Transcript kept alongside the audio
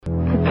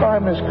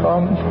time has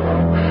come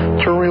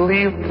to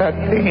relieve that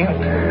pain,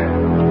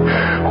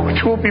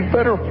 which will be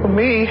better for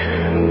me,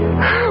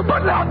 but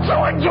not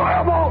so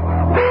enjoyable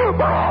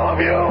for all of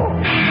you.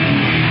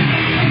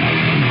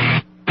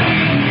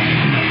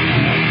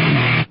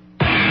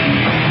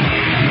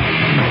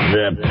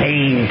 The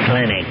Pain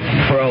Clinic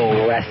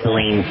Pro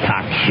Wrestling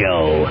Talk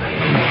Show.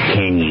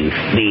 Can you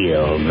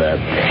feel the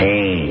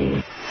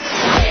pain?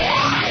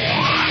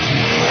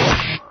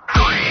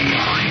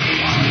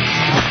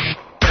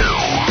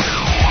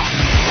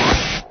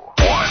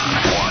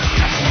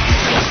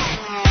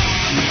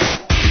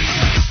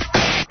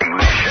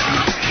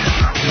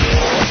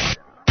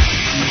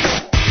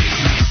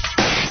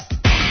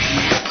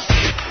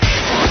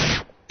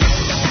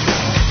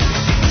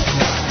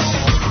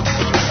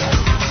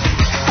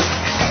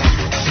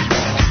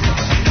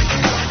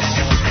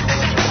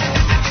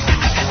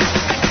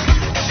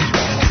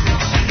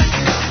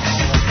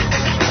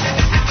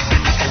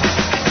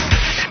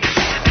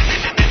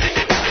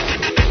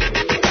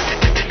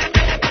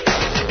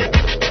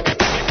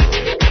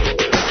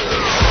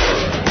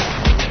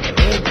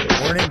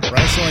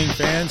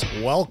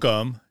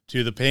 Welcome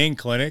to the Pain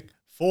Clinic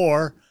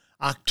for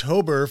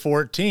October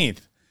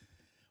 14th.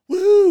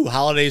 Woo!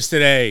 Holidays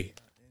today.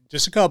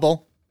 Just a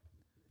couple.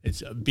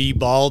 It's Be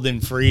Bald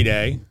and Free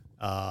Day.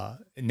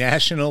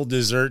 National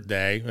Dessert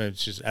Day.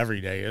 It's just every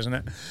day, isn't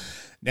it?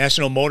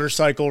 National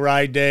Motorcycle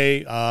Ride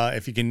Day,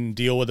 if you can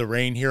deal with the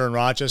rain here in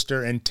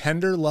Rochester. And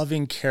Tender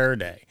Loving Care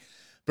Day.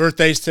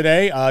 Birthdays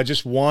today.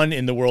 Just one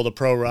in the world of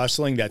pro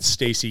wrestling. That's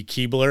Stacy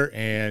Keibler.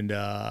 And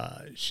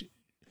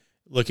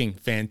looking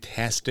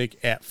fantastic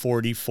at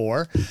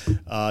 44.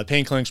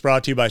 Pain Clinic's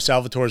brought to you by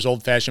Salvatore's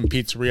Old Fashioned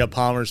Pizzeria,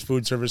 Palmer's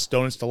Food Service,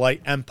 Donuts Delight,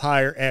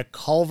 Empire at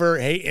Culver.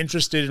 Hey,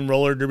 interested in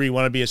roller derby,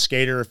 want to be a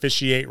skater,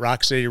 officiate,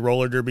 Rock City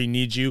Roller Derby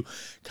needs you.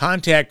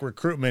 Contact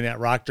recruitment at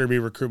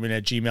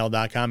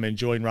rockderbyrecruitment@gmail.com and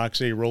join Rock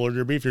City Roller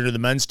Derby. If you're to the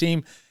men's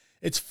team,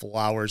 it's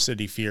Flower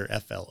City Fear,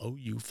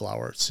 FLOU,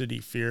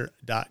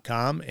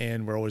 flowercityfear.com.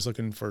 And we're always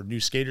looking for new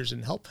skaters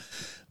and help.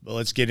 But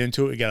let's get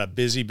into it. We got a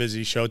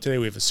busy show today.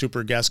 We have a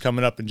super guest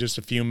coming up in just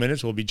a few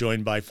minutes. We'll be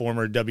joined by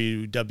former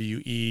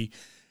WWE,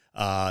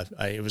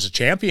 it was a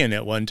champion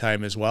at one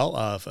time as well.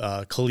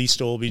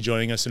 Kalisto will be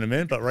joining us in a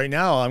minute. But right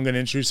now, I'm going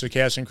to introduce the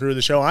cast and crew of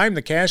the show. I'm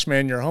the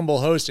Cashman, your humble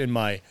host in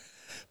my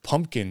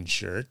pumpkin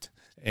shirt.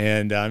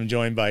 And I'm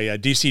joined by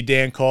DC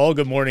Dan Cole.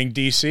 Good morning,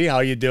 DC. How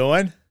you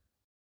doing?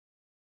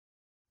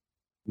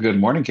 Good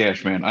morning,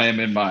 Cashman. I am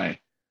in my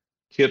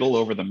Kittle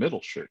over the middle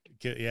shirt.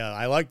 Yeah,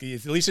 I like the,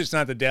 at least it's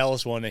not the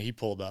Dallas one that he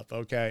pulled up.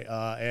 Okay.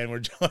 And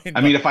we're joined.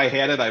 I mean, if I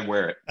had it, I'd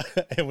wear it.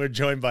 And we're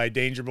joined by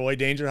Danger Boy.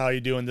 Danger, how are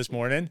you doing this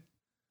morning?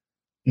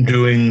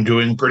 Doing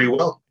pretty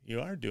well. You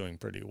are doing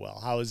pretty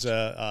well. How's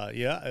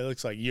yeah, it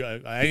looks like you. I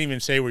didn't even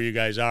say where you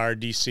guys are.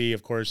 DC,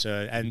 of course,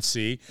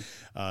 NC,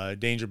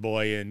 Danger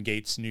Boy in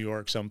Gates, New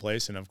York,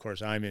 someplace, and of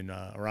course I'm in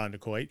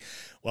Irondequoit.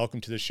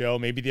 Welcome to the show.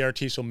 Maybe the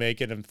artiste will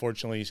make it.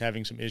 Unfortunately, he's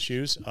having some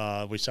issues.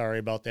 We're sorry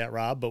about that,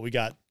 Rob, but we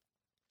got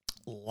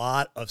a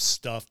lot of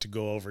stuff to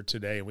go over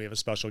today. We have a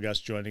special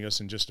guest joining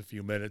us in just a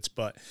few minutes,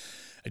 but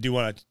I do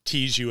want to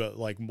tease you at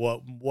like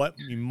what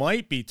we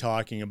might be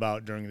talking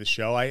about during the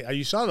show.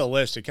 You saw the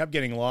list; it kept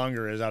getting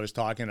longer as I was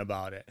talking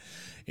about it.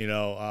 You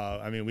know,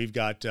 I mean, we've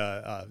got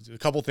a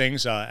couple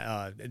things.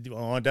 I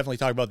want to definitely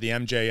talk about the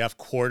MJF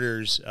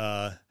quarters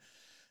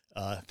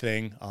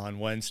thing on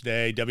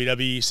Wednesday.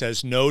 WWE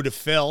says no to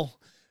Phil.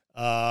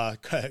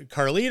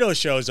 Carlito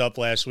shows up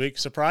last week.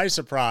 Surprise,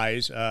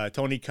 surprise.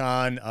 Tony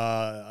Khan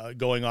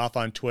going off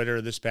on Twitter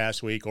this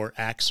past week, or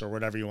X, or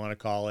whatever you want to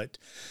call it.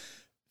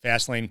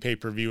 Fastlane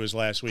pay-per-view was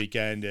last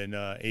weekend, and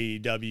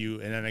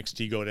AEW and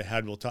NXT go to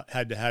head. We'll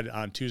head-to-head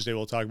on Tuesday.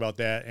 We'll talk about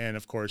that, and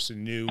of course the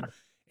new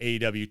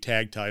AEW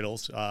tag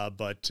titles.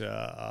 But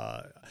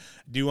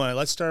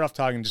let's start off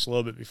talking just a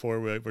little bit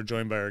before we're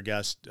joined by our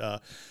guest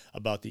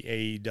about the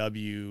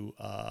AEW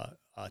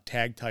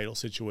tag title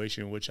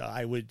situation, which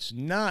I was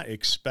not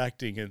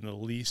expecting in the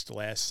least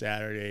last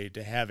Saturday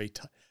to have a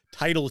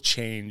title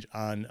change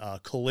on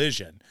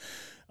Collision.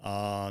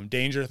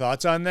 Danger,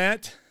 thoughts on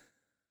that?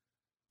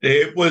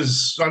 It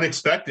was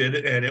unexpected,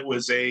 and it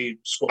was a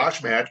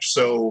squash match.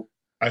 So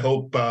I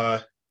hope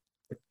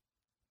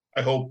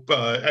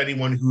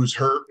anyone who's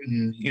hurt,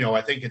 and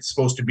I think it's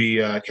supposed to be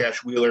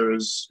Cash Wheeler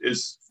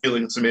is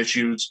feeling some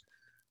issues.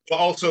 But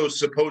also,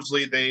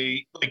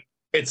 supposedly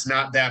it's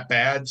not that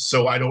bad.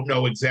 So I don't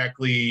know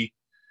exactly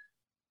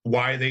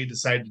why they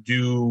decided to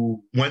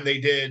do when they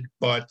did,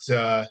 but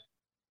I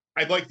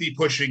like the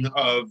pushing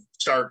of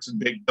Starks and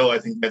Big Bill. I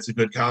think that's a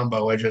good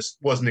combo. I just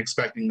wasn't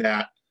expecting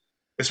that,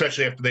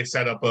 especially after they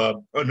set up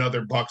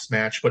another Bucks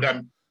match. But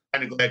I'm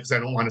kind of glad because I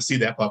don't want to see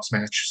that Bucks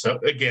match. So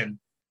again,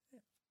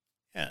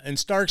 yeah, and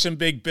Starks and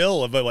Big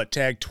Bill have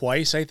tagged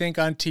twice, I think,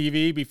 on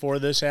TV before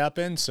this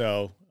happened.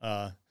 So,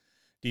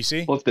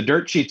 DC? Well, if the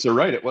dirt sheets are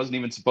right, it wasn't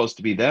even supposed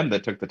to be them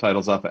that took the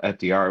titles off of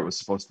FTR. It was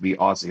supposed to be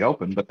Aussie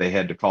Open, but they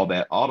had to call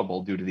that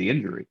audible due to the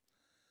injury.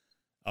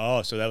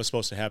 Oh, so that was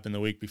supposed to happen the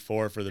week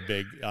before for the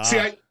big... See,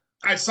 I,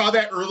 I saw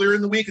that earlier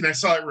in the week, and I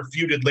saw it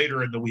refuted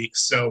later in the week.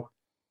 So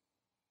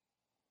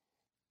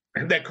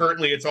that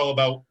currently it's all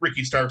about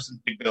Ricky Starks and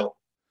Big Bill.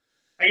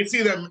 I can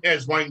see them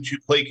as wanting to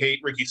placate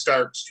Ricky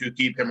Starks to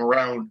keep him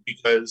around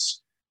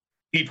because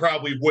he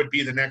probably would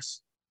be the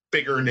next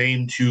bigger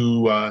name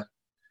to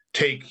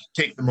take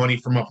the money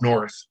from up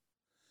north.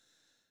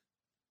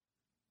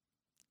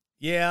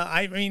 Yeah,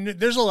 I mean,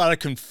 there's a lot of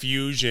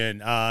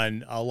confusion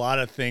on a lot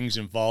of things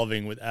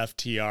involving with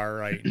FTR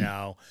right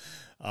now.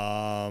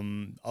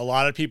 A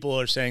lot of people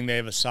are saying they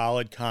have a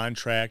solid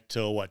contract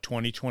till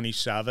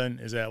 2027.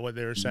 Is that what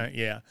they were saying?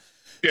 Yeah.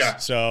 Yeah.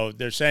 So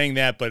they're saying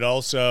that, but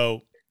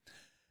also,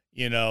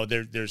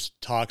 there's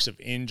talks of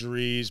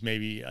injuries,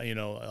 maybe,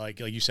 like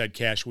you said,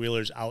 Cash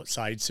Wheeler's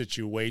outside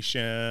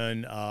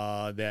situation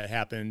that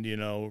happened,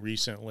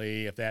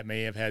 recently, if that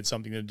may have had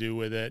something to do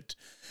with it.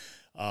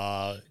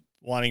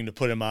 Wanting to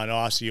put him on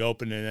Aussie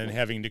Open and then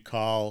having to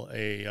call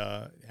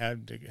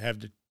have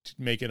to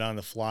make it on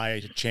the fly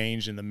to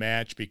change in the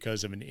match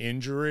because of an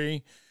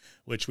injury,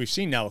 which we've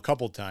seen now a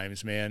couple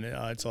times, man.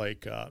 It's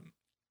like,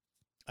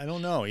 I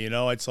don't know,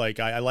 it's like,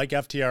 I like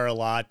FTR a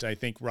lot. I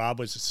think Rob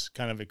was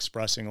kind of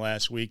expressing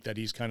last week that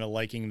he's kind of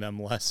liking them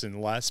less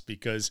and less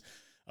because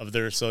of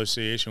their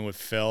association with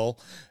Phil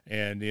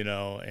and,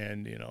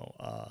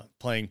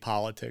 playing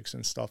politics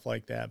and stuff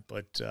like that.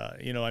 But,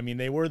 I mean,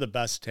 they were the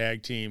best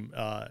tag team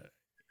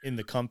in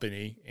the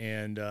company.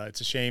 And it's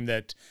a shame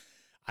that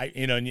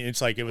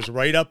it's like it was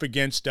right up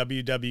against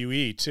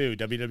WWE too,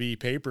 WWE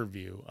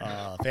pay-per-view.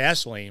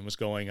 Fastlane was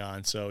going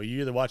on. So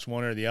you either watch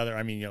one or the other.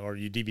 I mean, or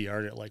you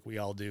DVR'd it like we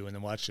all do and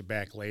then watched it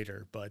back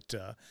later. But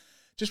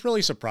just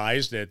really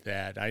surprised at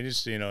that. I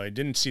just, I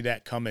didn't see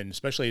that coming,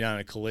 especially on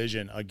a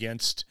Collision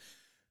against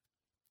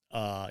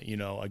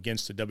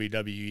against the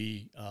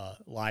WWE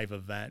live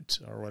event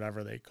or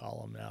whatever they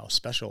call them now,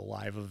 special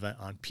live event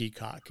on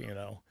Peacock,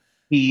 PLE.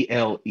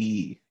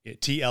 Yeah,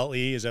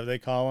 TLE, is that what they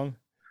call them?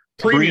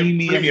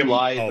 Premium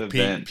live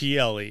event.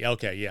 PLE.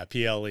 Okay, yeah,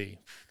 PLE.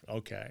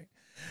 Okay.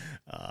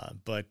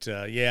 But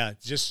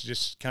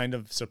just kind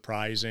of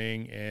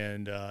surprising.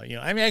 And,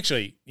 I mean,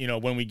 actually,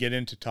 when we get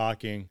into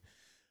talking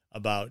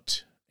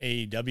about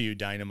AEW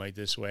Dynamite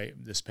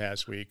this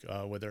past week,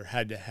 with their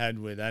head-to-head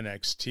with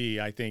NXT,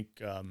 I think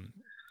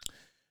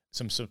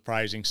some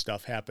surprising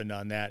stuff happened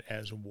on that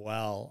as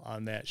well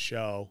on that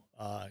show,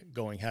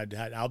 going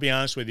head-to-head. I'll be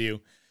honest with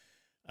you,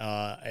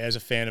 as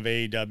a fan of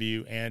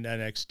AEW and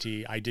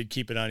NXT, I did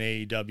keep it on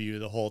AEW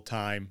the whole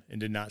time and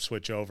did not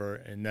switch over,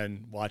 and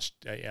then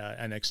watched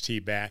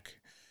NXT back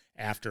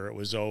after it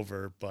was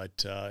over.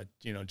 But,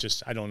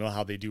 just I don't know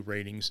how they do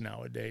ratings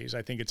nowadays.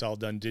 I think it's all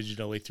done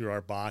digitally through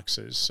our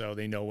boxes, so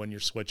they know when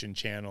you're switching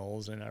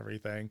channels and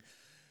everything.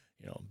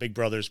 Big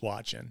Brother's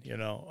watching,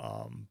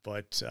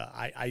 but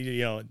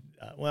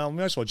we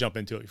might as well jump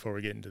into it before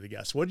we get into the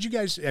guests. What did you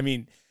guys, I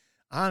mean,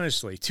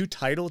 honestly, 2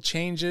 title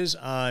changes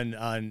on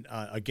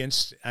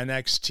against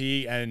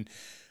NXT, and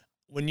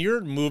when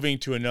you're moving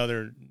to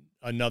another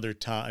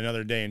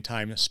day and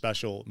time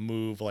special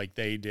move like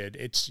they did,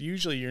 it's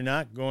usually you're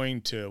not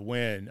going to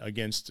win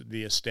against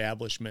the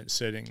establishment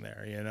sitting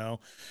there,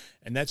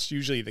 and that's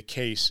usually the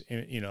case,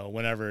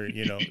 whenever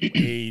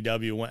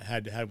AEW went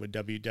head to head with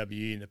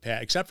WWE in the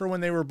past, except for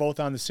when they were both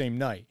on the same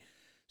night.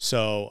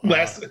 So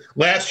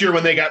last year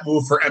when they got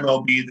moved for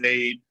MLB,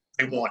 they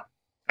won.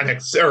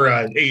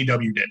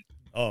 AEW did.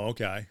 Oh,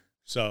 okay.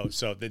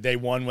 So they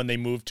won when they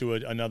moved to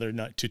another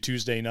night, to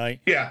Tuesday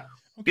night. Yeah.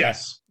 Okay.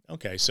 Yes.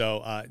 Okay.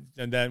 So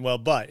and then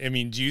but I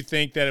mean, do you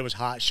think that it was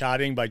hot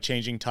shotting by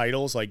changing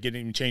titles, like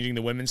changing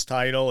the women's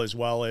title as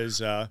well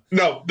as?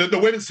 No, the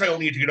women's title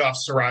needs to get off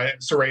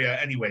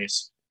Saraya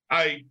anyways.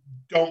 I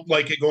don't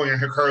like it going on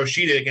Hikaru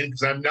Shida again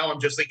because I'm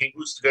just thinking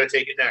who's going to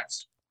take it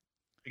next,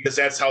 because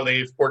that's how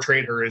they've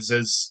portrayed her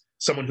as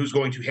someone who's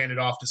going to hand it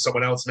off to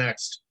someone else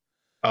next.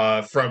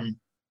 From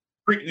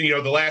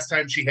the last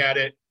time she had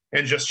it,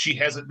 and just she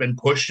hasn't been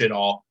pushed at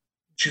all.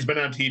 She's been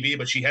on TV,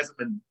 but she hasn't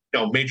been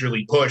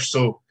majorly pushed.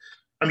 So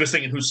I'm just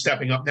thinking who's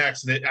stepping up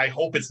next. And I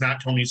hope it's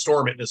not Toni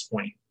Storm at this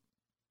point.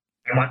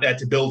 I want that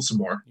to build some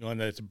more. You want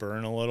that to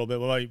burn a little bit.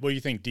 What do you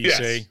think, DC?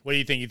 Yes. What do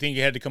you think? You think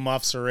you had to come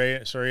off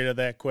Sarita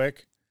that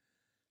quick?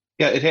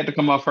 Yeah, it had to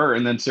come off her,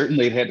 and then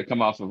certainly it had to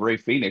come off of Ray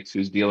Phoenix,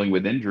 who's dealing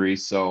with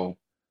injuries. So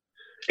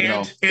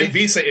and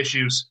visa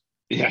issues.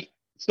 Yeah.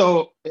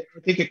 So I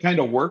think it kind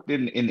of worked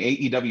in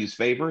AEW's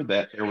favor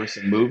that there were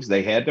some moves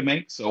they had to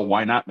make. So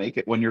why not make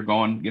it when you're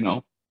going,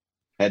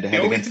 head to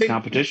head against the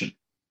competition?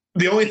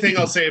 The only thing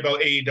I'll say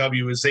about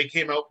AEW is they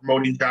came out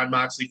promoting Jon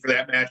Moxley for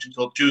that match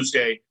until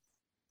Tuesday,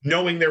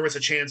 knowing there was a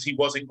chance he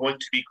wasn't going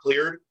to be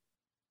cleared.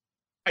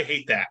 I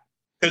hate that,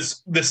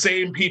 because the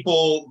same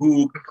people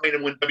who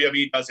complain when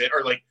WWE does it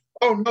are like,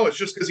 oh no, it's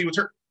just because he was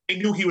hurt. They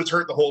knew he was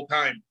hurt the whole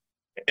time.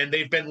 And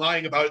they've been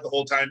lying about it the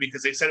whole time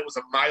because they said it was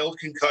a mild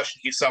concussion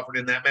he suffered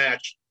in that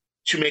match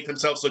to make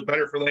themselves look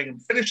better for letting him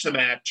finish the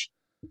match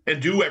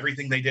and do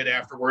everything they did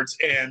afterwards.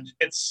 And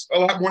it's a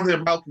lot more than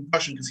a mild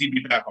concussion because he'd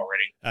be back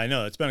already. I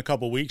know. It's been a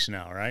couple weeks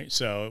now, right?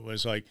 So it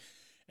was like,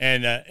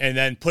 and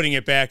then putting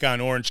it back on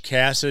Orange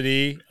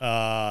Cassidy,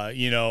 But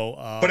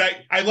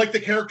I like the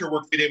character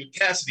work they did with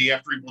Cassidy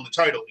after he won the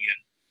title again.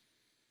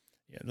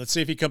 Yeah, let's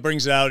see if he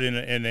brings it out in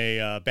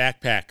a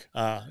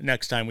backpack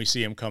next time we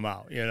see him come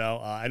out. You know,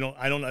 I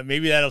don't know.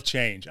 Maybe that'll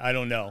change. I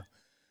don't know.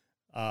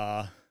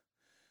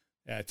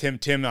 Yeah,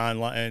 Tim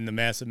online in the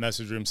massive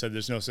message room said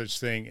there's no such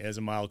thing as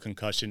a mild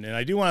concussion, and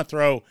I do want to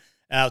throw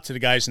out to the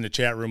guys in the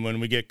chat room when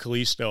we get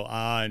Kalisto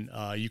on.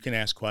 You can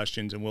ask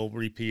questions and we'll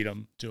repeat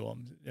them to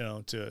him.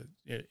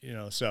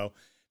 So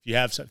if you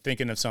have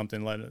thinking of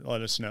something,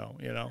 let us know.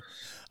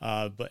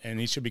 And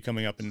he should be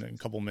coming up in a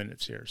couple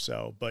minutes here.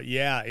 So, but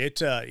yeah,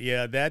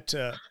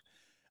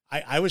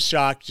 I was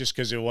shocked just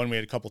because we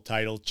had a couple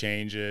title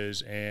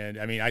changes, and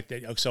I mean,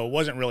 so it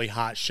wasn't really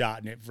hot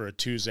shotting it for a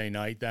Tuesday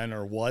night then,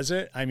 or was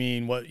it? I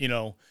mean,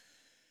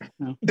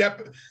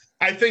 that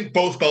I think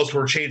both belts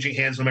were changing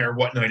hands no matter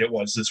what night it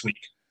was this week.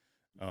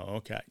 Oh,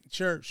 okay,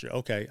 sure,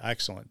 okay,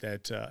 excellent.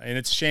 That and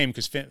it's a shame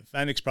because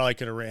Phoenix probably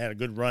could have had a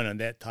good run on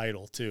that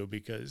title too,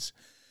 because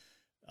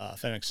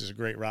Phoenix is a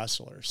great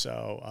wrestler.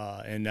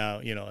 So and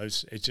now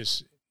it's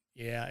just.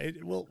 Yeah,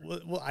 well,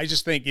 I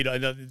just think,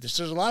 there's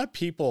a lot of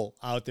people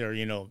out there,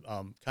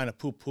 kind of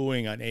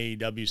poo-pooing on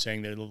AEW,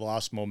 saying they've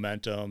lost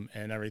momentum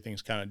and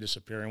everything's kind of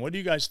disappearing. What do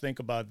you guys think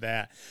about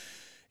that?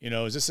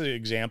 Is this an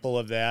example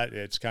of that?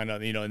 It's kind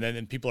of, and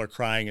then people are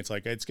crying. It's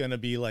like, it's going to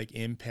be like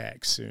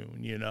Impact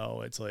soon,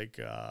 it's like,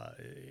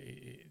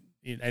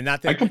 and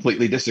not that I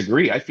completely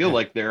disagree. I feel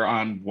like they're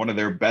on one of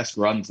their best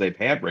runs they've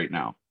had right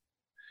now,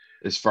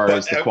 as far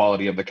as the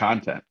quality of the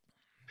content.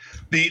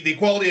 The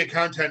quality of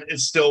content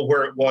is still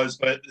where it was,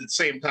 but at the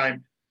same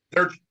time,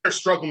 they're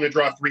struggling to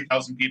draw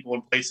 3,000 people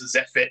in places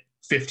that fit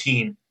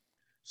 15.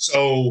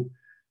 So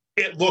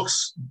it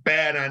looks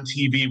bad on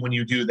TV when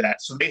you do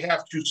that. So they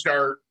have to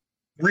start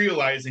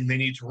realizing they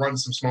need to run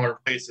some smaller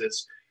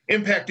places.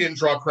 Impact didn't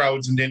draw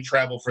crowds and didn't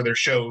travel for their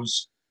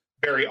shows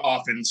very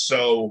often,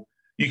 so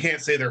you can't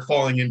say they're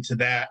falling into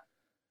that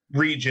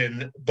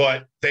region,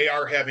 but they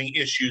are having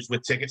issues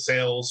with ticket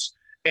sales,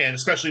 and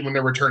especially when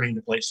they're returning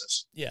to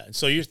places. Yeah,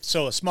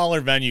 so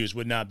smaller venues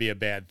would not be a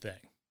bad thing.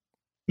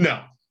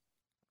 No.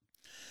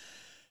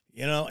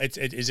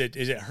 Is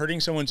it hurting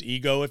someone's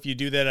ego if you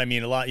do that? I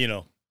mean, a lot,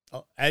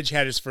 Edge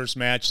had his first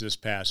match this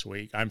past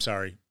week. I'm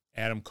sorry,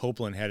 Adam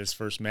Copeland had his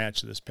first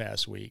match this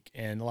past week,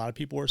 and a lot of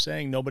people were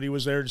saying nobody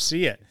was there to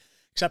see it,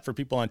 except for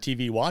people on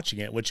TV watching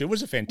it, which it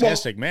was a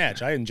fantastic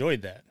match. I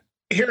enjoyed that.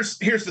 Here's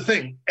the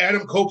thing.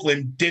 Adam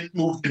Copeland didn't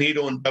move the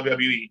needle in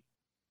WWE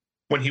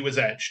when he was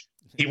Edge.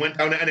 He went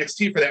down to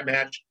NXT for that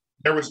match.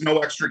 There was no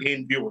extra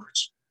gain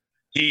viewers.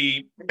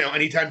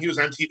 Anytime he was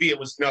on TV, it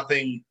was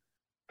nothing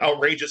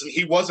outrageous. And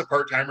he was a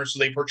part-timer, so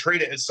they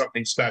portrayed it as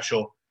something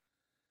special.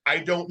 I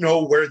don't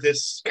know where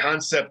this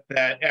concept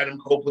that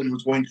Adam Copeland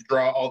was going to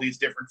draw all these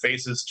different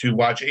faces to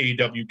watch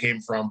AEW came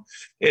from.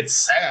 It's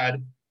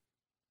sad,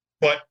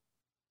 but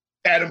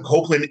Adam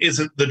Copeland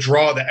isn't the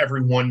draw that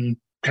everyone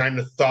kind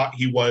of thought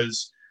he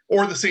was.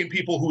 Or the same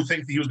people who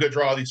think that he was going to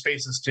draw all these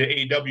faces to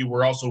AEW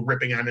were also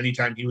ripping on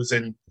anytime he was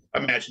in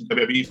a match in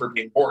WWE for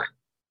being boring.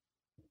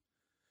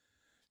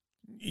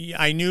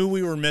 Yeah, I knew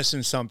we were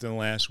missing something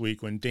last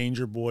week when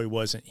Danger Boy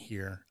wasn't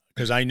here.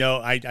 Because I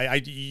know,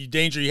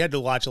 Danger, you had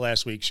to watch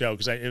last week's show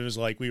because it was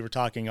like we were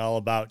talking all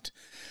about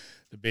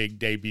the big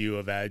debut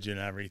of Edge and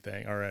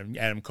everything, or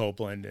Adam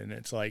Copeland, and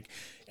it's like,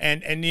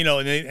 and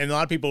a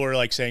lot of people were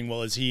like saying,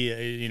 well, is he,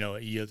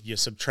 you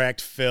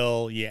subtract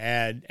Phil, you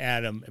add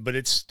Adam, but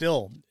it's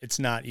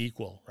not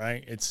equal,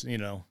 right? It's,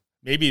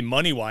 maybe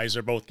money wise,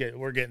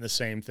 we're getting the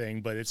same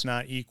thing, but it's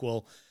not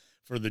equal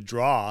for the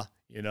draw,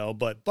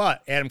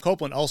 but Adam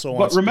Copeland also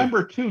wants. But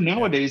remember too,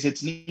 nowadays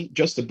it's not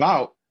just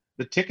about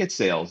the ticket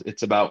sales;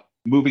 it's about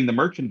moving the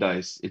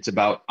merchandise. It's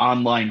about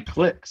online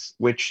clicks,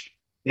 which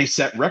they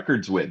set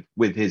records with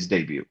his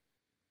debut.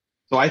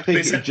 So I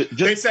think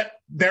they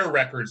set their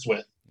records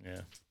with.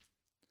 Yeah.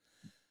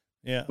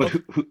 Yeah. But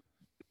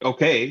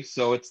okay,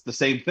 so it's the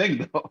same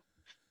thing though.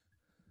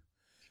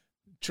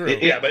 True.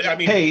 But I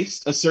mean,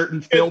 paced a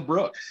certain Phil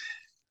Brooks.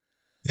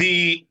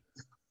 If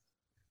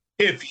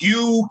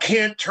you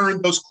can't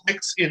turn those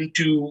clicks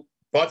into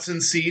butts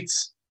and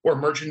seats or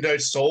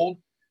merchandise sold,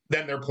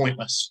 then they're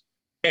pointless.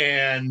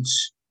 And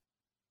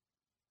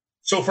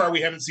so far,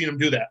 we haven't seen him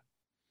do that.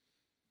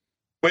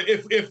 But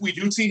if we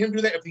do see him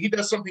do that, if he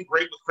does something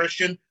great with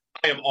Christian,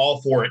 I am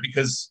all for it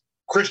because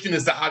Christian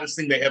is the hottest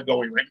thing they have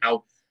going right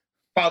now,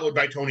 followed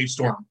by Tony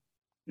Storm.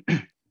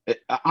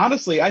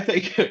 Honestly, I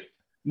think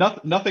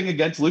nothing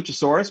against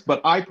Luchasaurus,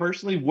 but I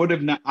personally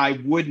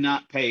would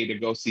not pay to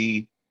go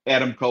see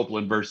Adam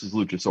Copeland versus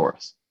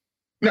Luchasaurus.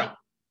 No.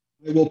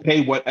 I will pay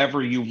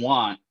whatever you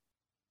want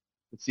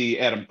to see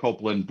Adam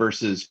Copeland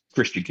versus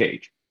Christian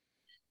Cage.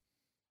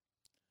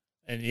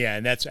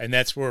 And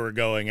that's where we're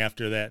going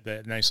after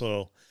that nice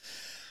little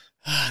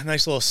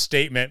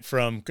statement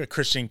from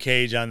Christian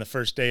Cage on the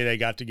first day they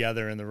got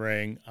together in the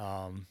ring,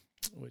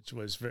 which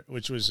was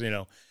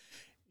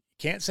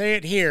can't say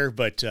it here,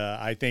 but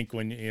I think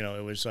when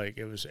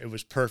it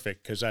was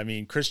perfect because I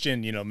mean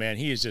Christian, man,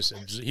 he's just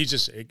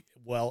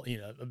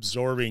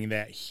absorbing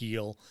that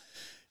heel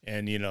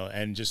and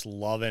and just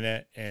loving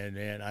it.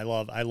 And I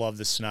love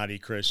the snotty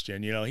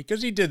Christian,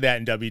 because he did that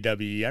in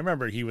WWE. I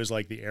remember he was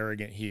like the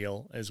arrogant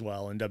heel as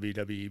well in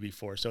WWE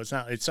before. So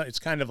it's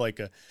kind of like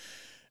a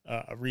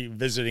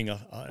revisiting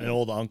an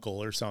old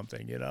uncle or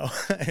something,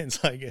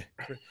 It's like,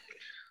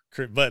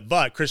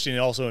 but Christian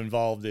also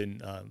involved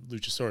in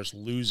Luchasaurus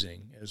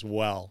losing as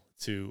well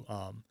to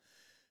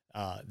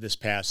this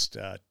past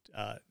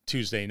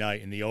Tuesday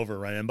night in the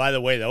overrun. And by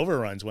the way, the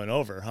overruns went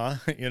over, huh?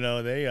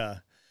 They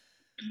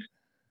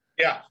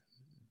yeah,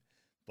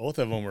 both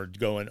of them were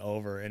going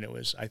over, and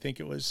I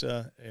think it was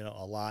a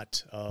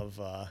lot of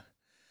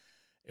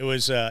it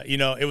was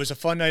it was a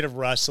fun night of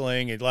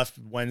wrestling. It left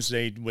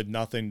Wednesday with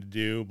nothing to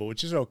do, but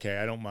which is okay.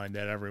 I don't mind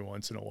that every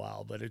once in a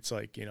while, but it's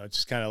like, it's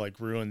just kind of like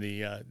ruined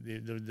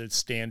the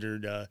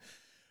standard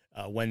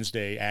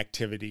Wednesday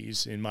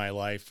activities in my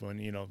life when,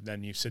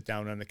 then you sit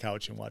down on the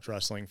couch and watch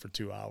wrestling for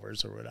 2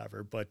 hours or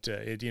whatever. But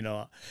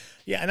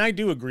and I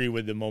do agree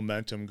with the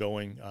momentum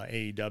going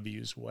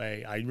AEW's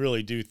way. I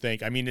really do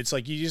think, it's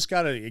like, you just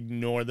got to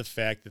ignore the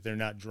fact that they're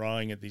not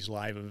drawing at these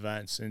live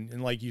events.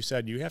 And like you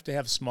said, you have to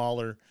have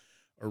smaller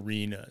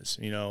arenas,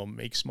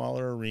 make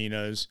smaller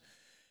arenas.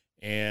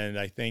 And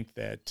I think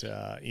that,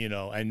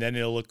 and then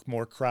it'll look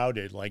more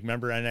crowded. Like,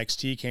 remember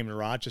NXT came to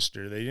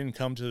Rochester. They didn't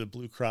come to the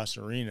Blue Cross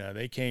Arena.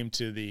 They came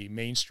to the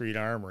Main Street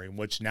Armory,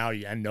 which now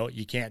I know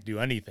you can't do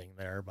anything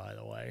there, by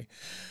the way.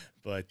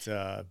 But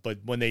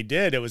when they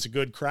did, it was a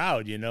good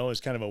crowd, It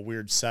was kind of a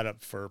weird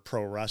setup for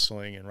pro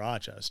wrestling in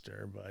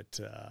Rochester,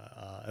 but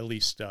at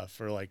least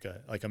for like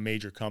a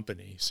major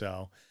company.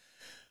 So,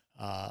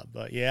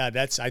 but yeah,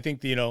 I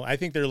think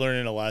they're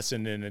learning a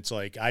lesson, and it's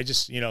like,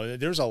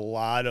 there's a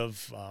lot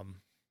of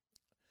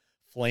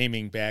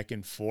flaming back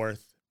and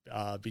forth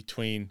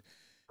between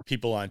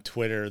people on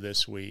Twitter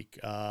this week,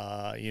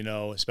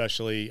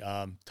 especially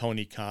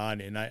Tony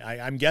Khan. And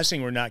I'm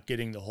guessing we're not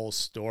getting the whole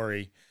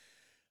story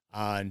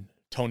on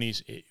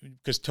Tony's,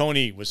 because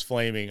Tony was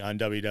flaming on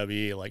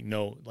WWE.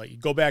 Like,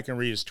 go back and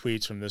read his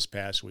tweets from this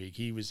past week.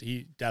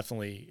 He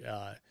definitely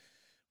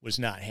was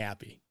not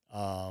happy.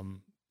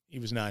 He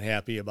was not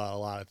happy about a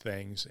lot of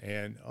things.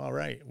 And all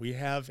right, we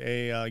have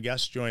a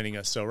guest joining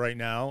us. So right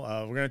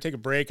now, we're going to take a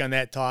break on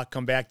that talk,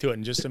 come back to it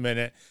in just a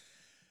minute.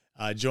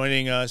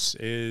 Joining us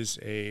is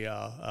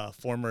a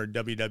former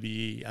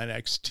WWE,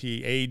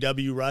 NXT,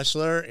 AEW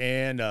wrestler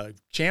and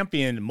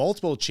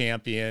multiple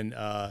champion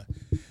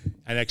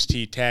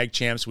NXT tag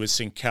champs with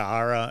Sin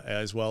Cara,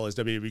 as well as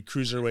WWE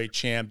Cruiserweight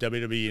champ,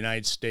 WWE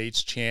United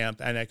States champ,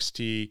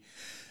 NXT.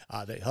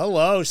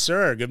 Hello,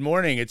 sir. Good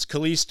morning. It's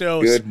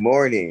Kalisto. Good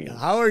morning.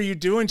 How are you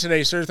doing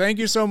today, sir? Thank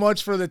you so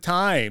much for the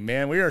time,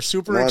 man. We are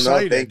super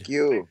excited. Thank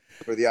you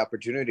for the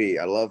opportunity.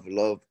 I love.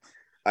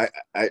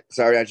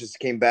 Sorry, I just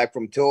came back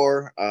from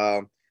tour.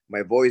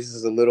 My voice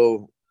is a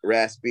little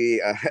raspy.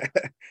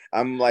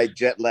 I'm like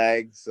jet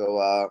lagged,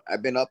 so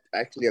I've been up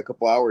actually a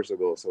couple hours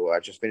ago. So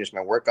I just finished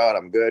my workout.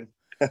 I'm good.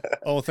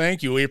 Oh,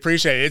 thank you. We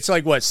appreciate it. It's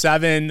like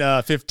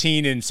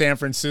 7:15 in San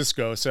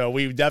Francisco. So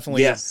we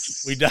definitely,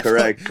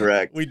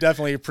 correct. We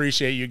definitely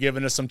appreciate you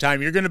giving us some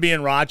time. You're going to be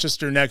in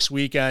Rochester next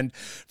weekend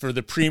for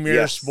the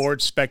Premier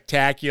Sports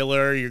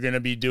Spectacular. You're going to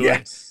be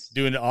doing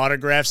an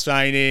autograph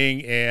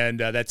signing, and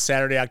that's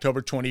Saturday,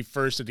 October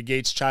 21st at the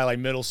Gates Chili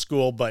Middle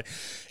School. But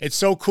it's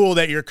so cool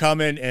that you're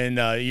coming, and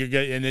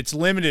and it's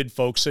limited,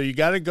 folks. So you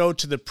got to go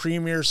to the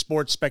Premier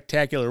Sports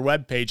Spectacular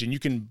webpage, and you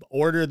can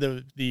order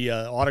the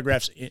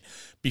autographs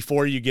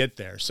before you get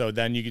there. So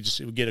then you can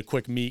just get a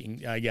quick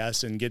meeting, I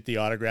guess, and get the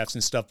autographs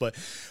and stuff. But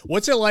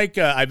what's it like?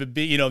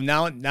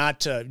 Now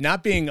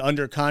not being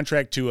under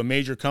contract to a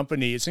major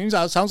company. It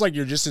sounds like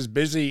you're just as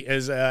busy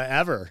as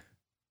ever.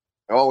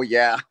 Oh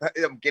yeah,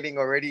 I'm getting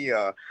already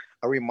a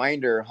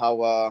reminder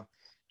how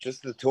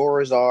just the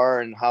tours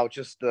are and how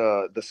just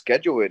the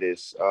schedule it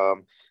is.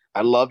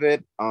 I love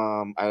it.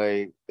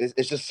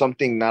 It's just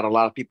something not a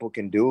lot of people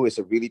can do. It's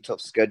a really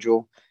tough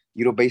schedule.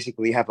 You don't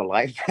basically have a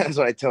life. That's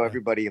what I tell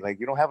everybody. Like,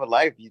 you don't have a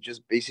life. You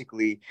just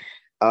basically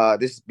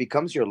this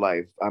becomes your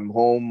life. I'm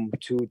home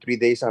 2-3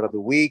 days out of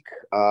the week.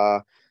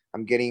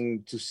 I'm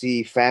getting to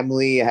see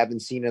family I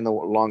haven't seen in a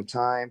long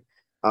time.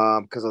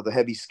 Because of the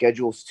heavy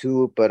schedules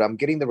too, but I'm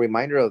getting the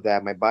reminder of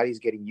that. My body's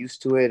getting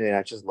used to it, and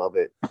I just love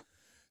it.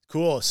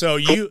 Cool. So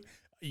you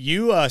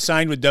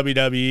signed with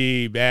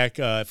WWE back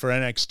for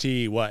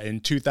NXT, in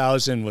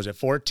 2000? Was it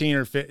 14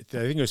 or 15?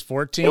 I think it was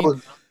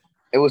 14.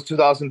 It was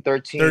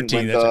 2013 when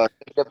the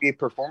WWE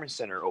Performance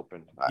Center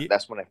opened.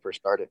 That's when I first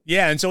started.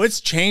 Yeah, and so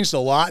it's changed a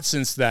lot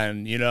since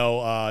then.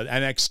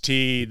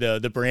 NXT,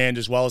 the brand,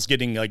 as well as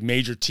getting like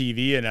major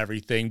TV and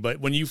everything. But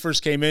when you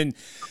first came in,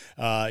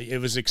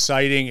 it was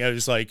exciting. It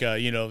was like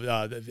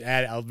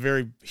had a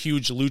very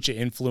huge lucha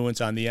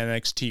influence on the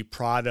NXT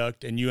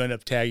product, and you end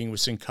up tagging with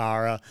Sin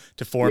Cara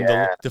to form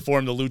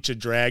the Lucha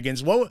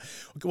Dragons. What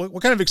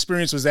kind of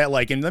experience was that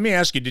like? And let me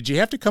ask you, did you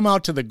have to come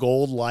out to the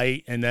gold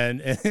light, and then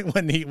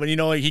when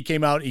he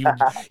came out, he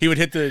would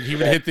hit the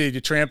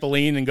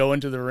trampoline and go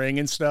into the ring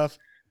and stuff?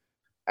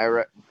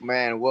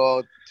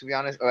 Well, to be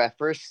honest, at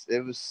first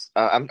it was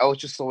I was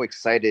just so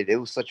excited. It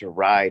was such a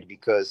ride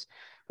because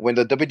when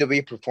the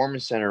WWE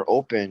Performance Center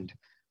opened,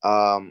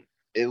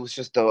 it was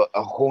just a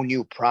whole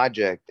new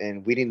project,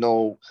 and we didn't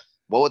know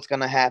what was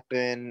gonna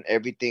happen.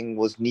 Everything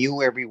was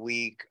new every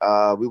week.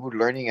 We were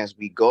learning as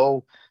we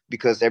go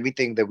because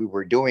everything that we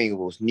were doing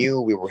was new.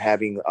 We were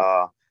having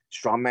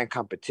strongman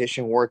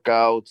competition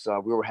workouts.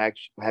 We were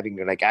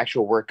having like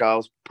actual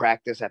workouts,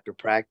 practice after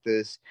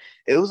practice.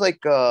 It was like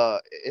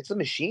it's a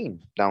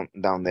machine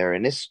down there,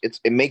 and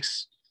it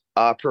makes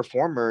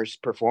performers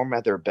perform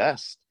at their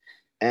best.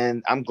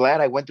 And I'm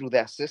glad I went through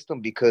that system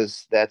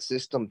because that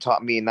system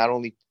taught me not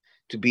only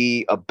to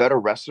be a better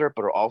wrestler,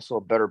 but also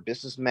a better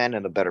businessman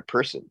and a better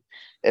person.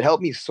 It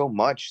helped me so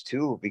much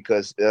too,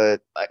 because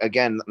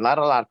again, not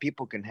a lot of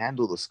people can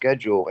handle the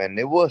schedule, and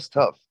it was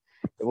tough.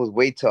 It was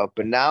way tough.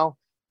 But now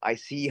I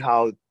see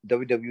how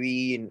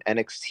WWE and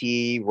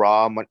NXT,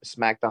 Raw,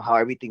 SmackDown, how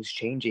everything's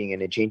changing,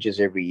 and it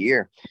changes every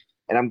year.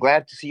 And I'm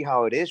glad to see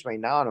how it is right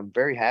now, and I'm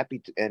very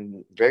happy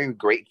and very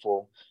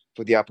grateful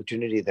for the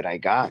opportunity that I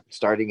got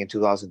starting in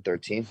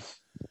 2013.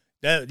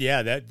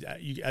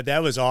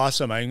 That was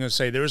awesome. I'm going to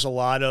say there was a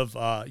lot of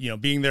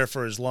being there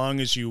for as long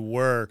as you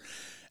were,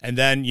 and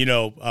then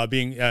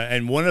being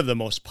and one of the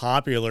most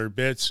popular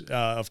bits,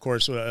 of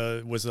course,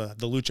 was the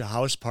Lucha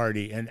House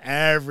Party, and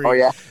that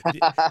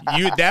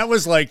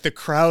was like the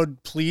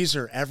crowd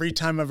pleaser every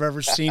time I've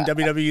ever seen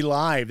WWE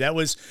live. That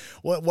was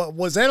what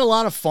was that a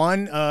lot of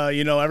fun?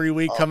 Every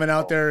week coming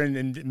out there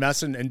and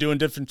messing and doing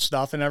different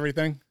stuff and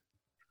everything.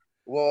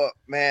 Well,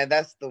 man,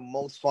 that's the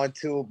most fun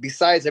too.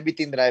 Besides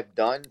everything that I've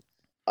done,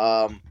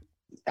 I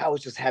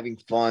was just having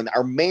fun.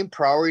 Our main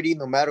priority,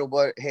 no matter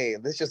what, hey,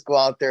 let's just go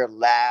out there,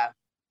 laugh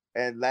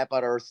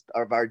out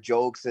our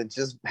jokes and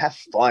just have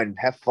fun.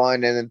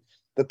 And then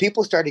the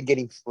people started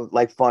getting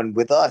like fun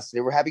with us. They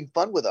were having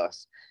fun with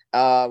us. We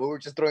were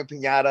just throwing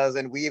piñatas,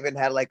 and we even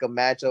had like a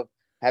match of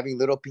having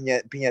little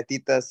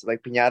piñatitas,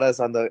 like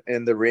piñatas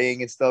in the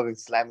ring and stuff, and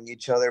slamming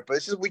each other. But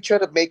it's just, we try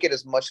to make it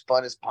as much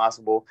fun as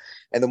possible.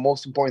 And the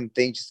most important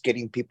thing, just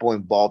getting people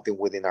involved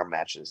within our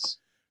matches.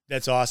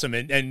 That's awesome.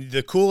 And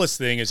the coolest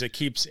thing is it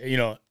keeps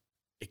the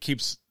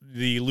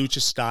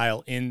lucha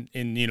style in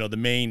the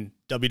main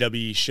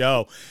WWE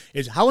show.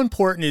 Is how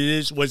important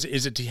is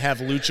it to have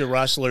lucha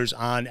wrestlers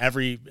on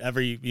every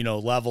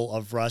level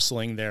of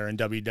wrestling there in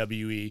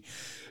WWE.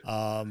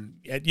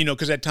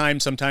 Because at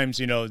times, sometimes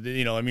Rey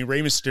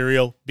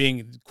Mysterio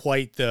being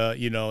quite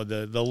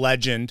the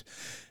legend.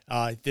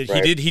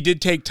 He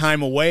did take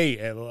time away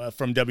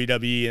from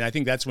WWE, and I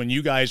think that's when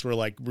you guys were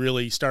like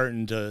really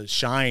starting to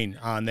shine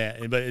on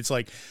that. But it's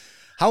like,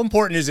 how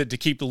important is it to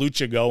keep the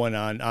lucha going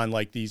on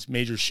like these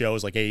major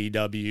shows like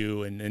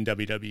AEW and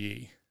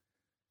WWE?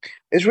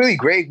 It's really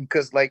great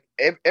because like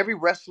every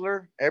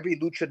wrestler, every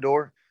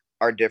luchador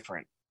are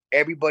different.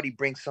 Everybody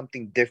brings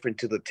something different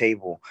to the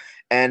table,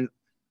 and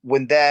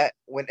when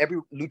every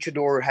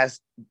luchador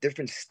has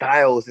different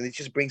styles, and it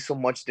just brings so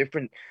much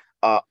different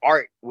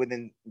art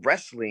within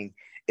wrestling,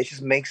 it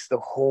just makes the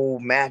whole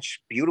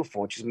match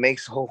beautiful. It just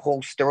makes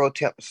whole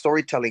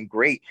storytelling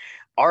great.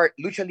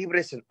 Lucha Libre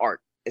is an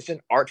art. It's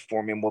an art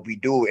form in what we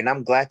do, and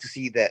I'm glad to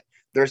see that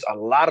there's a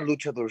lot of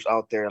luchadors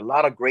out there, a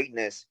lot of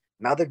greatness.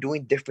 Now they're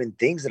doing different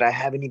things that I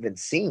haven't even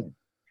seen.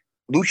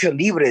 Lucha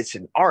Libre is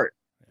an art.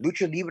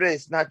 Lucha Libre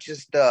is not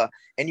just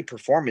any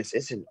performance;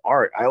 it's an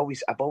art.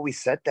 I've always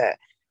said that.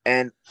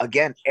 And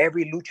again,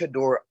 every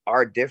luchador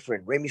are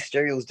different. Rey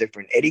Mysterio is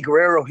different. Eddie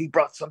Guerrero, he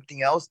brought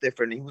something else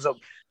different. He was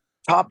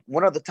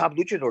one of the top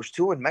luchadors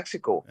too in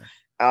Mexico.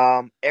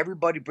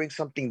 Everybody brings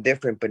something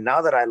different. But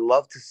now that I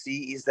love to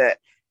see is that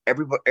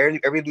every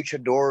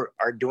luchador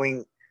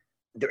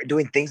they're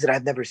doing things that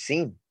I've never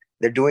seen.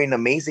 They're doing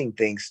amazing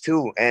things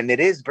too. And it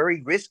is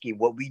very risky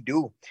what we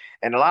do.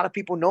 And a lot of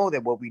people know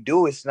that what we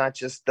do is not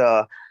just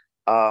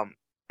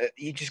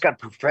you just got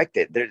to perfect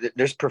it.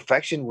 There's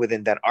perfection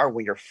within that art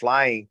when you're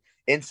flying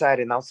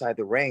inside and outside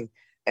the ring.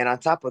 And on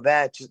top of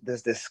that, just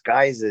there's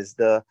disguises,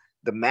 the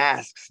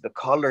masks, the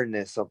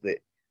colorness of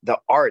it, the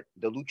art,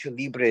 the Lucha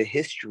Libre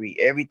history,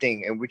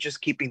 everything. And we're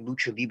just keeping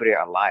Lucha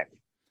Libre alive.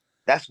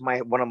 That's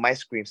one of my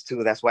screams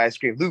too. That's why I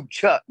scream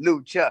Lucha,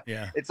 Lucha.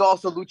 Yeah. It's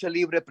also Lucha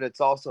Libre, but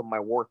it's also my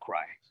war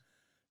cry.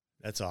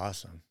 That's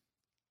awesome.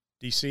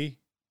 DC?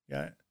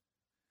 Yeah.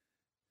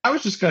 I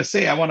was just going to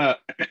say, I want to,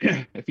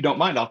 if you don't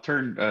mind, I'll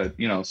turn,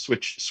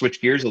 switch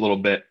gears a little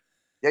bit.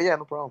 Yeah,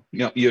 no problem.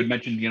 You had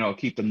mentioned,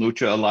 keeping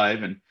lucha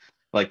alive, and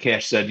like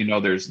Cash said,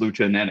 there's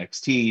lucha in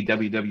NXT,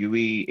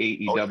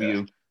 WWE,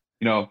 AEW.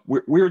 Okay.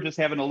 We were just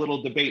having a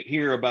little debate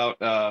here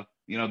about,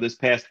 this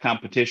past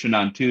competition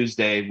on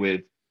Tuesday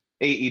with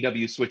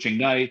AEW switching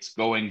nights,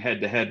 going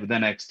head to head with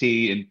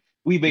NXT, and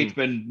we've each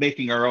been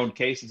making our own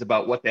cases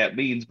about what that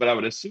means. But I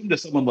would assume to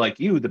someone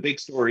like you, the big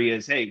story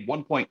is, hey,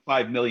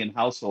 1.5 million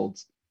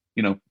households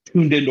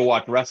tuned in to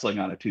watch wrestling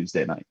on a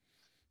Tuesday night.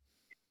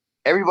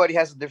 Everybody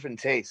has a different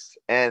taste,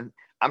 and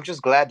I'm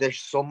just glad there's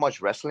so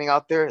much wrestling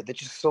out there. There's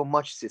just so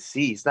much to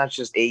see. It's not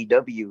just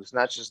AEW. It's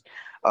not just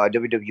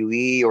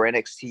WWE or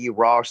NXT,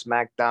 Raw,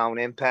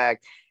 SmackDown,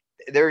 Impact.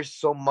 There's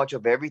so much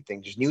of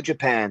everything. There's New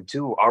Japan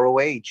too,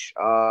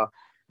 ROH.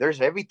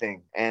 There's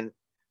everything, and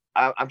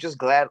I'm just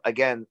glad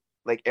again,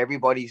 like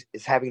everybody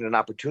is having an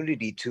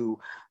opportunity to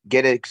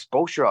get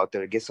exposure out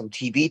there, get some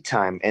TV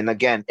time. And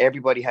again,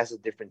 everybody has a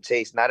different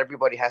taste. Not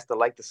everybody has to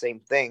like the same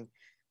thing.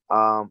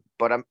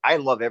 But I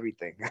love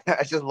everything.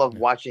 I just love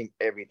watching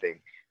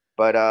everything.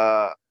 But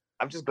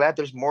I'm just glad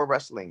there's more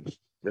wrestling.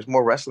 There's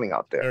more wrestling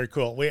out there. Very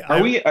cool.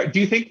 Do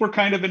you think we're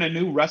kind of in a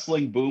new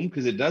wrestling boom?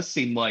 Because it does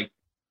seem like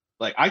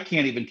I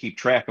can't even keep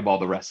track of all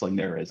the wrestling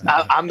there is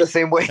now. I'm the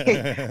same way.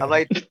 I'm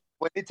like,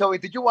 when they tell me,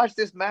 "Did you watch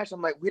this match?"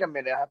 I'm like, "Wait a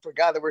minute, I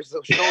forgot there were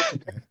so shows."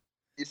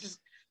 It's just,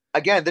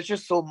 again, there's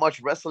just so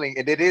much wrestling,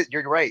 and it is.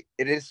 You're right.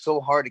 It is so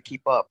hard to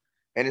keep up,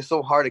 and it's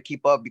so hard to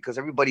keep up because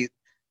everybody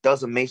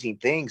does amazing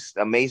things,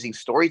 amazing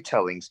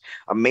storytellings,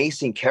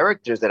 amazing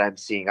characters that I'm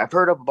seeing. I've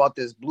heard about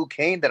this Blue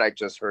Cane that I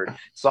just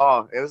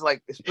saw. It was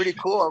like, it's pretty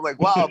cool. I'm like,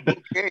 wow,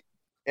 Blue Cane.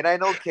 And I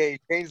know Kane.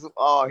 Kane's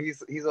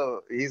he's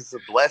a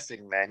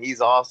blessing, man. He's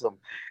awesome.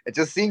 And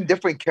just seeing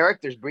different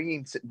characters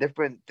bringing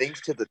different things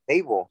to the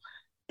table,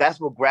 that's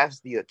what grabs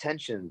the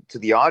attention to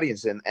the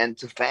audience and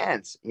to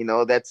fans. You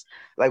know, that's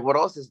like who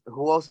else is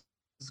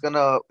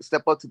gonna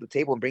step up to the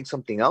table and bring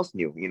something else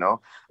new? You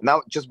know,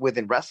 not just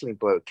within wrestling,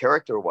 but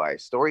character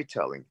wise,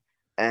 storytelling.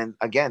 And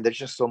again, there's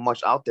just so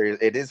much out there.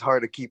 It is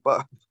hard to keep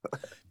up.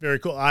 Very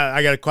cool.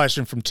 I got a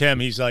question from Tim.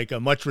 He's like,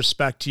 much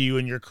respect to you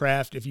and your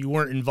craft. If you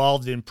weren't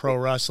involved in pro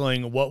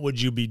wrestling, what would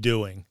you be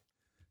doing?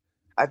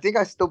 I think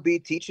I'd still be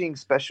teaching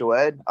special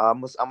ed.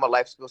 I'm a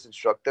life skills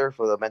instructor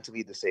for the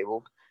mentally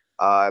disabled.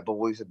 I've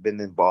always been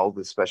involved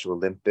with Special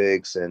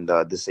Olympics and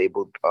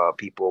disabled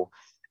people.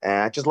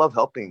 And I just love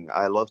helping.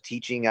 I love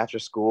teaching after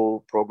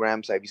school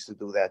programs. I used to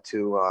do that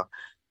too.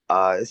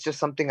 It's just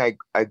something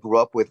I grew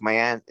up with. My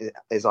aunt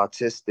is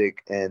autistic,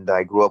 and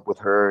I grew up with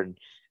her, and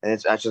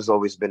I've just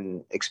always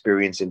been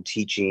experienced in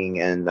teaching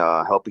and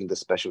helping the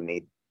special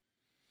need.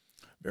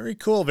 Very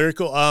cool. Very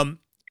cool.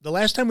 The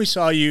last time we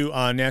saw you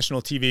on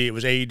national TV, it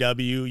was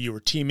AEW. You were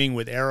teaming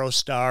with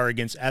Aerostar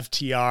against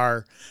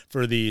FTR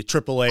for the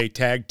AAA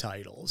tag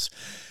titles.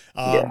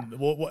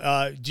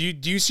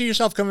 Do you see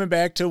yourself coming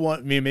back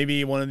to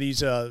maybe one of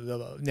these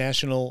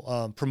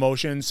national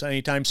promotions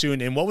anytime soon?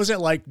 And what was it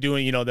like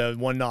doing, the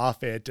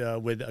one-off against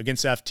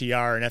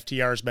FTR? And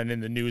FTR has been in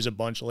the news a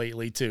bunch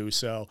lately too.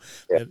 So,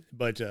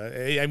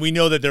 and we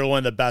know that they're one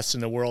of the best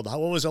in the world. What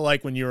was it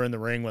like when you were in the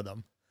ring with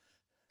them?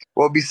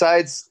 Well,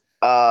 besides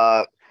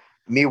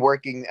me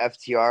working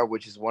FTR,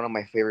 which is one of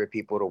my favorite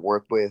people to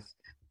work with,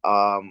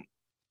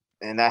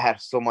 and I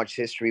have so much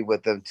history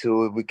with them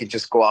too. We can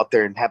just go out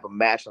there and have a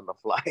match on the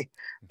fly.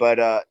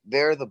 But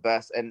they're the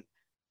best. And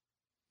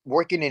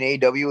working in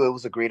AEW, it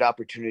was a great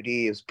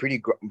opportunity. It was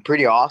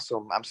pretty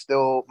awesome.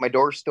 My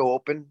door's still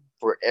open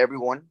for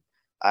everyone.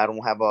 I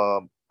don't have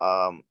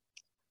how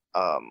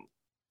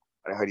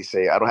do you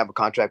say? I don't have a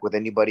contract with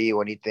anybody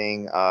or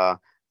anything.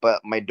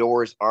 But my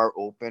doors are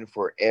open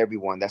for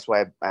everyone. That's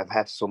why I've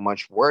had so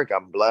much work.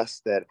 I'm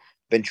blessed that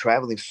I've been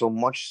traveling so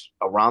much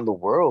around the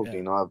world,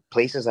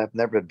 places I've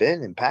never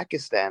been. In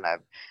Pakistan,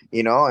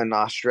 in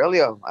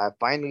Australia. I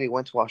finally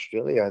went to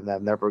Australia, and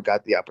I've never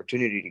got the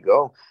opportunity to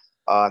go.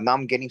 Now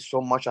I'm getting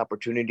so much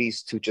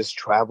opportunities to just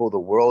travel the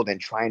world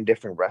and trying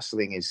different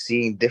wrestling and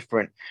seeing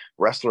different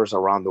wrestlers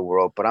around the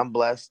world. But I'm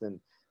blessed, and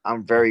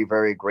I'm very,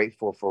 very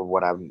grateful for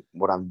what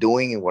I'm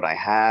doing and what I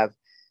have.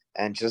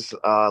 And just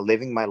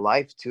living my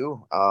life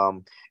too.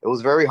 It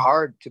was very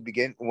hard to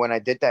begin when I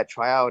did that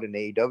tryout in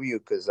AEW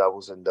because I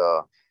was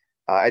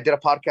I did a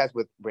podcast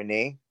with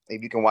Renee.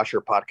 If you can watch her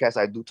podcast,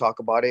 I do talk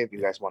about it. If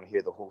you guys want to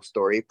hear the whole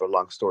story, but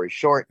long story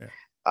short,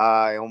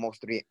 I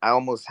almost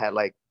had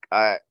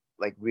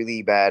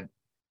really bad.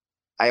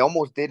 I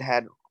almost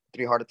had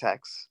 3 heart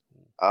attacks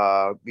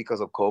because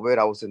of COVID.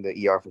 I was in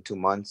the ER for 2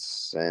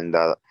 months, and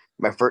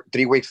my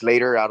 3 weeks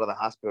later out of the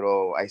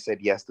hospital, I said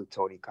yes to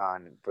Tony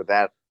Khan, and for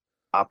that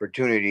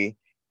opportunity.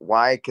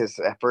 Why? Because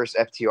at first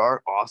FTR,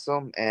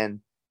 awesome,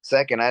 and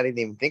second, I didn't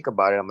even think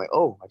about it. I'm like,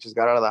 oh, I just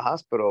got out of the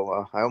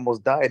hospital. I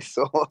almost died,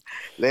 so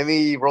let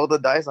me roll the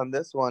dice on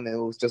this one. And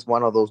it was just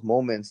one of those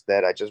moments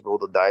that I just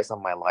rolled the dice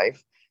on my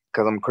life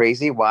because I'm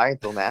crazy. Why?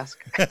 Don't ask.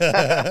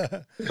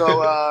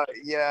 So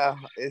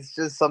it's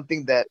just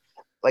something that,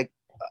 like,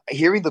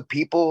 hearing the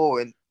people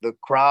and the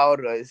crowd,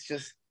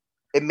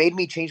 it made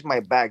me change my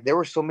back. There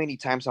were so many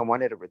times I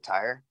wanted to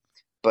retire,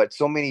 but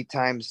so many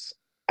times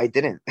I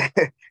didn't,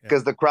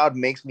 because the crowd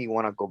makes me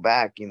want to go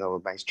back.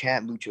 My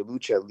chant Lucha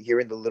Lucha,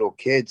 hearing the little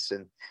kids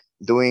and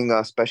doing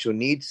special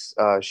needs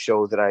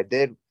shows that I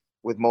did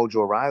with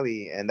Mojo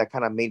Riley, and that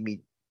kind of made me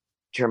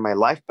turn my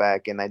life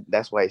back. And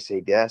that's why I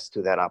say yes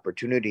to that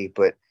opportunity.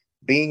 But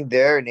being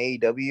there in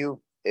AEW,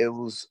 it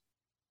was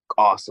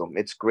awesome.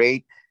 It's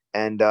great.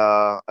 And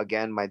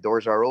again, my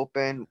doors are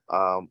open.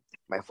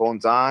 My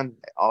phone's on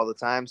all the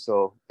time.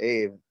 So,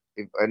 hey,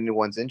 if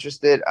anyone's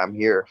interested, I'm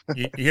here.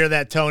 You hear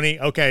that, Tony?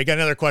 Okay, I got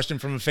another question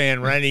from a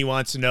fan. Rennie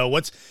wants to know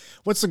what's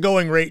the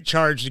going rate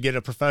charge to get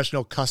a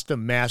professional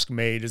custom mask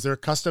made? Is there a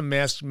custom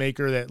mask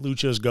maker that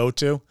Luchas go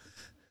to?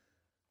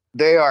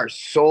 There are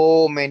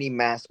so many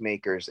mask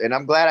makers, and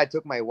I'm glad I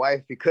took my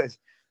wife because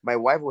my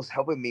wife was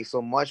helping me so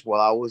much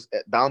while I was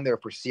down there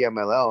for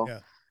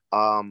CMLL.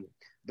 um,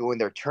 doing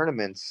their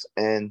tournaments,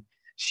 and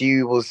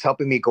she was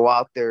helping me go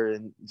out there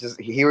and just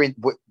hearing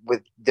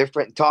with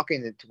different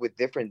talking with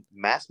different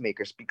mask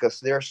makers,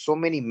 because there are so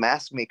many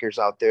mask makers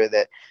out there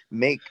that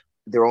make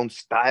their own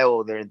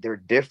style. They're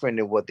different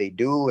in what they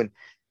do, and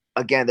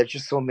again, there's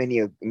just so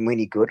many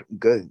good.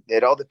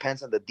 It all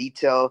depends on the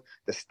detail,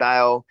 the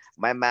style.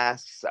 My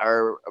masks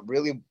are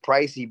really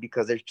pricey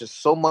because there's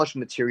just so much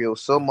material,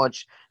 so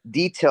much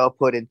detail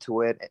put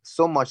into it,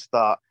 so much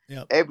thought,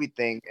 Yep.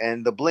 everything,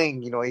 and the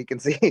bling. You can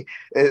see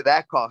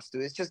that cost too.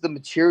 It's just the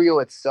material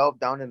itself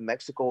down in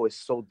Mexico is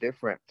so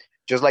different,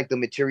 just like the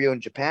material in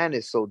Japan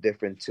is so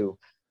different too.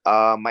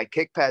 My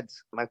kick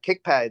pads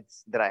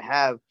that I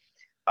have,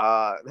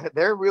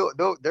 they're real.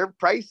 They're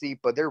pricey,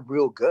 but they're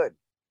real good.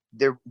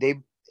 They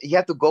You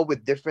have to go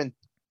with different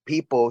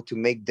people to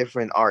make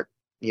different art,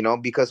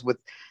 because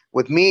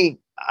with me,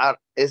 I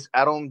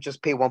don't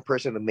just pay one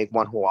person to make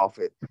one whole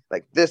outfit.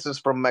 Like, this is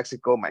from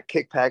Mexico, my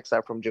kick packs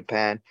are from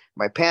Japan,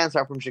 my pants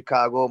are from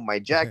Chicago, my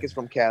jacket's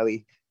from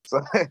Cali.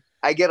 So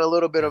I get a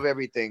little bit of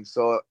everything.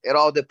 So it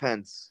all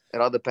depends.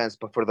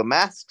 But for the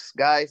masks,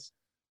 guys,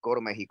 go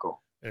to Mexico.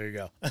 There you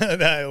go.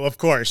 Of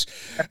course.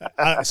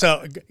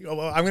 So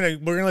we're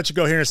gonna let you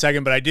go here in a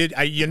second, but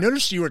you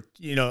noticed you were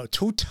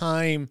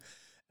two-time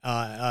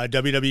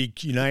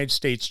WWE United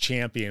States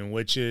champion,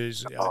 which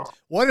is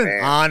what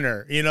an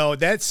honor.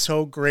 That's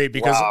so great,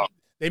 because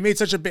they made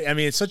such a big. I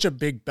mean, it's such a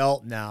big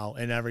belt now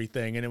and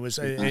everything, and it was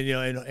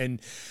and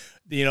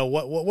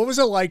what was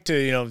it like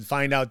to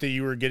find out that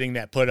you were getting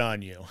that put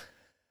on you?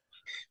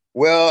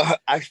 Well,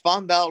 I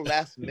found out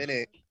last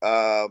minute,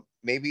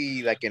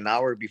 maybe like an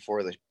hour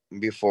before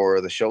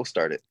the show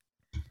started.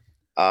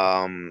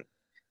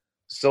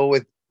 So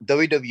with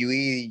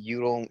WWE,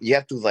 you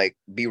have to like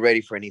be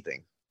ready for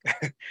anything.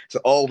 So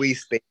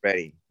always stay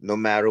ready, no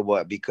matter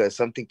what, because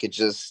something could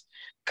just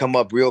come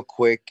up real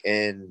quick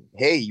and,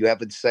 hey, you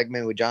have a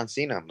segment with John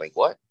Cena. I'm like,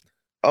 what?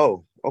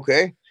 Oh,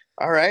 okay.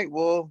 All right.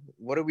 Well,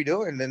 what are we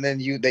doing? And then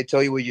they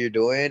tell you what you're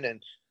doing,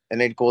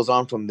 and it goes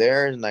on from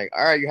there. And like,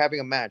 all right, you're having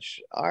a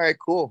match. All right,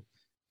 cool.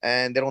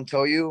 And they don't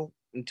tell you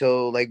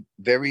until like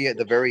at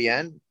the very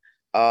end.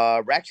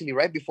 Actually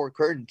right before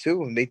curtain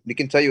too, and they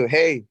can tell you,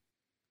 hey,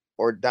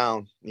 or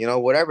down,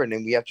 whatever, and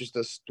then we have to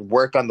just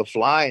work on the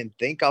fly and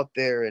think out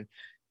there and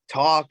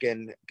talk,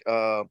 and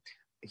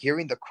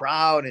hearing the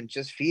crowd and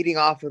just feeding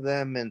off of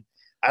them. And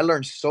I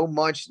learned so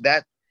much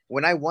that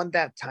when I won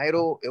that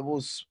title, it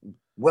was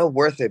well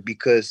worth it,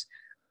 because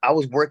I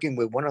was working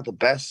with one of the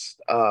best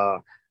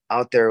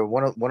out there.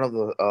 One of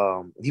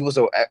the he was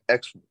an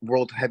ex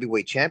world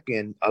heavyweight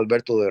champion,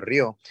 Alberto Del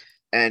Rio.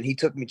 And he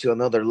took me to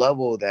another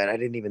level that I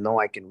didn't even know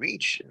I can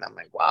reach. And I'm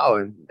like, wow.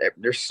 And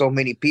there's so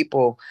many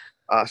people,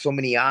 so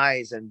many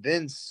eyes, and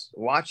Vince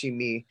watching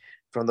me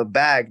from the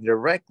back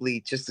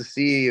directly just to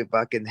see if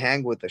I can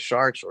hang with the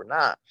Sharks or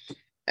not.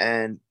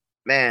 And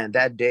man,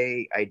 that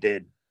day I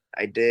did.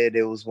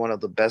 It was one of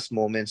the best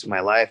moments of my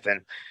life.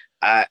 And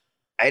I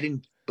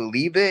didn't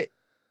believe it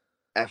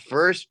at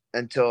first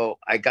until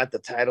I got the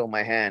title in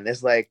my hand.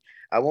 It's like,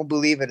 I won't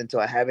believe it until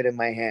I have it in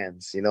my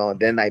hands,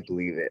 then I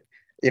believe it.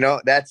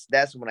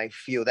 That's when I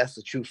feel, that's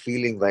the true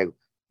feeling, like,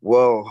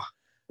 whoa,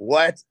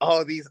 what?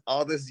 All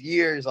this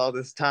years, all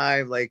this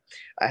time, like,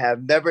 I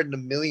have never in a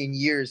million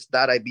years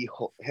thought I'd be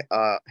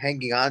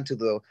hanging on to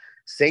the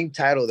same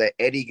title that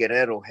Eddie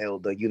Guerrero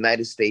held, the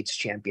United States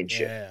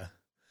Championship. Yeah.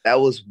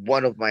 That was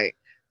one of my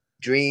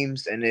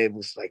dreams, and it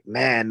was like,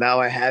 man, now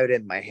I have it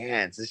in my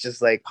hands. It's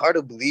just like hard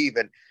to believe,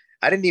 and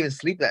I didn't even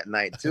sleep that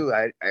night too.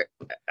 I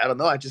don't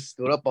know. I just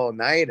stood up all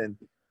night, and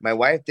my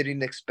wife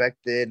didn't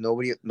expect it.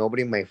 Nobody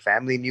in my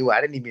family knew.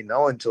 I didn't even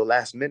know until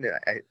last minute,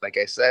 like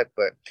I said,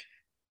 but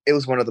it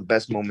was one of the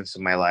best moments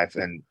of my life.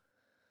 And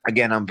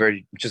again, I'm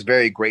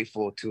very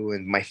grateful to,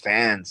 and my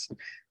fans,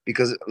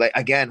 because like,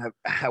 again,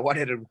 I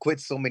wanted to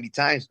quit so many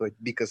times, but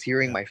because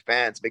hearing my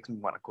fans makes me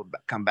want to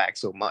come back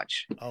so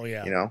much. Oh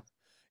yeah.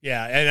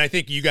 Yeah, and I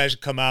think you guys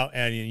come out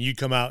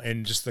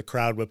and just the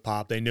crowd would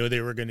pop. They knew they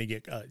were going to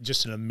get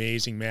just an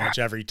amazing match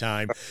every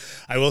time.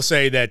 I will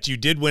say that you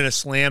did win a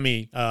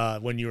Slammy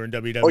when you were in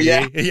WWE. Oh,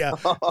 yeah,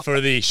 for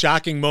the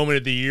shocking moment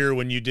of the year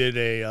when you did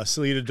a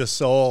Salida de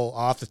Sol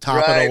off the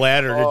top of the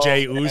ladder to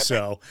Jey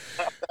Uso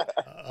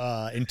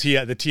in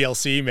the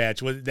TLC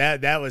match.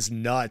 That was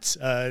nuts.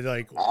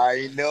 Like,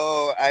 I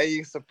know,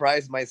 I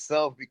surprised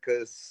myself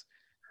because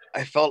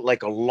I felt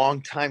like a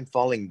long time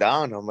falling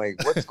down. I'm like,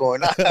 what's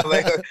going on? I'm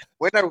like,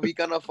 when are we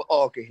gonna fall?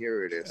 Oh, okay,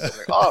 here it is. I'm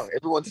like, oh,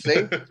 everyone's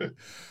safe.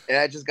 And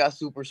I just got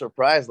super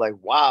surprised. Like,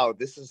 wow,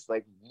 this is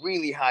like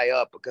really high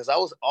up, because I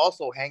was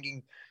also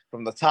hanging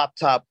from the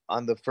top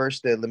on the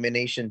first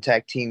elimination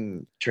tag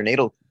team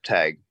tornado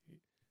tag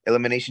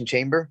elimination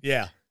chamber.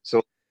 Yeah.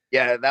 So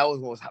yeah, that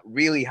was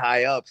really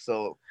high up.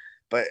 So,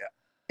 but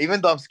even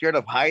though I'm scared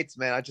of heights,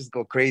 man, I just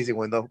go crazy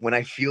when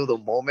I feel the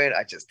moment.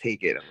 I just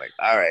take it. I'm like,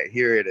 all right,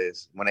 here it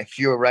is. When I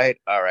feel right,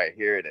 all right,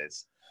 here it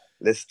is.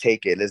 Let's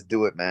take it. Let's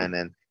do it,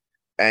 man.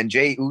 And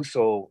Jey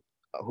Uso,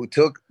 who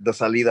took the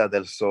Salida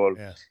del Sol,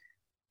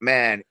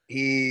 man,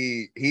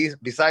 he's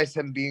besides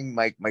him being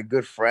my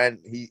good friend,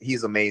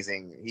 he's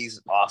amazing.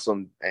 He's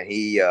awesome, and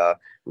he's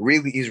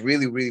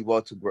really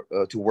well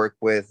to work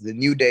with. The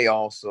New Day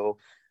also,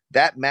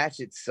 that match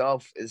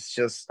itself is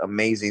just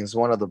amazing. It's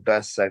one of the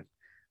best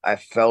I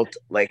felt.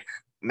 Like,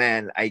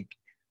 man, I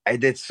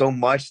did so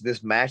much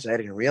this match I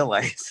didn't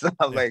realize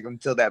like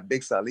until that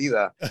big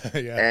salida.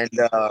 Yeah. And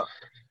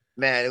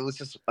man, it was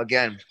just,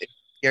 again,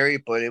 scary,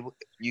 but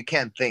you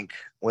can't think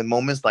when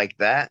moments like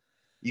that.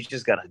 You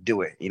just gotta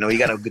do it. You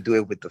gotta do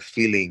it with the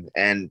feeling.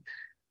 And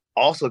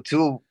also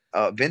too,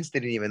 Vince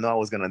didn't even know I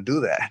was gonna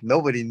do that.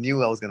 Nobody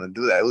knew I was gonna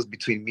do that. It was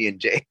between me and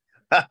Jay.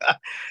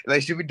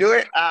 Like, should we do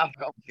it?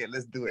 Okay,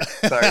 let's do it.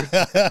 Sorry.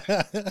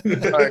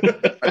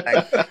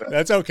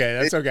 That's okay.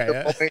 That's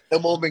okay. The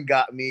moment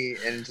got me,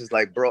 and it's just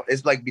like, bro,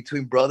 it's like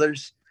between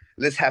brothers.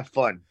 Let's have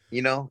fun.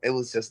 It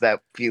was just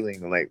that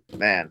feeling. Like,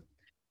 man,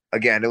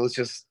 again, it was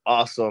just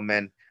awesome.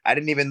 And I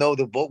didn't even know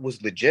the vote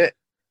was legit,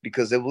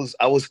 because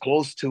I was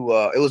close to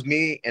it was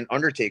me and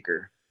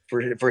Undertaker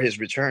for his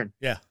return.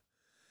 Yeah,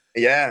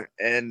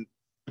 and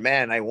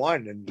man, I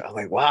won, and I'm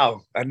like,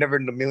 wow, I never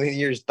in a million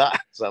years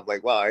thought. So I'm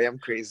like, wow, I am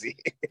crazy.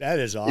 That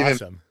is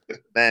awesome.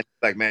 Man,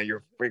 like, man,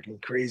 you're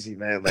freaking crazy,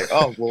 man. Like,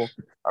 oh, well,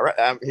 all right,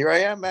 here I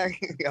am, man.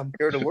 I'm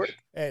here to work.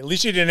 Hey, at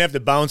least you didn't have to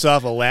bounce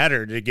off a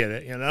ladder to get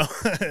it,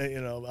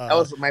 that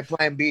was my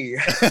plan B.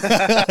 'Cause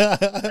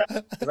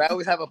I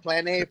always have a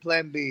plan A,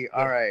 plan B.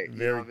 All right,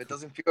 if it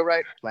doesn't feel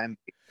right, plan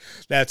B.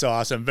 That's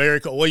awesome. Very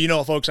cool.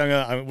 Well, folks,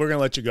 we're gonna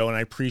let you go, and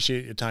I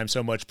appreciate your time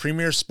so much.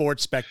 Premier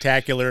Sports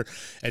Spectacular.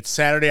 It's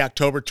Saturday,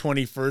 October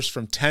 21st,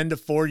 from 10 to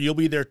 4. You'll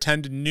be there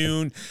 10 to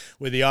noon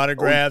with the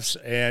autographs,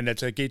 and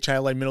it's at Gate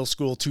Child Light Middle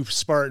School, 2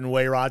 Spartan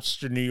Way,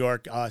 Rochester, New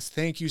York.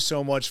 Thank you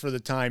so much for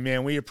the time,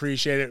 man. We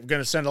appreciate it. We're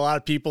gonna send a lot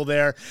of people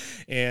there,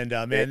 and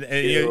man,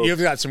 you've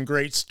got some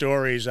great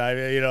stories. I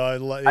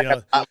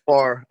can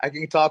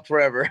talk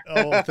forever.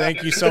 Oh,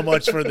 thank you so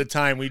much for the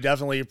time. We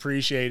definitely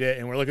appreciate it,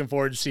 and we're looking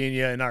forward to seeing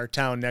you in our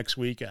town next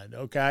weekend.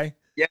 Okay.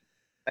 Yeah,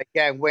 I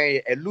can't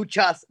wait. And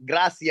luchas,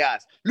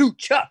 gracias.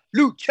 Lucha,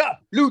 lucha,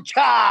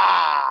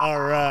 lucha. All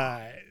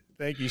right.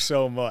 Thank you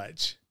so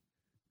much.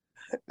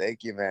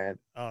 Thank you, man.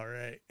 All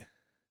right. Here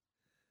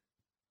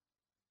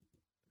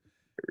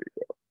we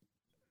go.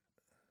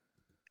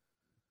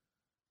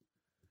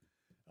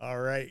 All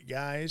right,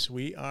 guys,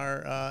 we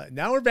are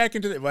now we're back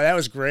into the. Well, that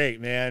was great,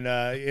 man.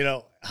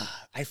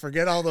 I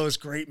forget all those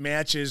great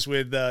matches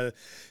with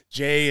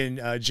Jay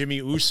and Jimmy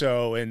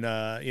Uso, and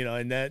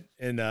the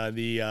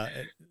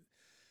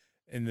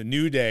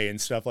New Day and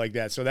stuff like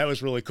that. So that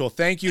was really cool.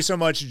 Thank you so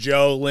much,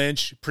 Joe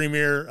Lynch,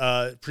 Premier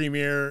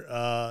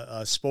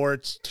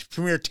Sports,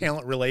 Premier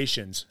Talent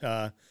Relations.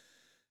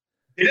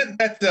 Didn't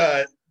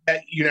that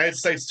United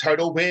States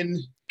title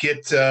win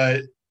get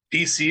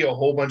DC a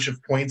whole bunch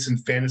of points in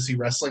fantasy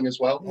wrestling as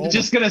well? I was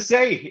just gonna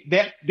say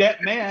that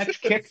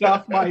match kicked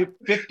off my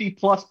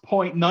 50+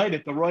 point night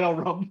at the Royal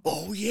Rumble.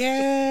 Oh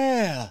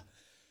yeah.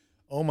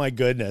 Oh my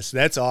goodness,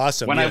 that's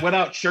awesome. When I went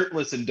out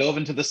shirtless and dove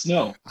into the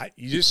snow.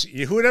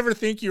 Who would ever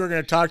think you were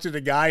going to talk to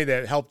the guy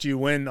that helped you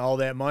win all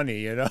that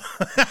money,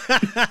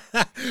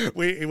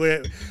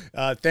 we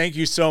thank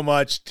you so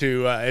much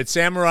to it's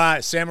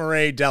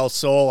Samurai del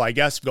Sol, I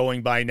guess,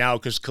 going by now,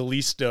 because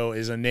Kalisto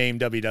is a name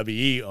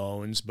WWE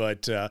owns,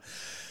 but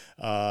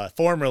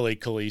formerly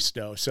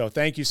Kalisto. So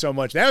thank you so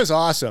much. That was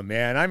awesome,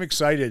 man. I'm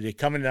excited to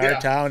come into our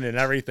town and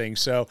everything.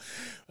 So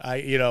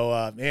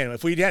man,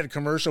 if we'd had a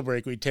commercial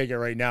break, we'd take it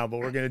right now, but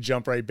we're going to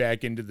jump right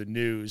back into the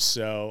news.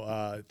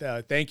 So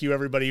thank you,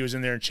 everybody who was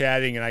in there and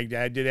chatting. And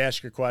I did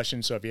ask your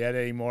questions. So if you had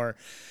any more,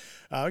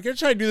 we're going to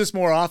try to do this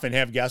more often,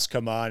 have guests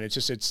come on.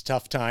 It's a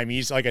tough time.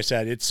 He's, like I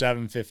said, it's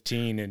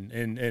 7:15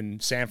 in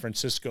San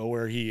Francisco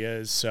where he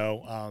is.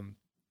 So,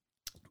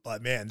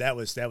 but man, that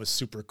was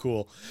super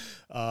cool.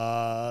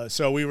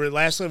 So we were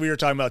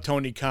talking about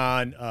Tony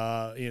Khan,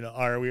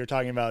 or we were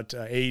talking about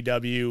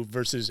AEW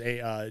versus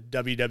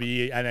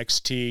WWE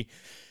NXT.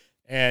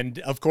 And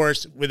of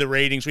course, with the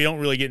ratings, we don't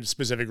really get into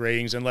specific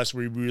ratings unless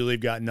we really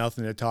got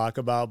nothing to talk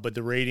about. But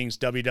the ratings,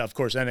 of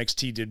course,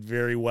 NXT did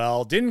very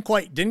well. Didn't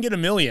get a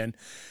million.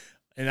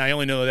 And I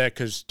only know that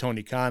because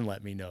Tony Khan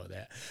let me know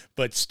that.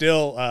 But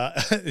still,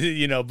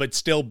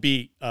 still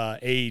beat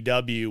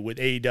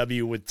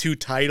AEW with 2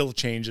 title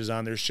changes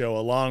on their show,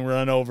 a long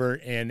run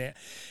over and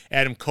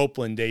Adam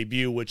Copeland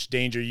debut, which,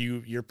 Danger,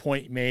 your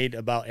point made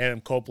about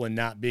Adam Copeland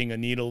not being a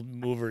needle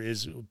mover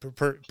is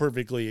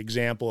perfectly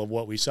example of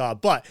what we saw.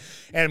 But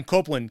Adam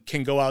Copeland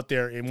can go out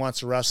there and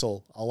wants to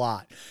wrestle a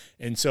lot.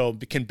 And so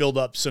can build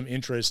up some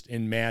interest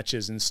in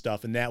matches and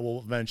stuff, and that will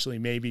eventually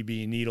maybe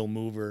be a needle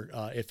mover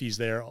if he's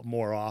there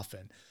more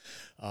often.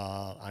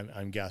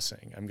 I'm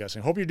guessing.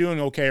 Hope you're doing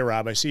okay,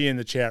 Rob. I see you in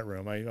the chat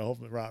room. I hope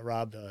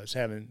Rob is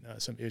having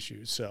some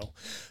issues. So,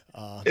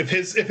 if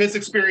his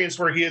experience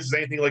where he is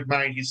anything like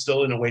mine, he's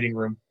still in a waiting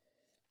room.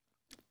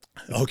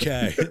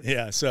 Okay.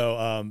 Yeah.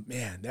 So,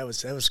 man, that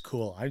was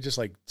cool. I'm just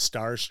like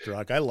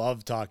starstruck. I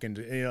love talking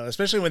to,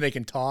 especially when they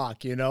can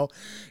talk, you're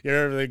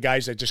the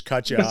guys that just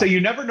cut you off. So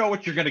you never know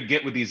what you're going to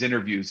get with these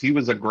interviews. He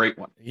was a great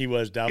one. He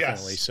was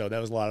definitely. Yes. So that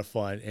was a lot of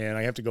fun. And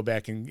I have to go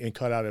back and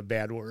cut out a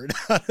bad word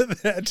out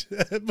of that,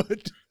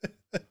 but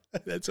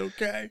that's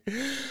okay.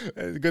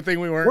 Good thing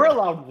we weren't. We're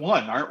allowed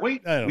one, aren't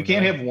we? We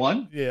can't have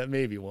one. Yeah,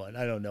 maybe one.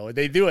 I don't know.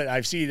 They do it.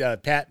 I've seen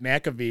Pat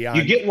McAfee on.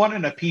 You get one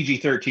in a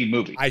PG-13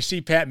 movie. I see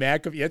Pat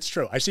McAfee. That's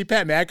true. I see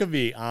Pat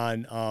McAfee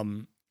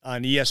on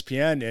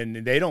ESPN,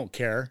 and they don't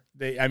care.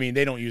 They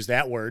don't use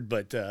that word,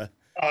 but they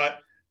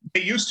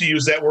used to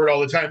use that word all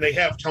the time. They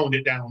have toned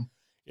it down.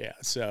 Yeah.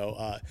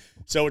 So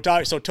we're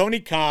talking. So Tony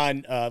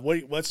Khan.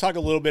 Let's talk a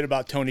little bit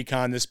about Tony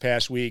Khan this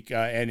past week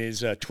and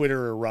his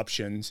Twitter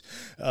eruptions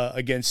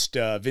against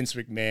Vince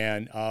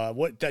McMahon.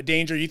 What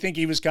Danger? You think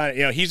he was kind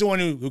of? He's the one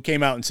who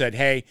came out and said,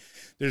 "Hey,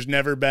 there's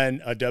never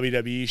been a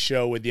WWE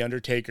show with The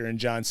Undertaker and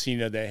John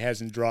Cena that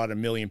hasn't drawn 1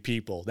 million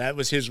people." That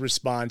was his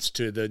response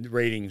to the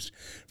ratings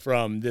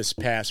from this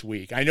past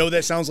week. I know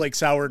that sounds like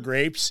sour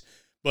grapes,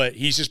 but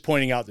he's just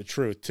pointing out the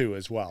truth too,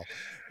 as well.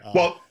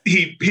 Well,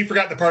 he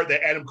forgot the part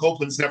that Adam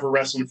Copeland's never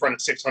wrestled in front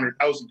of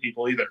 600,000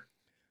 people either.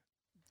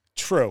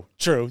 True.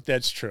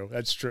 That's true.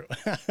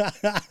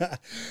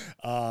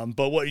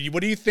 But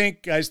what do you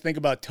think, guys, think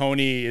about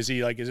Tony? Is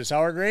it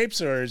sour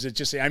grapes, or is it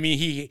just? I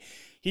mean,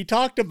 he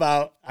talked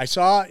about. I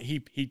saw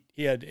he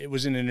had, it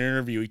was in an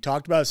interview. He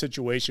talked about a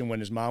situation when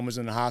his mom was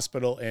in the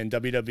hospital and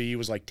WWE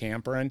was like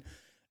tampering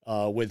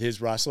with his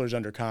wrestlers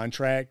under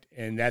contract,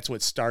 and that's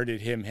what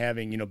started him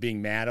having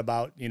being mad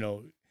about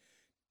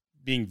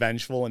being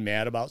vengeful and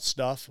mad about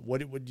stuff.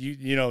 What would do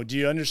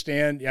you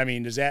understand? I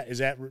mean, is that?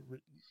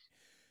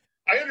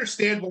 I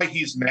understand why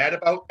he's mad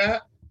about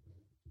that.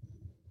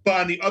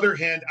 But on the other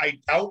hand, I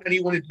doubt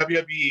anyone in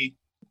WWE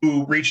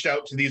who reached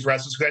out to these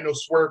wrestlers, because I know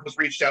Swerve was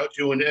reached out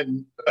to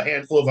and a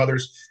handful of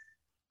others.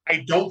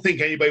 I don't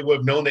think anybody would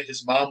have known that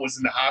his mom was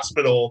in the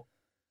hospital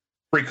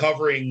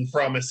recovering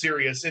from a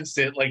serious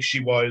incident like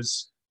she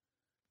was.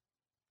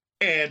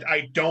 And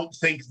I don't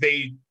think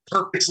they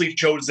purposely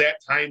chose that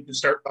time to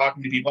start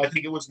talking to people. I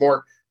think it was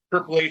more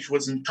Triple H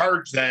was in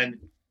charge then.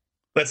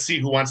 Let's see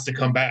who wants to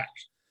come back.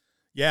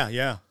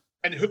 Yeah.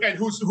 And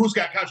who's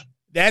got contract.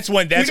 That's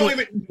when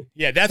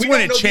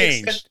it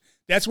changed.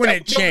 That's when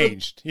it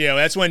changed.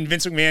 That's when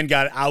Vince McMahon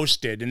got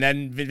ousted, and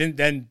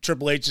then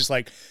Triple H is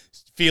like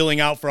feeling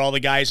out for all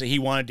the guys that he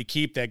wanted to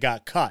keep that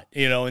got cut.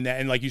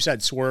 And like you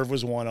said, Swerve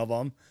was one of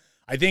them.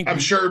 I'm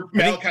sure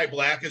Malachi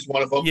Black is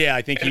one of them. Yeah,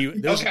 I think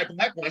Malachi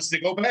Black wants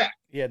to go back.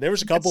 Yeah, there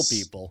was a couple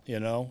people,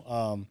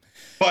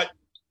 But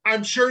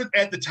I'm sure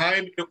at the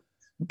time,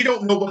 we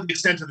don't know what the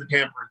extent of the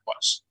tampering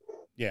was.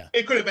 Yeah.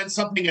 It could have been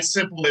something as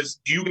simple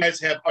as, do you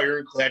guys have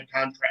ironclad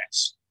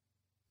contracts?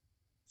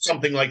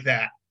 Something like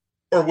that.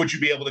 Or would you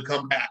be able to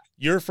come back?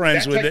 You're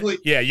friends with it.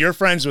 Yeah, you're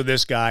friends with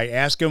this guy.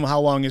 Ask him how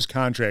long his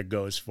contract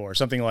goes for.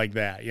 Something like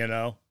that,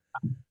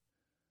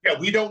 Yeah,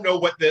 we don't know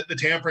what the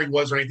tampering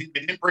was or anything.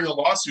 They didn't bring a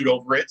lawsuit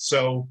over it,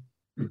 so.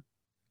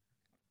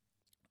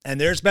 And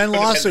there's been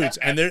lawsuits,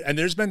 and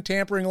there's been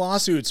tampering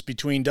lawsuits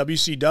between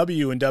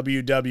WCW and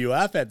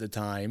WWF at the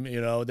time.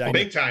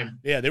 Big time.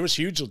 Yeah, there was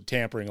huge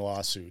tampering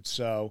lawsuits.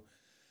 So,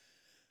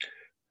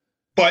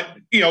 but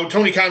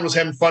Tony Khan was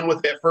having fun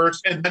with it at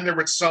first, and then there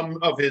were some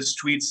of his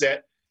tweets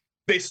that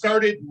they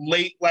started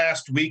late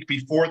last week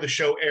before the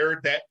show aired.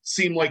 That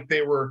seemed like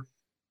they were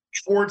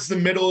towards the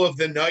middle of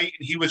the night,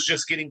 and he was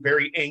just getting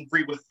very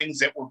angry with things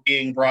that were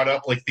being brought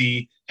up, like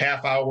the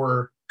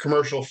half-hour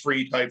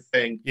commercial-free type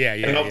thing. Yeah.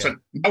 And all of a sudden,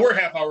 now we're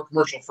half-hour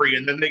commercial-free,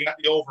 and then they got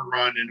the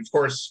overrun, and of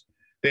course,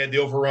 they had the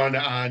overrun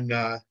on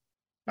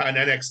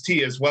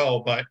NXT as well.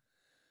 But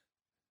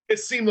it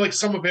seemed like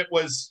some of it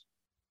was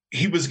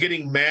he was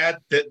getting mad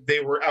that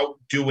they were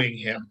outdoing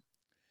him,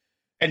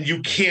 and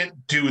you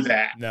can't do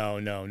that. No.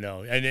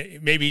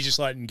 And maybe he's just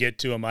letting get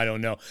to him. I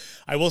don't know.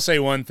 I will say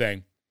one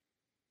thing.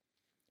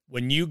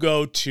 When you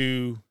go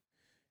to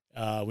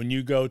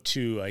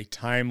a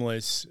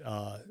timeless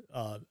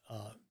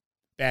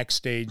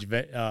backstage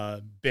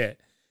bit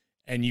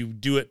and you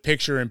do it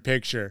picture in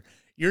picture,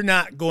 you're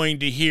not going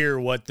to hear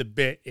what the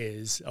bit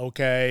is.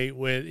 Okay,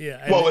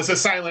 it's a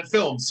silent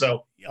film,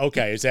 so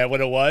okay, is that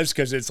what it was?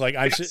 Because it's like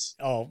yes.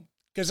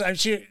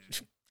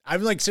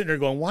 I'm like sitting there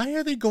going, why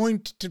are they going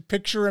to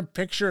picture in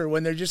picture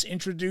when they're just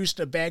introduced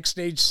a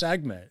backstage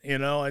segment?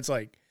 It's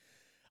like,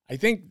 I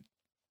think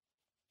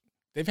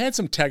they've had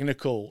some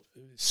technical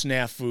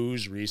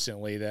snafus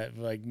recently that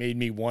like made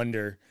me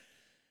wonder,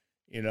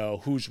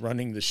 who's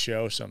running the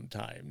show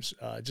sometimes,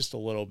 just a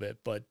little bit.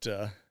 But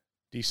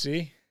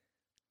DC?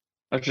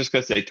 I was just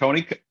going to say,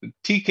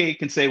 TK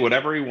can say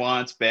whatever he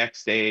wants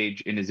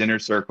backstage in his inner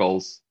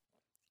circles,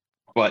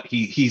 but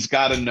he's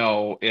got to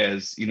know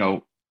as,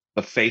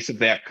 the face of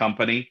that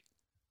company,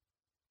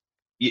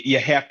 you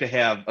have to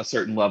have a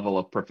certain level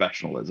of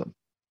professionalism.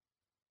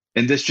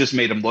 And this just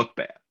made him look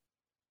bad.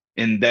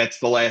 And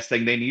that's the last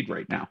thing they need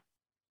right now.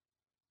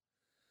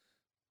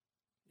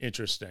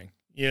 Interesting.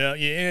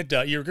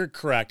 You're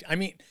correct. I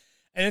mean,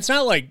 And it's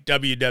not like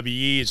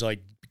WWE is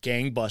like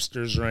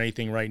gangbusters or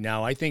anything right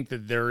now. I think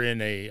that they're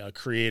in a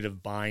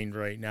creative bind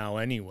right now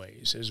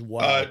anyways as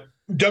well.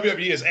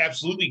 WWE is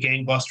absolutely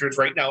gangbusters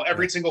right now.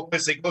 Every single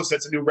place they go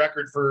sets a new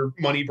record for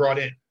money brought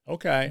in.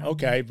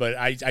 Okay. But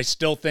I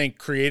still think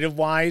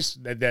creative-wise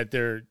that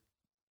they're,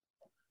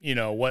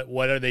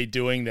 what are they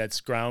doing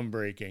that's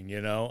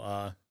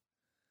groundbreaking,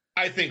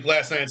 I think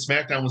last night on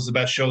SmackDown was the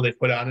best show they've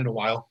put on in a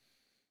while.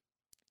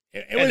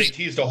 They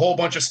teased a whole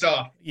bunch of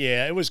stuff.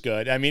 Yeah, it was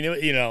good. I mean,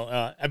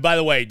 and by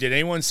the way, did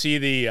anyone see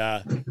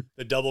the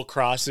double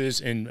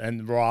crosses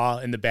and Raw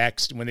in the back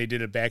when they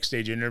did a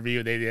backstage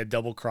interview? They had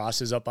double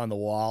crosses up on the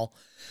wall.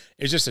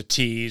 It's just a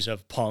tease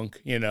of Punk,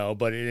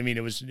 but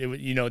it was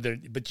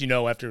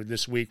after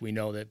this week, we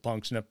know that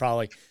Punk's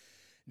probably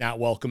not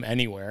welcome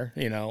anywhere,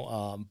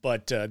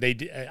 but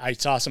I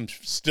saw some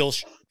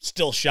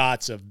still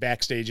shots of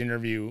backstage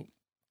interview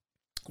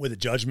with a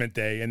Judgment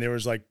Day, and there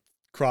was like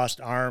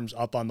crossed arms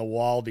up on the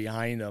wall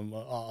behind them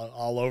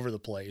all over the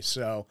place.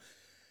 So,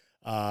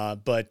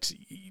 but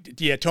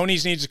yeah, Tony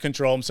needs to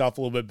control himself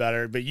a little bit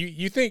better. But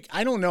you think,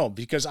 I don't know,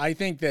 because I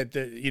think that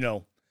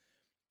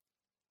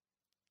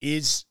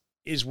is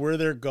where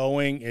they're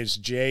going. Is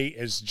Jay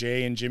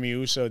and Jimmy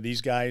Uso,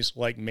 these guys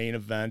like main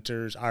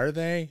eventers? Are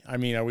they? I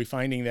mean, are we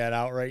finding that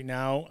out right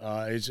now?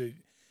 Is it,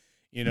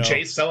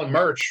 Jay's selling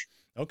merch.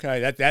 Okay,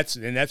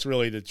 that's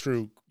really the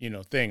true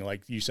thing,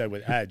 like you said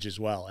with Edge as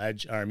well.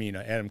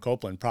 Adam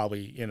Copeland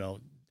probably, if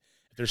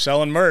they're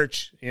selling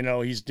merch,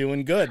 he's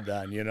doing good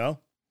then,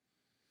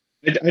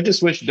 I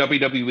just wish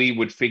WWE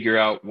would figure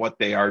out what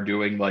they are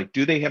doing. Like,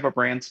 do they have a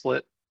brand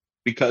split?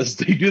 Because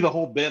they do the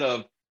whole bit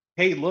of,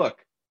 hey,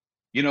 look,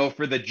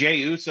 for the Jey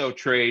Uso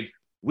trade,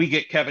 we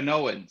get Kevin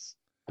Owens.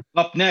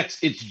 Up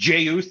next, it's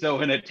Jey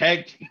Uso in a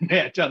tag team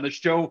match on the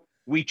show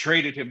we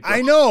traded him from.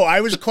 I know.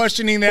 I was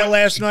questioning that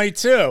last night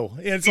too.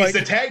 He's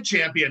the tag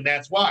champion.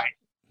 That's why.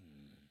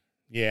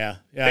 Yeah.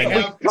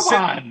 Come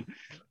on.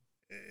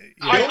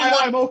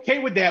 I'm okay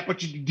with that, but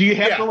do you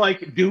have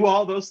to do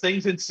all those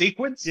things in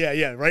sequence?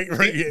 Yeah. Right.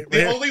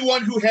 The only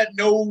one who had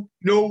no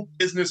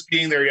business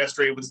being there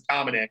yesterday was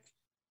Dominic.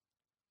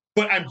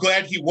 But I'm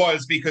glad he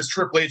was, because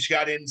Triple H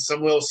got in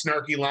some little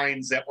snarky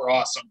lines that were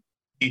awesome.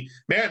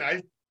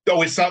 I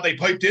always thought they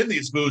piped in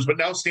these moves, but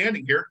now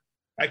standing here,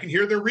 I can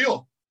hear they're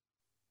real.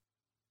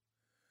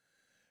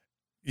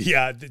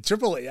 Yeah, the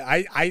Triple H,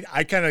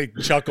 I kind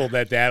of chuckled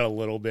at that a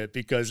little bit,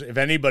 because if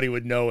anybody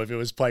would know if it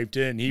was piped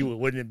in,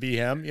 wouldn't it be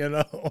him,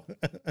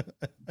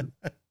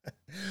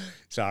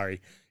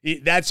 Sorry.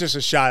 That's just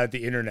a shot at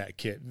the internet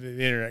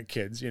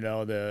kids,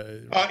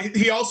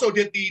 He also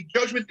did the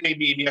Judgment Day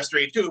meme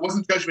yesterday, too. It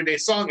wasn't Judgment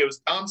Day's song, it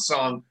was Dom's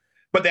song.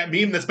 But that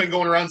meme that's been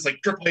going around is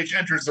like Triple H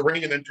enters the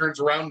ring and then turns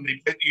around and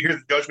you hear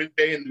the Judgment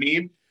Day in the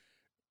meme.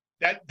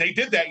 That they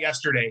did that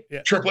yesterday.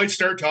 Yeah. Triple H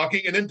started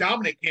talking, and then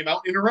Dominic came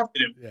out and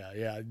interrupted him.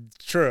 Yeah,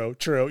 true.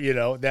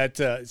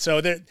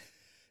 So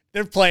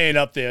they're playing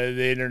up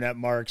the internet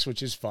marks,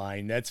 which is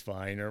fine. That's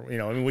fine. Or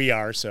we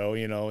are. So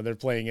they're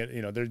playing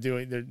it.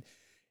 They're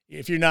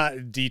if you're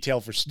not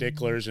detailed for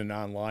sticklers and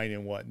online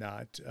and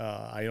whatnot,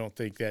 I don't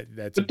think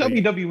that's. But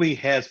WWE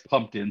has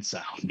pumped in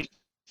sound.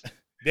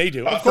 They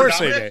do. Of course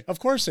they do. Of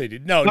course they do.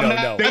 No.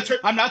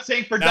 I'm not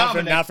saying for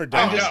Dominic. Not for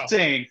Dominic. I'm just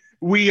saying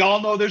we all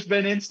know there's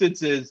been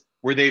instances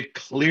where they've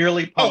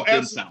clearly pumped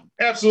in sound.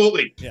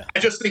 Absolutely. Yeah. I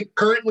just think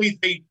currently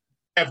they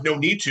have no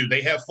need to.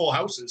 They have full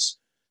houses.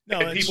 No,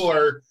 and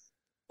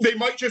they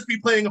might just be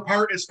playing a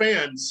part as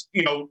fans,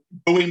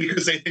 booing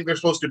because they think they're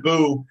supposed to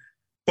boo.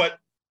 But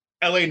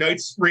LA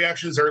Knight's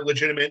reactions are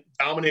legitimate.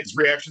 Dominic's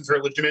reactions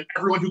are legitimate.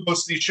 Everyone who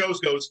goes to these shows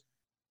goes,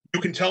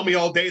 you can tell me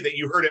all day that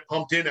you heard it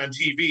pumped in on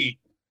TV.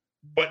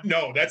 But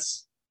no,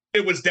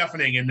 it was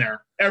deafening in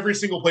there. Every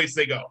single place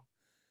they go.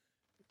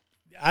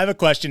 I have a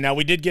question. Now,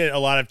 we did get a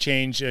lot of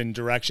change in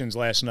directions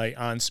last night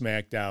on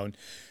SmackDown.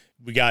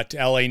 We got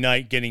LA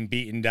Knight getting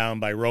beaten down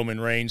by Roman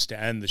Reigns to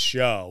end the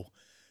show.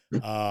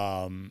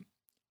 And,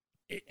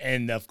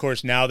 of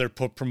course, now they're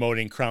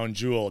promoting Crown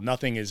Jewel.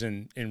 Nothing is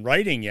in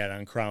writing yet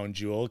on Crown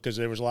Jewel, because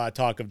there was a lot of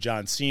talk of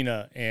John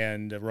Cena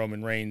and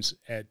Roman Reigns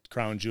at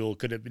Crown Jewel.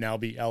 Could it now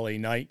be LA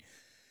Knight?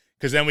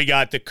 Because then we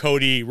got the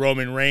Cody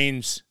Roman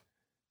Reigns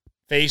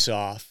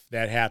face-off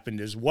that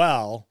happened as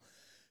well.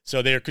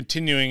 So they're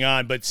continuing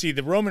on. But see,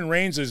 the Roman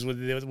Reigns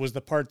was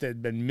the part that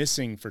had been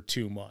missing for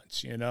 2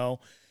 months, And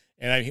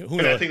I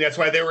think that's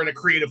why they were in a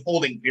creative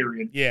holding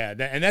period. Yeah,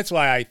 and that's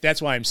why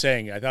I'm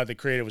saying it. I thought the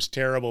creative was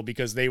terrible,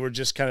 because they were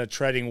just kind of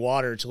treading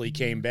water until he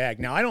came back.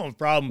 Now, I don't have a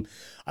problem.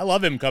 I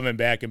love him coming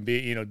back and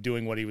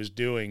doing what he was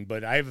doing,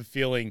 but I have a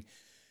feeling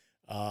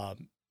that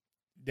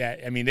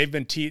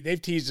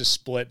they've teased a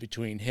split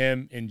between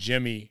him and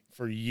Jimmy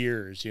for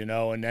years, and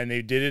then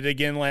they did it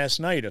again last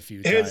night a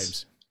few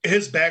times.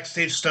 His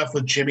backstage stuff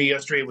with Jimmy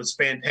yesterday was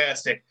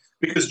fantastic,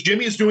 because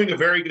Jimmy's doing a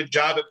very good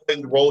job at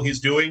playing the role he's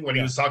doing when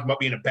he was talking about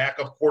being a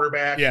backup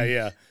quarterback.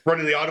 Yeah.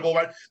 Running the audible.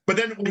 But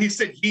then when he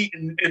said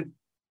and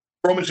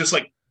Roman's just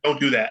like, don't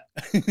do that.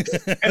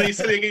 And he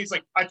said again, he's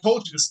like, I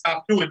told you to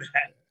stop doing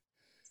that.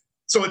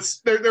 So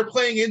they're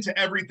playing into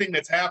everything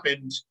that's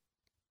happened.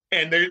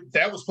 And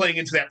that was playing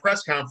into that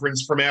press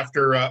conference from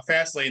after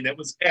Fastlane. That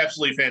was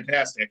absolutely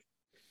fantastic.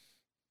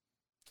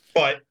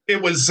 But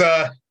it was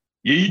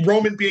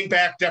Roman being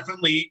back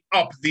definitely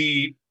up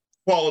the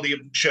quality of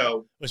the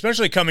show.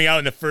 Especially coming out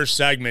in the first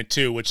segment,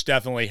 too, which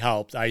definitely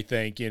helped, I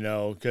think,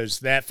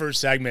 because that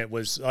first segment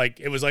was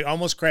like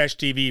almost Crash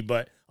TV,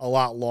 but a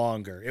lot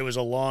longer. It was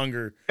a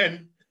longer.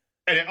 And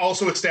it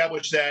also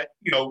established that,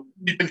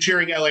 we've been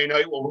cheering LA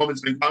Knight while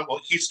Roman's been gone.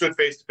 Well, he stood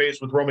face to face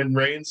with Roman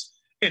Reigns,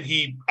 and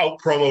he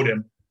out-promoted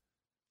him,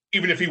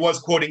 even if he was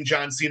quoting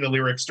John Cena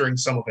lyrics during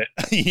some of it.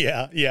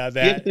 yeah,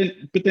 that.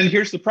 But then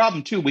here's the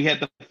problem, too. We had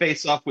the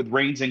face-off with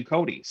Reigns and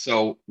Cody.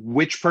 So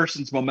which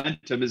person's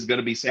momentum is going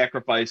to be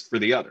sacrificed for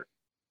the other?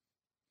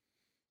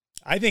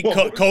 I think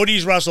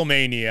Cody's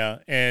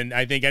WrestleMania, and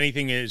I think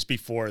anything is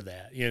before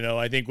that.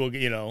 I think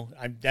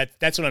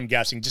that's what I'm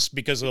guessing, just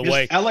because of the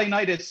way LA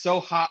Knight is so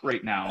hot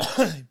right now.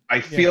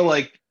 I feel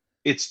like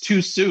it's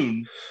too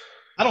soon.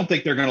 I don't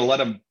think they're going to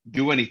let him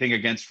do anything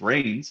against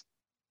Reigns.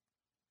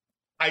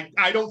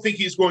 I don't think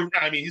he's going.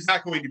 I mean, he's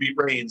not going to beat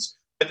Reigns.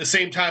 At the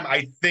same time,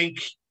 I think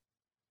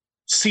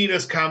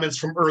Cena's comments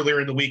from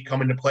earlier in the week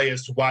come into play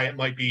as to why it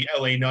might be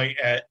LA Knight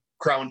at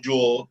Crown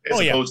Jewel as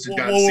opposed to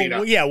John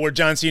Cena. Yeah, where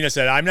John Cena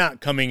said, "I'm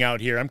not coming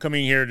out here. I'm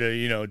coming here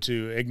to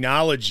to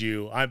acknowledge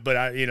you."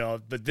 But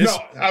this.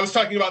 No, I was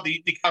talking about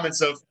the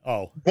comments of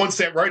once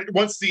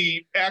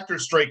the actor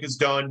strike is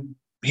done,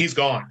 he's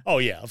gone. Oh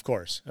yeah, of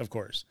course.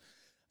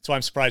 That's why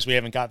I'm surprised we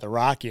haven't got The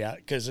Rock yet,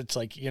 because it's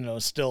like,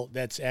 still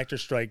that's actor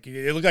strike.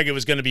 It looked like it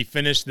was going to be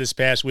finished this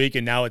past week,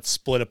 and now it's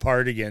split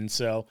apart again.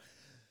 So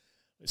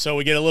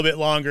we get a little bit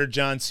longer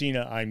John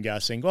Cena, I'm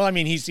guessing. Well, I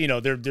mean, he's,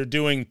 they're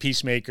doing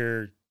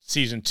Peacemaker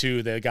season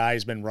 2. The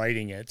guy's been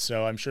writing it,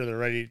 so I'm sure they're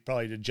ready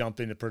probably to jump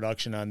into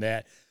production on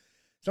that.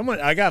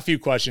 I got a few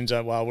questions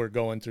while we're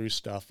going through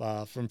stuff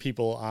from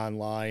people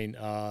online.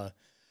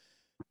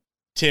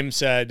 Tim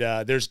said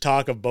there's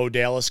talk of Bo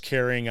Dallas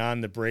carrying on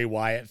the Bray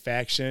Wyatt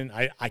faction.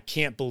 I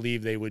can't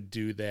believe they would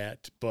do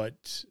that,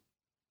 but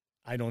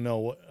I don't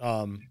know.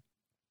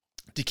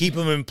 To keep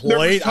him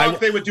employed,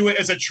 they would do it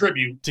as a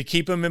tribute. To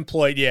keep him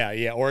employed,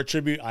 yeah, or a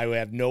tribute. I would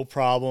have no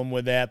problem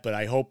with that, but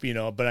I hope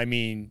But I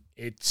mean,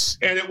 and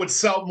it would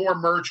sell more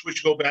merch,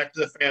 which go back to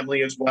the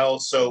family as well.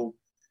 So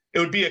it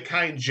would be a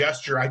kind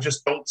gesture. I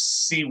just don't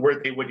see where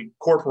they would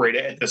incorporate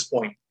it at this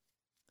point.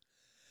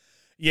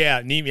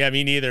 Yeah, me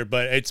neither.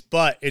 But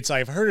it's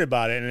I've heard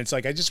about it, and it's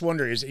like I just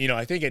wonder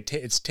I think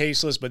it's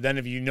tasteless. But then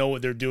if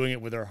what they're doing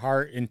it with their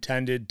heart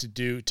intended to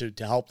do to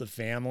help the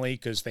family,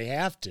 because they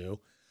have to.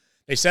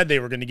 They said they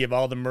were going to give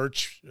all the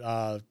merch,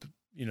 all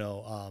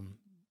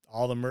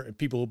the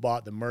people who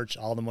bought the merch,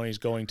 all the money's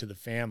going to the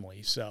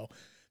family. So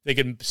they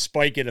can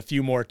spike it a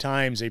few more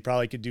times. They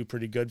probably could do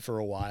pretty good for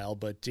a while.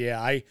 But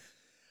yeah,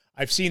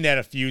 I've seen that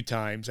a few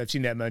times. I've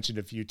seen that mentioned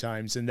a few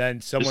times, and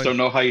then someone just don't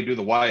know how you do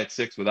the Wyatt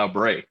 6 without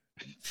Bray.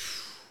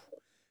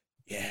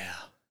 Yeah.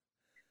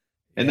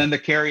 And then the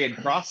Karrion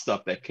Kross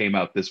stuff that came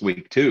out this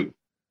week too.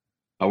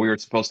 We were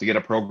supposed to get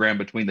a program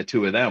between the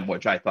two of them,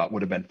 which I thought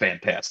would have been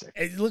fantastic.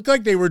 It looked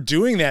like they were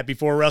doing that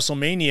before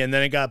WrestleMania, and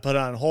then it got put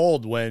on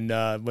hold when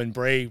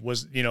Bray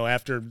was,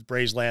 after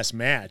Bray's last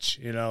match,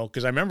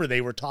 because I remember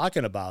they were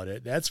talking about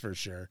it. That's for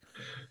sure.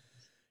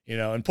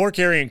 And poor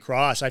Karrion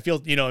Kross, I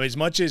feel, as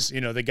much as,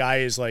 the guy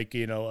is like,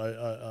 a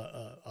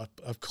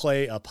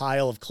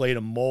pile of clay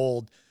to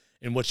mold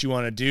in what you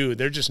want to do,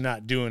 they're just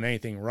not doing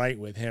anything right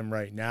with him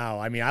right now.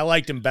 I mean, I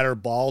liked him better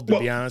bald, to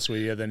be honest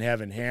with you, than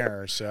having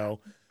hair. So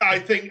I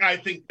think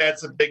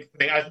that's a big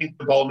thing. I think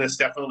the baldness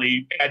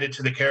definitely added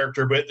to the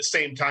character, but at the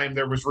same time,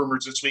 there was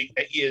rumors this week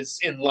that he is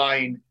in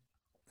line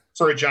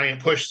for a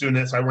giant push soon.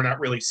 That's why we're not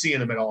really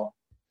seeing him at all.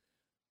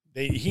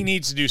 He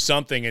needs to do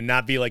something and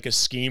not be like a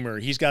schemer.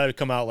 He's got to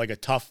come out like a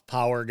tough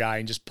power guy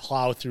and just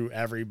plow through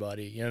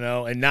everybody,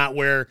 and not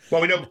wear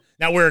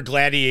a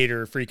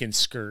gladiator freaking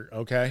skirt.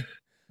 Okay.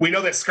 We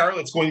know that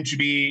Scarlett's going to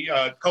be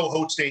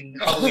co-hosting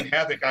Halloween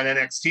Havoc on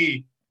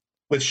NXT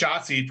with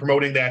Shotzi,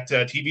 promoting that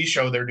TV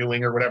show they're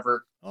doing or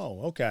whatever. Oh,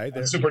 okay.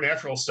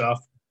 Supernatural stuff.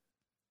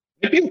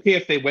 It'd be okay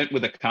if they went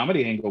with a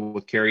comedy angle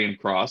with Karrion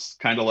Kross,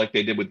 kind of like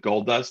they did with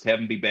Goldust, have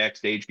him be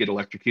backstage, get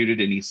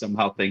electrocuted, and he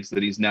somehow thinks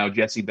that he's now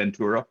Jesse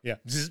Ventura. Yeah.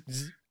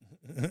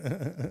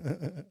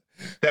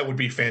 That would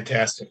be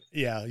fantastic.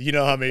 Yeah. You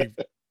know how many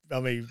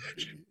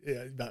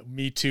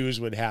Me Too's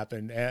would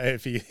happen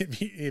if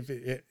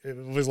it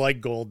was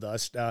like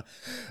Goldust.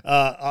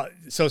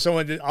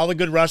 So all the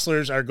good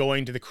wrestlers are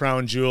going to the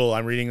Crown Jewel.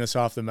 I'm reading this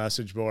off the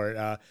message board.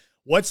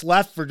 What's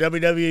left for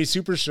WWE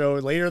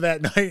Superstar later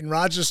that night in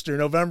Rochester,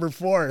 November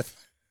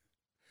 4th?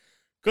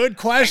 Good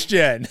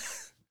question.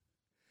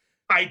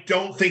 I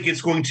don't think it's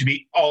going to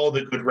be all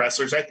the good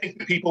wrestlers. I think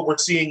the people we're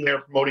seeing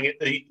there promoting it,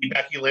 the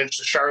Becky Lynch,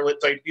 the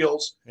Charlotte type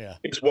deals,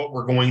 is what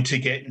we're going to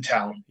get in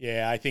town.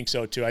 Yeah, I think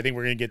so too. I think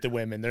we're going to get the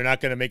women. They're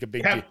not going to make a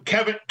big deal.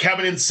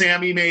 Kevin and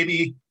Sammy,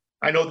 maybe.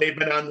 I know they've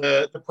been on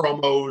the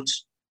promos.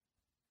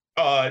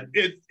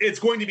 It's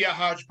going to be a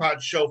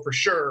hodgepodge show for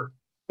sure.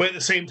 But at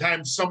the same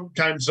time,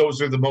 sometimes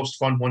those are the most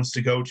fun ones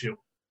to go to.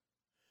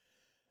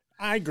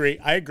 I agree.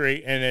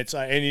 And it's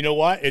and you know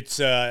what? It's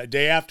a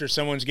day after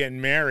someone's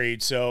getting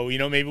married, so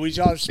maybe we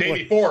should all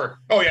day before.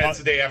 Oh yeah, it's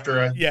the day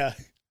after. Yeah.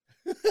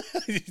 And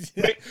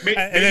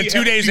then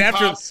 2 days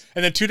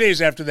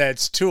after that,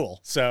 it's Tool.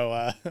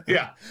 So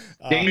yeah,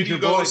 Danger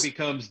Boy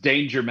becomes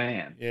Danger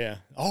Man. Yeah.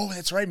 Oh,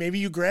 that's right. Maybe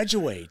you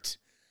graduate.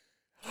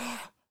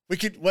 We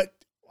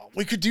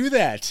could do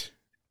that.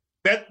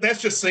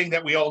 That's just saying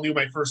that we all knew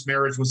my first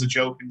marriage was a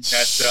joke, and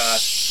that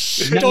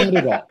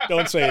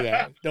don't say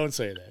that. Don't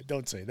say that.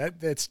 Don't say that.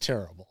 That's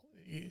terrible.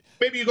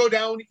 Maybe you go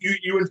down,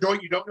 you enjoy.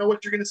 You don't know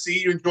what you're going to see.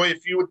 You enjoy a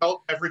few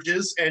adult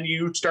beverages, and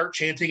you start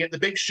chanting at the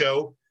Big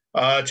Show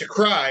to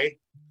cry,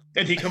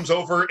 and he comes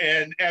over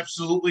and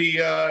absolutely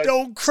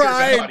don't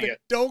cry,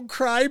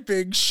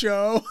 Big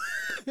Show.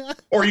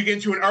 Or you get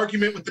into an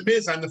argument with the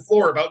Miz on the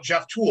floor about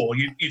Jeff Toole.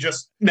 You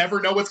just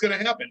never know what's going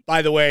to happen.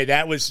 By the way,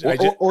 that was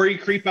or you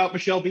creep out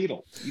Michelle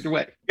Beadle. Either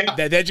way,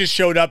 yeah. that just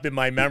showed up in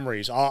my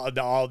memories all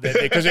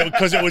because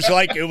it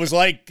was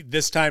like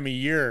this time of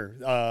year,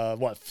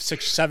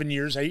 6,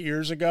 8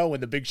 years ago when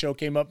the Big Show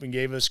came up and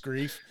gave us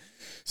grief.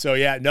 So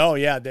we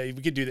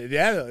could do that.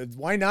 Yeah,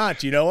 why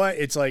not? You know what?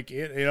 It's like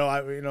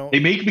they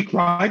make me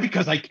cry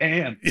because I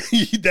can.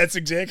 That's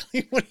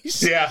exactly what he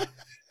said. Yeah.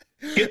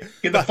 Get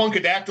the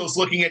Funkadactyls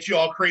looking at you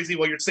all crazy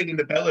while you're singing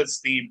the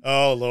Bellas theme.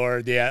 Oh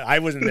Lord, yeah, I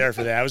wasn't there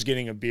for that. I was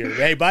getting a beer.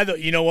 Hey, by the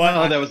you know what?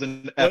 Oh, that was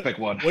an epic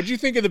one. What did you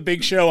think of the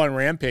Big Show on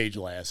Rampage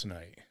last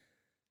night?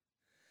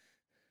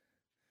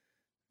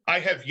 I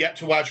have yet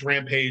to watch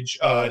Rampage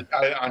on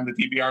the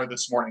DVR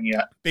this morning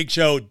yet. Big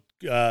Show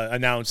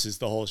announces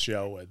the whole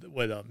show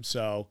with him,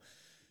 so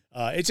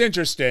it's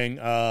interesting.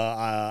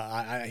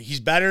 He's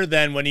better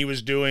than when he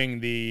was doing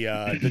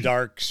the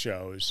dark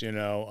shows.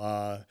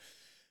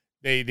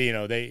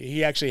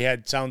 He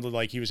actually sounded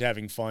like he was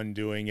having fun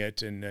doing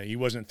it, and he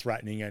wasn't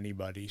threatening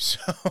anybody, so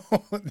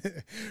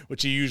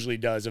which he usually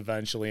does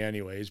eventually,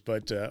 anyways.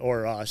 But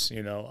or us,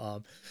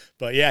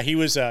 But yeah, he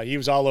was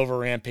all over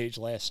Rampage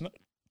last night.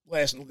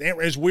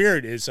 It's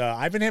weird.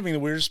 I've been having the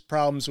weirdest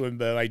problems with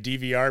my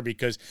DVR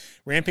because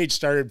Rampage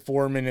started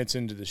 4 minutes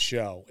into the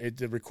show.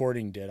 The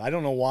recording did. I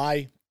don't know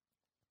why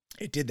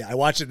it did that. I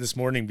watched it this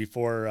morning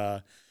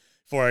before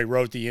I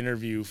wrote the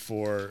interview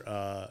for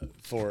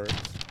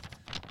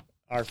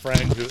our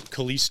friend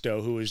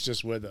Kalisto, who was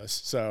just with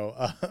us. So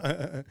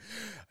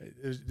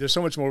there's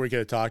so much more we could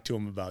have talked to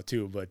him about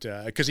too, but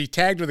because he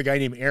tagged with a guy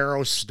named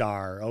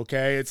Aerostar.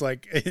 Okay, it's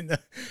like in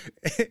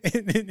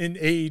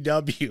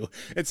AEW,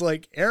 it's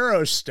like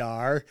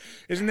Aerostar.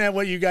 Isn't that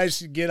what you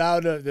guys get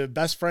out of? The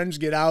best friends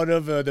get out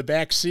of the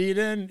back seat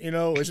in?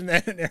 Isn't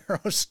that an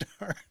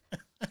Aerostar?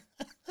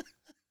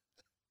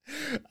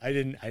 I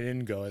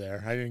didn't go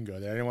there. I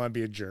didn't want to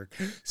be a jerk.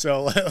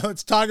 So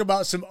let's talk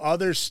about some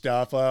other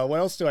stuff. What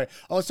else do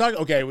let's talk.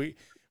 Okay. We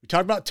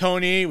talked about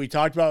Tony. We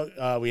talked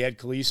about, we had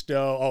Kalisto.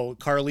 Oh,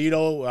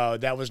 Carlito.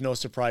 That was no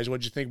surprise.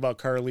 What'd you think about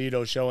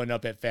Carlito showing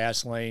up at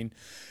Fastlane?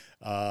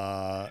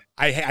 I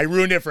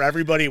ruined it for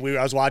everybody.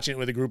 I was watching it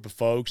with a group of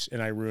folks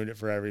and I ruined it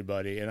for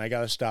everybody. And I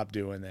got to stop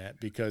doing that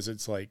because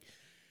it's like,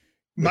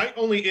 my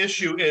only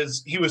issue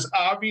is he was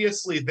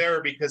obviously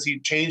there because he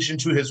changed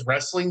into his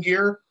wrestling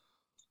gear.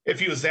 If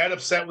he was that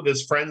upset with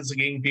his friends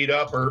getting beat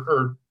up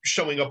or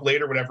showing up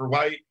late or whatever,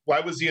 why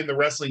was he in the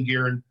wrestling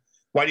gear, and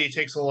why did he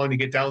take so long to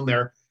get down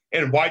there,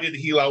 and why did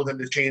he allow them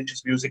to change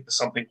his music to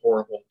something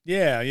horrible?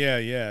 Yeah.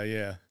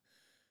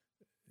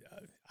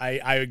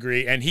 I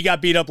agree, and he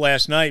got beat up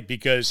last night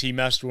because he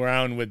messed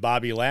around with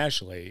Bobby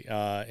Lashley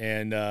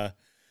and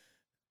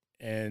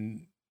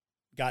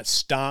got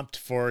stomped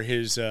for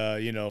his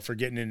for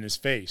getting in his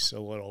face a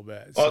little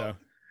bit. So.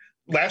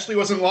 Lashley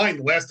wasn't lying.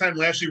 The last time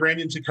Lashley ran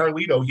into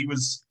Carlito,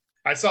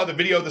 I saw the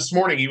video this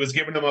morning. He was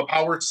giving him a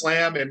power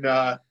slam and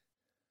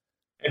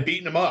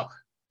beating him up.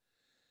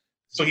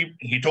 So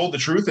he told the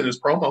truth in his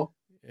promo.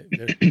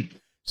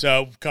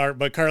 So,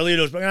 but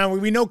Carlito's,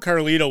 we know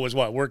Carlito was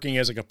working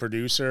as like a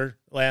producer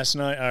last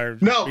night or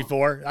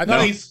before. I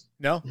thought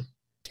no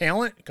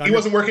talent. He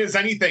wasn't working as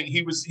anything.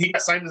 He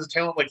got signed as a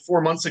talent like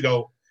 4 months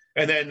ago,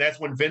 and then that's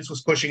when Vince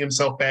was pushing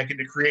himself back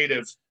into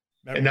creative.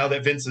 And now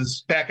that Vince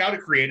is back out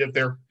of creative,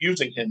 they're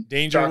using him.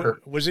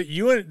 Danger. Was it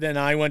you and then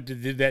I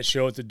did that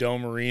show at the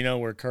Dome Arena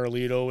where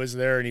Carlito was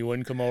there and he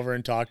wouldn't come over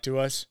and talk to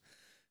us?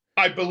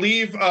 I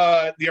believe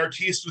the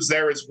artiste was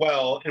there as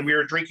well, and we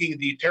were drinking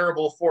the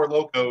terrible Four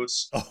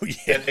Locos. Oh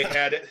yeah, and they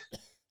had it.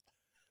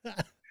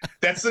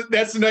 That's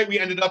the night we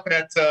ended up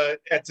at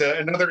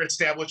another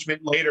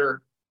establishment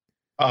later,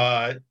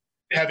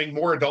 having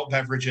more adult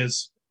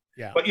beverages.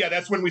 Yeah, but yeah,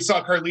 that's when we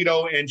saw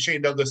Carlito and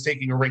Shane Douglas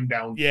taking a ring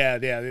down. Yeah.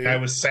 I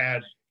was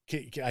sad.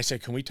 I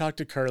said, "Can we talk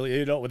to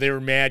Carlito?" They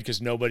were mad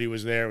because nobody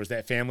was there. It was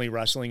that Family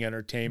Wrestling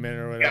Entertainment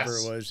or whatever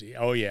it was?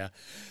 Oh yeah,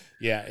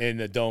 in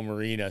the Dome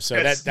Arena.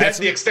 So that's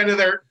the extent of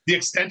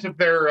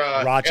their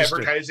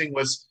advertising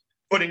was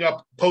putting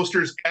up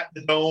posters at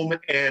the Dome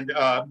and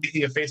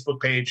making a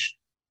Facebook page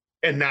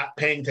and not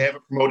paying to have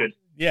it promoted.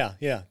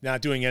 Yeah,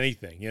 not doing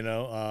anything,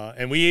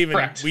 and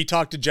we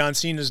talked to John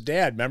Cena's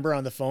dad. Remember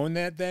on the phone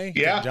that day?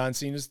 Yeah, John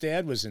Cena's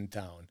dad was in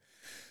town.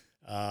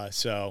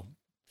 So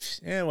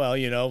Yeah, well,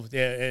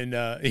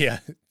 yeah,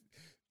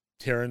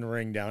 tearing the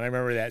ring down. I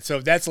remember that.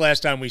 So that's the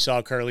last time we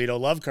saw Carlito.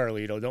 Love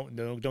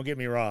Carlito. Don't get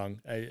me wrong.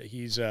 I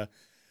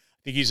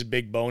think he's a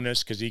big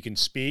bonus because he can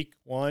speak,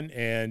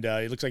 and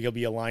it looks like he'll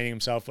be aligning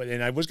himself with.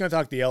 And I was going to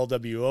talk the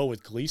LWO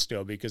with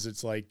Kalisto because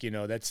it's like,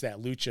 that's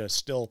that lucha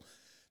still,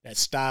 that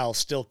style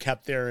still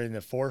kept there in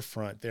the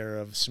forefront there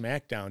of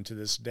SmackDown to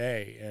this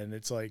day, and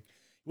it's like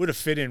it would have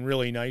fit in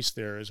really nice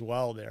there as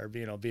well. There,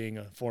 being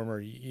a former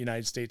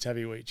United States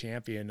heavyweight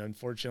champion,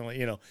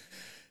 unfortunately,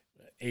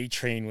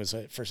 A-Train was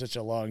for such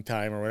a long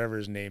time, or whatever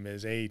his name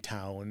is,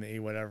 A-Town,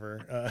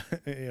 whatever,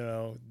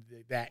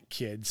 that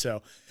kid.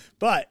 So,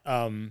 but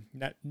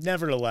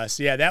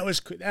nevertheless, yeah, that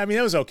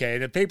was okay.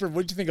 The paper,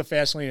 what did you think of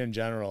Fastlane in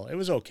general? It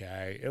was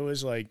okay. It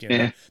was like,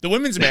 the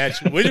women's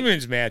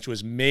match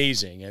was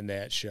amazing in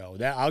that show.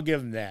 That I'll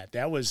give them that.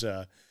 That was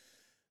a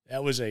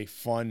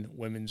fun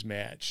women's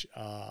match.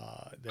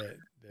 I'll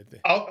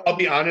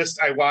be honest.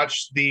 I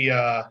watched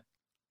the,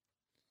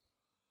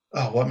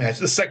 what match?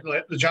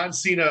 The John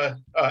Cena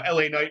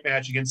LA Knight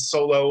match against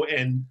Solo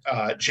and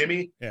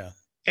Jimmy. Yeah.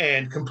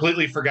 And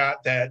completely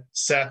forgot that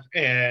Seth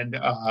and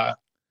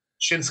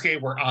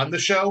Shinsuke were on the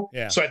show.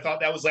 Yeah. So I thought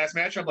that was last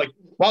match. I'm like,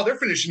 wow, they're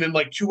finishing in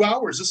like 2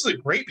 hours. This is a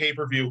great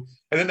pay-per-view.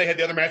 And then they had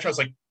the other match. I was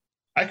like,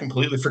 I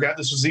completely forgot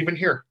this was even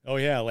here. Oh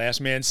yeah,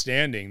 last man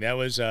standing. That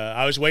was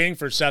I was waiting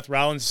for Seth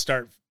Rollins to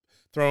start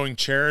throwing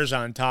chairs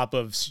on top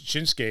of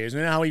Shinsuke. Isn't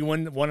that how he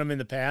won them in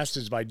the past,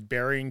 is by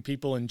burying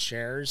people in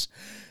chairs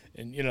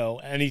and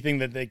anything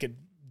that they could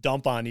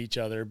dump on each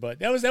other? But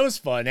that was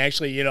fun.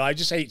 Actually, I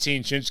just hate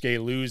seeing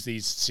Shinsuke lose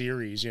these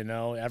series,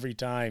 every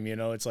time.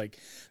 It's like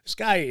this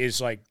guy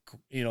is like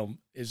 $1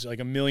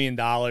 million,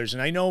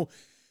 and I know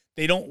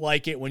they don't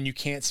like it when you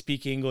can't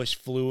speak English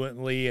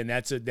fluently, and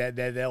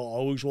that they'll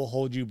always will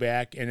hold you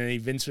back. And then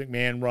Vince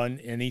McMahon run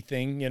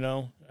anything,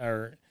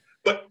 or.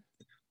 But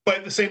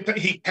at the same time,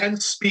 he can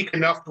speak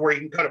enough to where he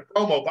can cut a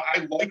promo. But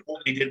I like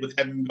what they did with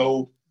him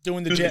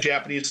doing the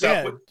Japanese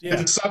stuff with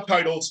the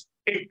subtitles.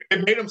 It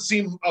made him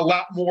seem a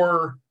lot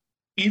more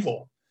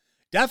evil.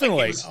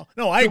 Definitely.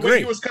 I agree. When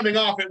he was coming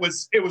off, it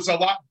was a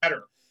lot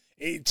better.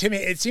 To me,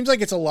 it seems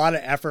like it's a lot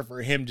of effort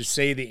for him to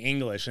say the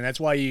English, and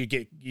that's why you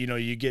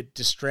get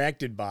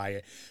distracted by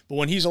it. But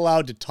when he's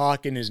allowed to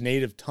talk in his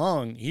native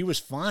tongue, he was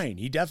fine.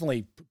 He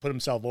definitely put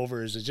himself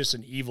over as just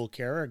an evil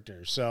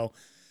character. So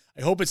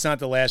I hope it's not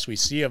the last we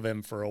see of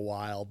him for a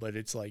while, but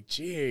it's like,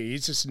 gee, he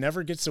just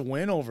never gets a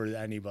win over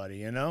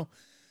anybody,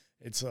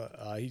 It's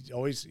he's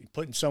always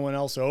putting someone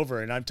else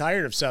over, and I'm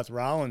tired of Seth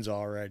Rollins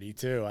already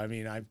too. I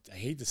mean, I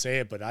hate to say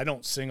it, but I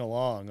don't sing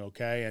along,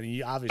 okay? And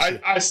he obviously.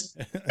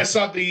 I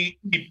saw the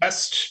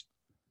best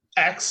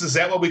X. Is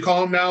that what we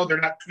call them now? They're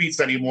not tweets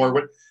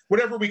anymore.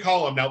 Whatever we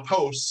call them now,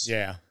 posts.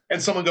 Yeah.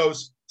 And someone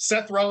goes,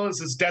 Seth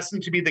Rollins is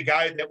destined to be the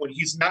guy that when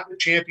he's not the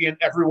champion,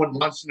 everyone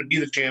wants him to be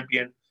the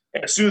champion.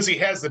 And as soon as he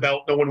has the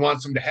belt, no one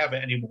wants him to have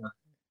it anymore.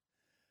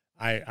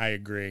 I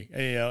agree,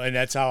 and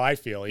that's how I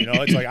feel.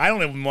 It's like I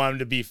don't even want him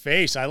to be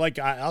face.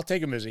 I'll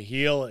take him as a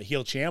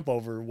heel champ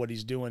over what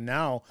he's doing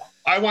now.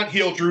 I want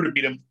heel Drew to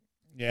beat him.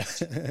 Yeah,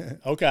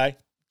 okay,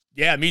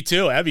 yeah, me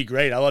too. That'd be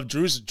great. I love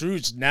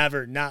Drew's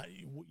never not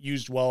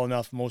used well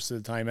enough most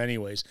of the time,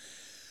 anyways.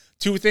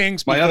 Two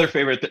things. My other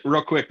favorite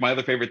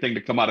thing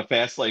to come out of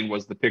Fastlane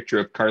was the picture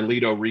of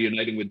Carlito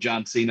reuniting with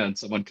John Cena, and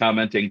someone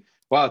commenting,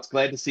 wow, it's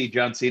glad to see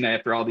John Cena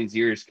after all these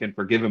years can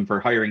forgive him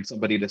for hiring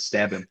somebody to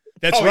stab him.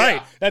 That's right.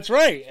 Yeah. That's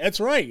right.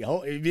 That's right.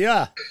 Oh,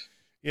 yeah.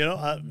 He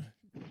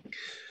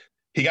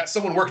got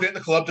someone working at the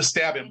club to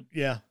stab him.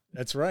 Yeah,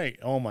 that's right.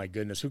 Oh my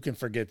goodness. Who can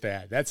forget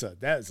that?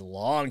 That is a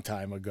long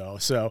time ago.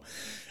 So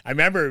I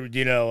remember,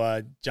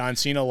 John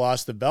Cena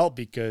lost the belt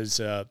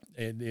because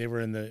they were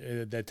in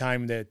that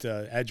time that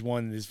Edge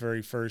won his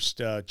very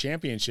first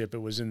championship. It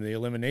was in the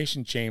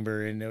Elimination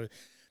Chamber, and the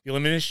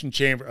Elimination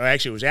Chamber,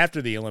 actually it was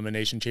after the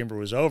Elimination Chamber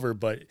was over,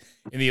 but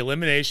in the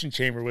Elimination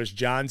Chamber was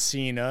John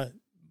Cena,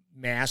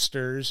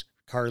 Masters,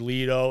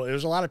 Carlito. There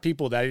was a lot of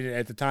people that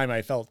at the time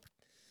I felt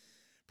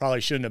probably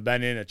shouldn't have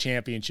been in a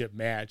championship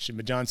match.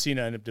 But John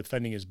Cena ended up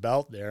defending his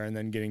belt there and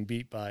then getting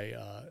beat by,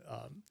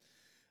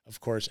 of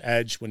course,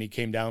 Edge when he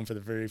came down for the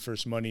very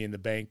first Money in the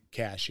Bank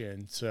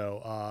cash-in.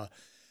 So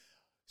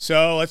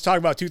let's talk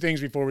about two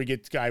things before we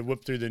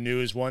whip through the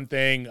news. One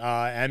thing,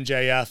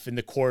 MJF in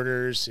the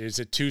quarters. Is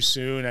it too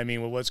soon? I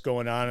mean, with what's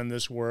going on in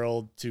this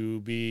world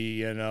to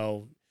be,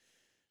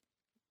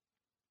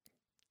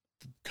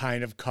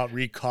 kind of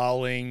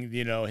recalling,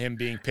 him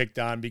being picked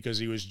on because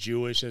he was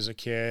Jewish as a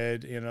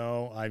kid,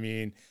 I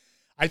mean,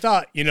 I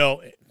thought,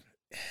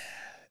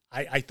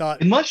 I thought.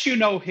 Unless you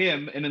know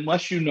him and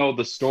unless you know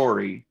the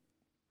story,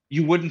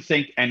 you wouldn't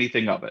think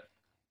anything of it.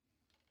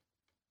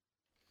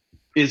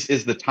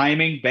 Is the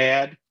timing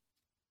bad?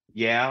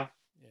 Yeah.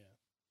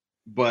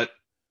 But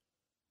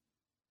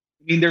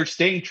I mean, they're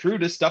staying true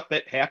to stuff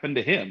that happened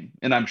to him,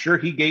 and I'm sure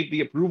he gave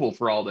the approval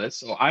for all this,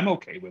 so I'm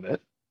okay with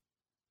it.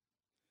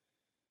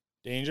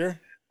 Danger?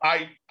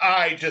 I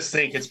just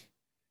think it's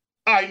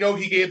I know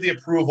he gave the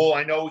approval.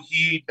 I know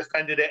he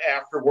defended it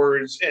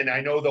afterwards, and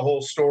I know the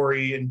whole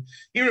story. And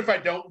even if I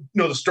don't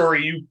know the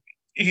story,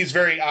 he's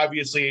very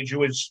obviously a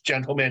Jewish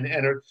gentleman,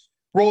 and a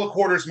roll of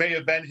quarters may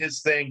have been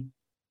his thing.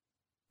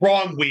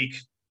 Wrong week.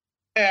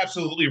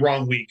 Absolutely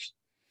wrong week.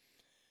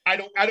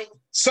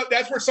 So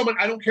that's where someone,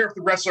 I don't care if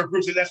the wrestler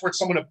proves it, that's where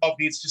someone above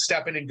needs to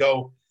step in and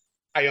go,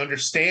 I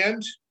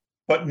understand,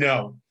 but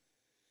no.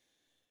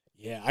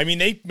 Yeah, I mean,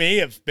 they may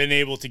have been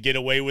able to get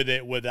away with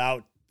it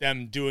without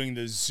them doing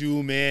the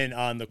zoom in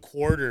on the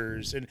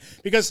quarters. And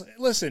because,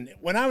 listen,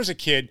 when I was a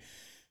kid,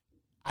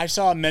 I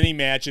saw many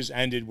matches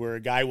ended where a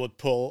guy would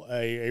pull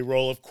a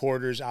roll of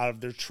quarters out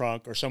of their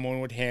trunk, or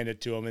someone would hand it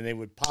to him, and they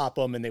would pop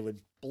them and they would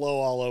blow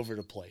all over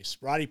the place.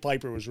 Roddy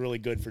Piper was really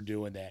good for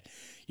doing that.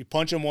 You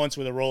punch them once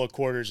with a roll of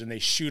quarters and they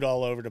shoot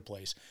all over the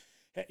place,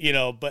 but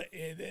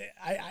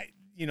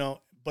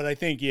but I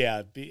think,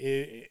 I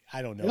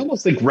don't know. I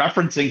almost think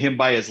referencing him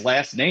by his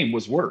last name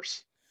was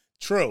worse.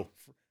 True.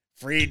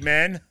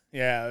 Friedman.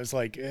 Yeah. It was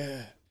like,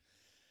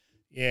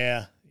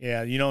 yeah.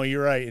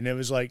 You're right. And it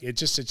was like, it's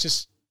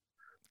just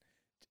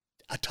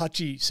a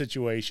touchy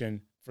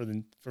situation for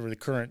the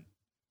current.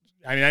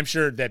 I mean, I'm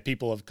sure that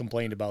people have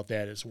complained about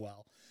that as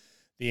well.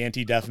 The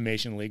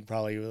Anti-Defamation League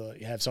probably will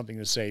have something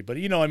to say. But,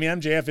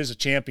 MJF is a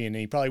champion,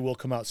 and he probably will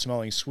come out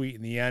smelling sweet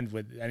in the end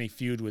with any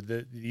feud with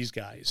these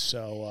guys.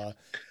 So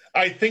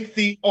I think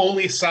the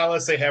only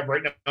solace they have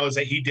right now is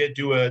that he did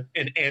do an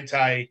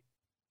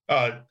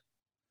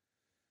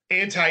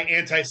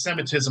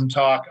anti-Semitism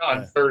talk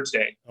on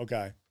Thursday.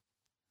 Okay.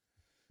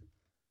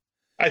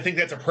 I think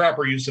that's a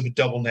proper use of a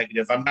double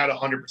negative. I'm not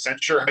 100%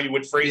 sure how you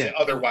would phrase it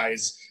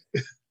otherwise.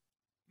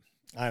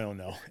 I don't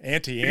know. You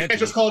can't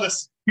just call it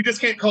you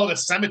just can't call it a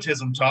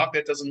Semitism talk.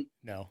 That doesn't.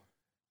 No.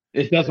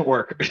 It doesn't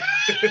work.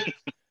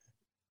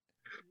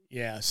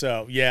 Yeah.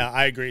 So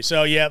I agree.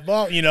 So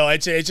well,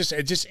 it's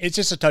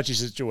just a touchy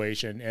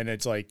situation, and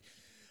it's like,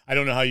 I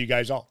don't know how you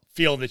guys all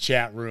feel in the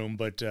chat room,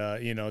 but I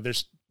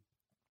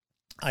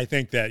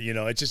think that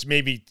it's just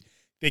maybe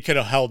they could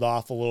have held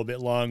off a little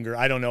bit longer.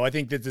 I don't know. I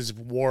think that this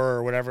war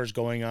or whatever is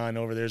going on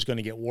over there is going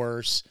to get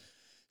worse.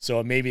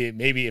 So maybe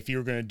if you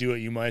were going to do it,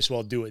 you might as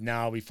well do it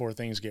now before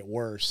things get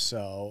worse.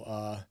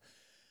 So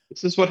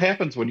this is what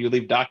happens when you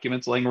leave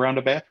documents laying around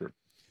a bathroom.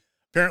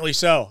 Apparently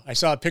so. I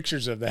saw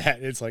pictures of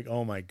that. It's like,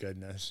 oh my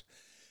goodness.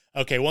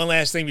 Okay, one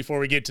last thing before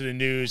we get to the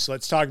news.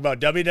 Let's talk about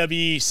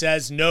WWE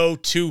says no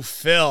to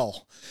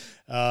Phil.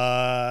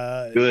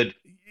 Good.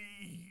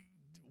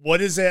 What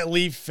does that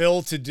leave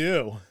Phil to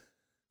do?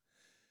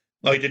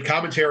 Well, he did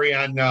commentary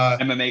on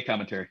MMA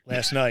commentary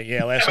last night.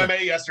 Yeah,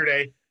 MMA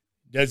yesterday.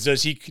 Does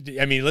he?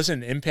 I mean,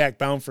 listen. Impact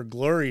Bound for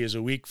Glory is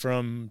a week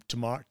from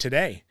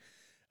today.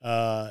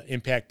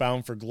 Impact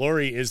Bound for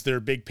Glory is their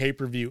big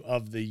pay-per-view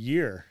of the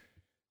year.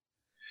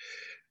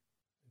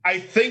 I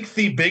think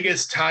the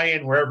biggest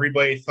tie-in where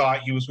everybody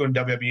thought he was going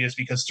to WWE is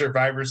because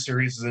Survivor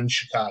Series is in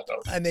Chicago,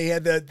 and they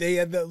had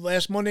the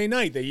last Monday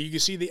night that you can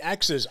see the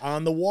X's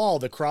on the wall,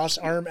 the cross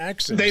arm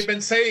X's. They've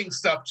been saying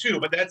stuff too,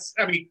 but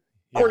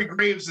Corey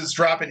Graves is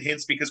dropping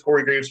hints because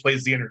Corey Graves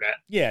plays the internet.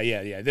 Yeah.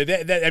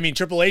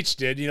 Triple H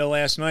did,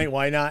 last night.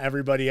 Why not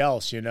everybody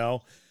else,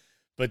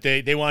 But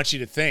they want you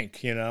to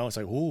think, It's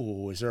like,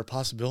 ooh, is there a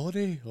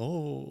possibility?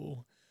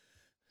 Oh.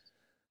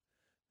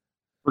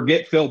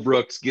 Forget Phil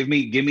Brooks. Give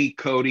me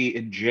Cody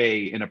and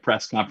Jay in a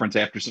press conference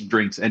after some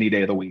drinks any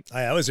day of the week.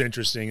 That was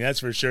interesting.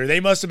 That's for sure. They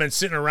must have been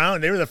sitting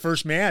around. They were the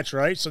first match,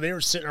 right? So they were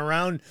sitting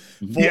around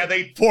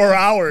 4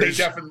 hours. They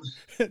definitely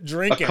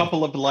drinking. A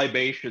couple of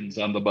libations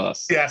on the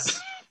bus. Yes.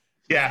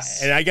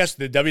 And I guess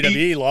the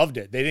WWE loved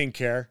it. They didn't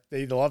care.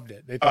 They loved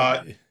it. They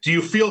thought, do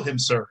you feel him,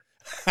 sir?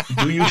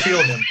 Do you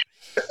feel him?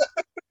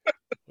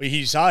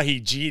 He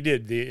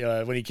cheated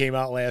when he came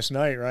out last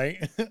night, right?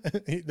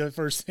 The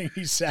first thing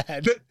he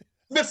said.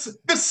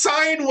 The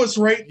sign was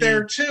right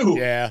there too.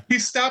 Yeah. He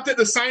stopped at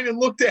the sign and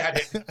looked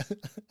at it.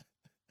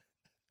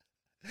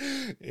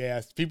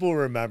 Yeah, people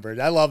remembered.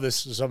 I love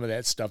some of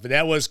that stuff, but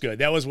that was good.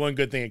 That was one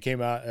good thing that came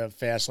out of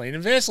Fastlane.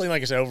 And Fastlane,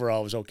 like I said,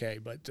 overall was okay,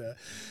 but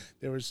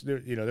there was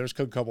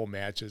a couple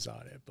matches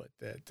on it. But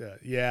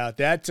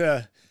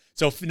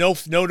so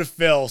no to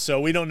Phil. So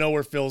we don't know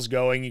where Phil's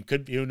going. He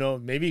could,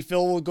 maybe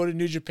Phil will go to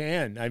New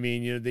Japan. I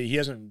mean, he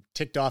hasn't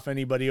ticked off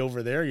anybody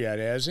over there yet,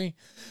 has he?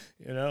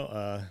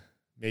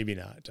 Maybe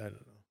not. I don't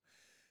know.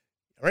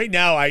 Right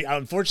now,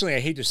 unfortunately I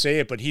hate to say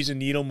it, but he's a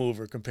needle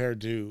mover compared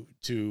to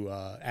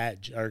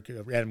Edge or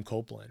Adam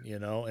Copeland,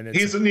 and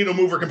he's a needle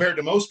mover compared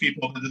to most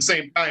people. But at the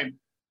same time,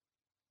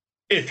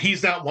 if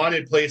he's not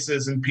wanted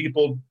places and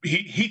people,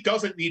 he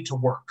doesn't need to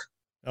work.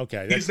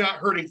 Okay, he's not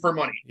hurting for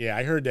money. Yeah,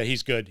 I heard that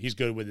he's good. He's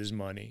good with his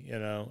money.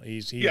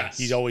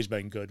 He's always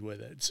been good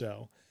with it.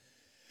 So,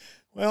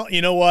 well,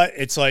 you know what?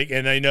 It's like,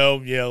 and I know,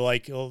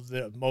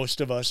 most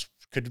of us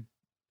could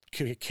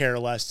care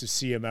less to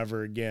see him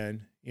ever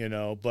again.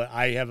 But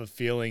I have a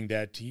feeling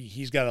that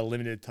he's got a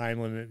limited time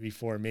limit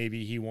before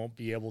maybe he won't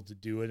be able to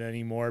do it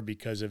anymore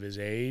because of his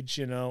age,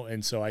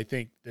 and so I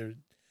think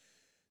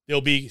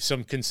there'll be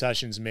some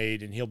concessions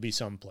made, and he'll be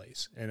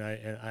someplace. And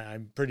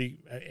I'm pretty,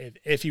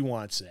 if he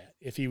wants that,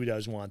 if he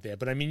does want that.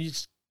 But I mean,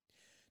 it's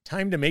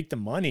time to make the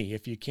money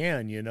if you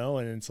can, you know.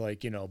 And it's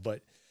like, you know,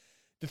 but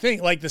the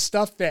thing, like the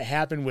stuff that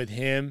happened with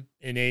him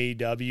in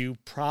AEW,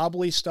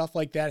 probably stuff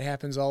like that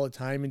happens all the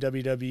time in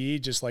WWE.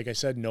 Just like I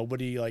said,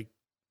 nobody like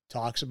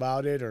talks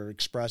about it or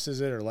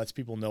expresses it or lets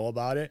people know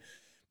about it.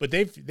 But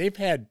they've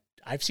had,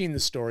 I've seen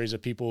the stories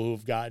of people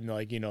who've gotten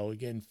like, you know,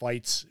 getting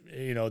fights,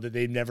 you know, that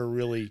they've never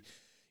really,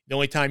 the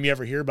only time you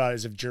ever hear about it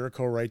is if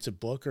Jericho writes a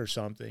book or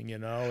something, you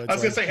know. I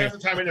was going to say half the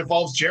time it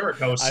involves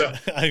Jericho. So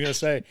I'm going to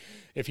say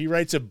if he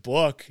writes a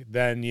book,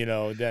 then,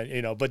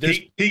 but there's,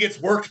 he gets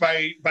worked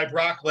by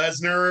Brock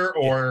Lesnar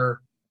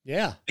or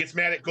gets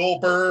mad at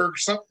Goldberg.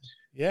 Something.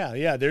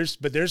 Yeah. There's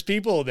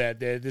people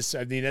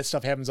that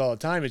stuff happens all the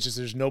time. It's just,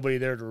 there's nobody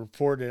there to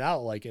report it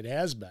out like it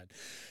has been.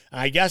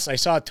 I guess I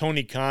saw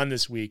Tony Khan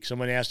this week.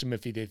 Someone asked him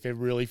if he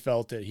really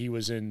felt that he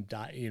was in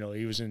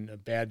a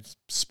bad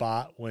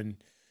spot when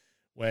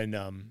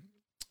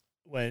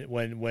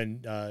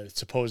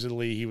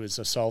supposedly he was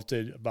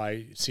assaulted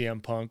by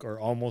CM Punk, or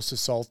almost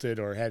assaulted,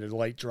 or had a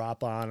light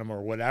drop on him,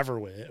 or whatever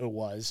it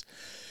was.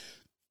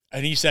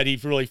 And he said he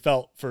really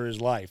felt for his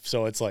life.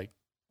 So it's like,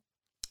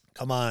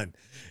 come on,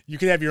 you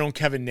could have your own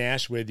Kevin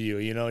Nash with you,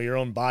 you know, your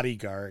own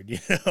bodyguard,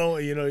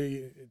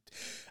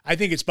 I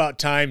think it's about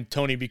time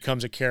Tony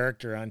becomes a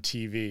character on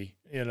TV.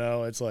 You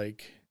know, it's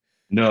like,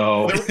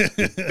 no.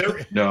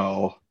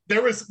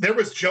 There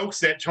was jokes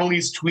that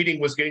Tony's tweeting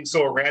was getting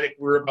so erratic.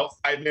 We were about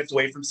 5 minutes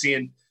away from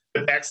seeing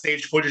the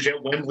backstage footage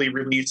at Wembley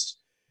released,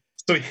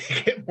 so he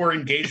could get more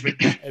engagement.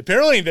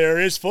 Apparently there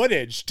is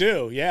footage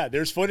too. Yeah,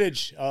 there's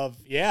footage of,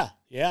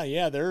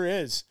 there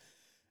is.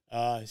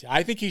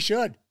 I think he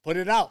should put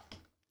it out.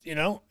 You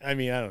know, I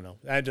mean, I don't know.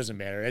 That doesn't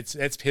matter.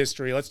 It's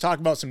history. Let's talk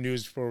about some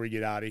news before we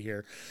get out of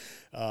here.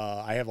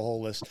 I have a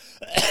whole list.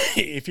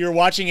 If you're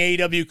watching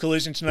AEW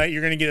Collision tonight,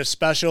 you're going to get a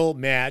special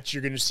match.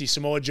 You're going to see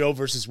Samoa Joe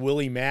versus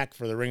Willie Mack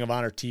for the Ring of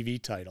Honor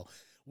TV title.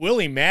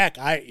 Willie Mack,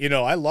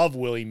 I love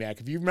Willie Mack.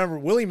 If you remember,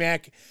 Willie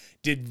Mack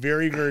did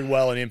very, very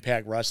well in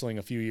Impact Wrestling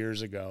a few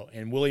years ago,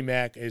 and Willie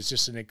Mack is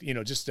just a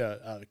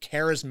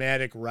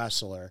charismatic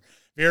wrestler.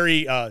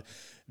 Very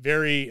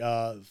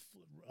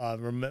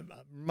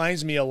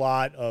reminds me a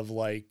lot of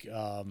like,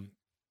 I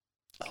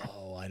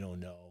don't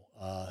know.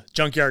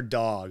 Junkyard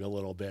Dog a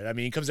little bit. I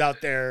mean, he comes out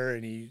there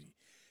and he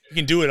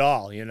can do it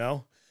all, you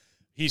know.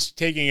 He's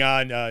taking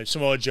on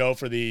Samoa Joe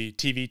for the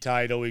TV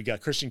title. We've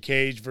got Christian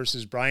Cage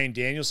versus Bryan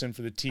Danielson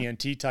for the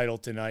TNT title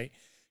tonight.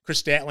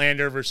 Chris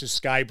Statlander versus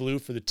Sky Blue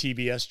for the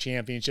TBS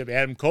Championship.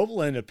 Adam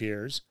Copeland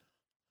appears.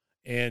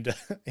 And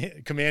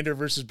Commander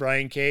versus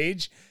Brian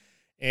Cage.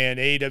 And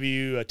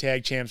AEW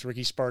Tag Champs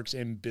Ricky Sparks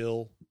and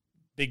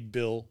Big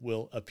Bill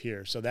will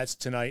appear. So that's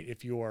tonight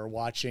if you are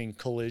watching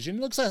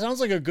Collision. Sounds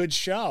like a good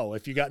show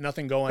if you got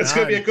nothing going on. It's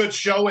going to be a good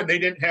show, and they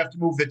didn't have to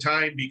move the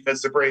time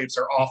because the Braves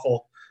are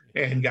awful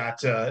and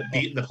got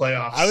beat in the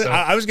playoffs.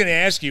 I was going to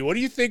ask you, what do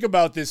you think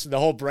about this, the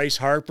whole Bryce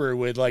Harper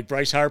with like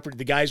Bryce Harper,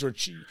 the guys were,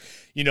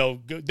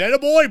 that a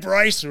boy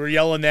Bryce were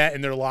yelling that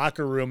in their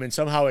locker room, and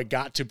somehow it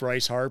got to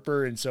Bryce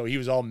Harper, and so he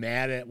was all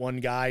mad at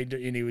one guy,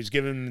 and he was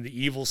giving him the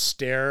evil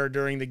stare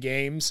during the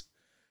games.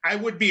 I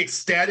would be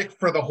ecstatic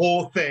for the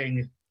whole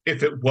thing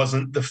if it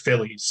wasn't the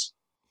Phillies.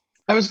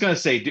 I was going to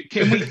say,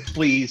 can we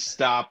please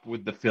stop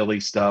with the Philly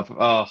stuff?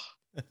 Oh,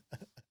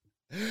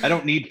 I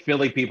don't need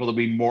Philly people to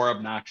be more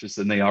obnoxious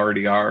than they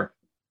already are.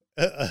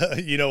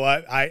 You know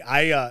what?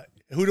 I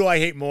who do I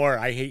hate more?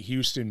 I hate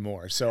Houston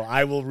more. So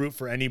I will root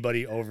for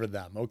anybody over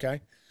them.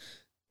 Okay.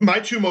 My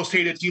two most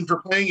hated teams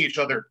were playing each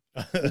other.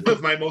 One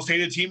of my most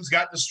hated teams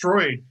got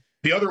destroyed.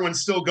 The other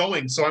one's still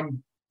going. So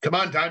come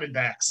on,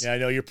 Diamondbacks. Yeah, I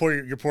know your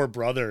poor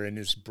brother and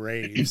his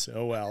Braves.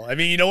 Oh well. I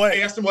mean, you know what? I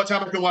asked him what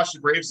time I could watch the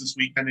Braves this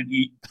weekend, and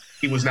he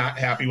was not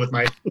happy with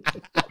my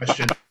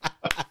question.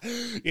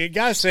 You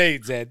gotta say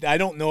that I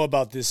don't know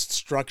about this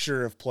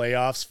structure of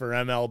playoffs for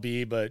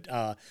MLB, but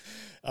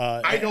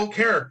I don't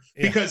care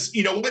because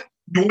you know what?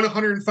 You won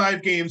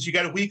 105 games. You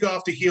got a week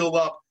off to heal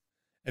up,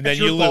 and then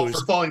you lose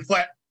for falling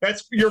flat.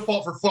 That's your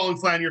fault for falling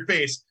flat on your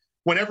face.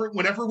 Whenever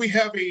we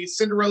have a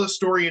Cinderella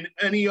story in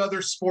any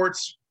other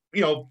sports,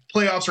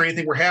 playoffs or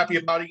anything, we're happy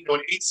about it.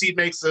 An 8 seed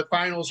makes the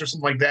finals or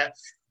something like that.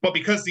 But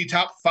because the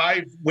top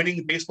 5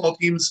 winning baseball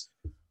teams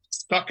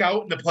stuck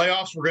out in the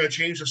playoffs, we're going to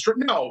change the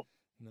structure. No,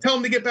 tell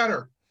them to get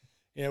better.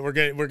 Yeah, we're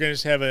going to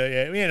just have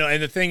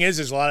and the thing is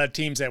a lot of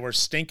teams that were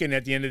stinking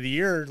at the end of the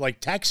year, like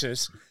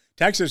Texas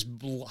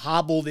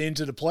hobbled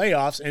into the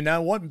playoffs and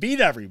now beat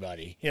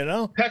everybody,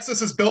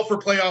 Texas is built for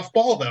playoff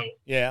ball, though.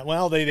 Yeah,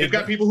 well, they've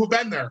got people who've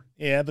been there.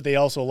 Yeah, but they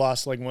also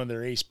lost like one of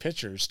their ace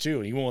pitchers, too.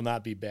 He will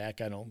not be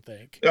back, I don't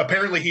think.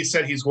 Apparently, he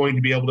said he's going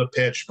to be able to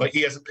pitch, but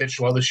he hasn't pitched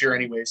well this year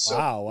anyway. So.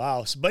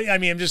 Wow. But, I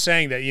mean, I'm just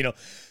saying that,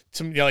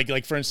 some,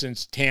 like for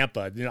instance,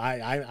 Tampa.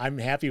 I'm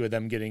happy with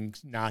them getting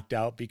knocked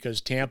out because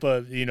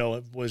Tampa,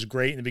 was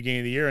great in the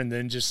beginning of the year and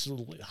then just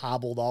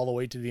hobbled all the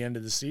way to the end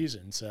of the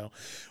season. So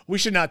we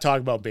should not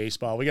talk about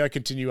baseball. We got to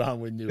continue on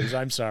with news.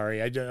 I'm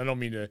sorry. I don't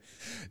mean to.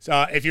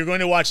 If you're going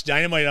to watch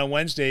Dynamite on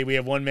Wednesday, we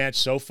have one match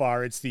so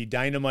far. It's the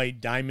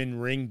Dynamite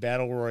Diamond Ring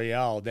Battle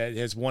Royale that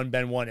has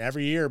been won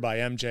every year by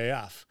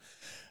MJF.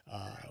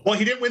 Well,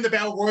 he didn't win the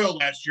Battle Royal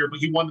last year, but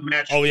he won the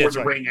match for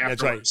the ring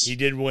afterwards. That's right. He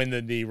did win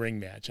the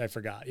ring match. I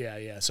forgot.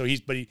 Yeah. So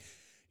he,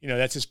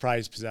 that's his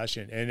prized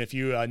possession. And if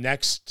you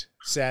next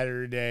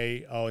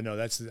Saturday,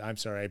 I'm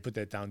sorry, I put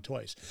that down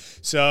twice.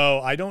 So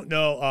I don't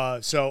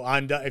know.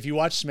 If you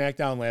watched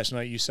SmackDown last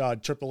night, you saw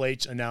Triple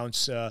H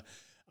announce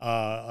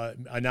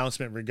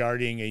announcement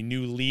regarding a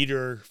new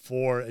leader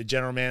for a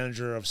general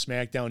manager of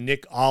SmackDown,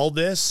 Nick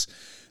Aldis,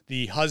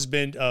 the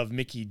husband of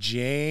Mickey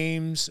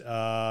James.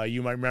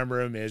 You might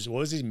remember him as, what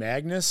was he,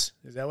 Magnus?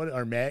 Is that what?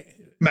 Or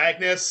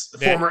Magnus,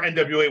 former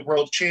NWA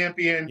World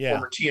Champion,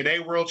 former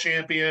TNA World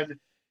Champion.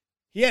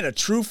 He had a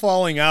true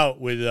falling out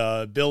with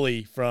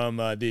Billy from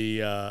the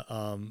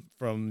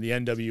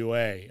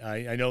NWA.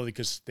 I know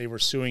because they were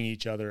suing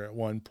each other at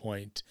one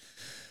point.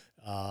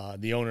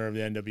 The owner of the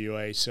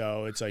NWA.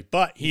 So it's like,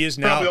 but he is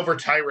now probably over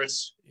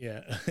Tyrus.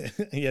 Yeah,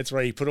 that's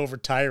right. He put over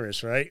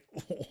Tyrus, right?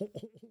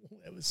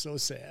 That was so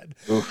sad.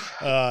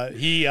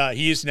 He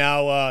is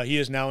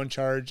now in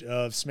charge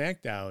of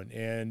SmackDown,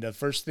 and the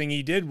first thing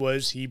he did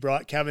was he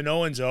brought Kevin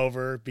Owens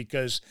over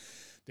because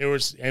there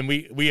was, and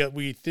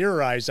we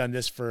theorized on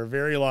this for a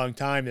very long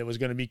time that it was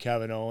going to be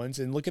Kevin Owens,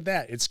 and look at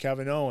that, it's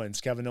Kevin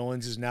Owens. Kevin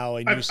Owens is now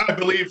a new. I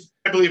believe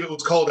it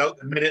was called out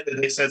the minute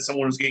that they said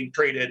someone was getting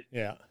traded.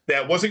 Yeah,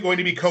 that wasn't going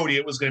to be Cody;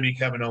 it was going to be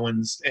Kevin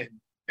Owens, and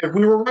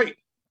we were right.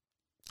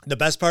 The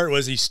best part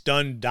was he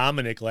stunned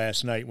Dominic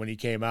last night when he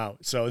came out,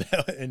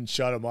 and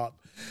shut him up.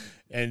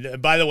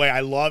 And by the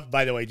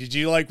way, did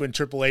you like when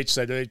Triple H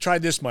said, "Hey, try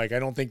this mic. I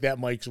don't think that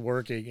mic's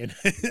working." And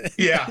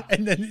yeah,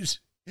 and then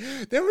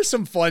there was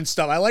some fun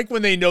stuff. I like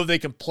when they know they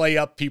can play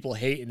up people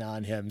hating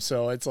on him.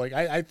 So it's like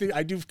I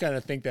do kind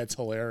of think that's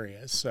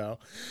hilarious. So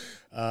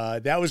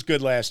that was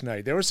good last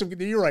night. There was some.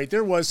 You're right.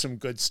 There was some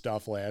good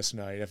stuff last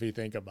night if you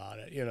think about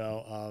it.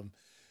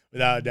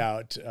 Without a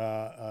doubt.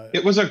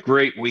 It was a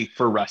great week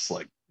for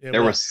wrestling.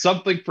 There was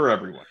something for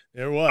everyone.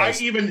 There was.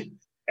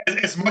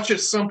 As much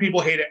as some people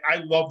hate it,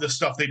 I love the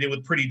stuff they did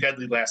with Pretty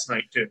Deadly last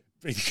night, too.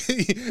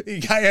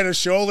 The guy had a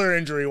shoulder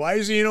injury. Why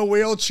is he in a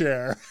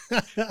wheelchair?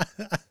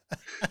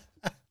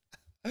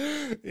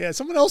 Yeah,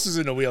 someone else is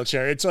in a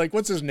wheelchair. It's like,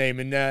 what's his name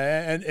in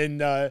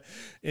AEW?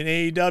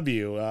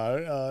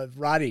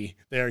 Roddy.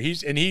 There,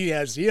 he's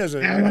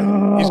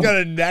got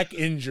a neck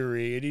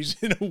injury and he's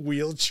in a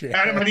wheelchair.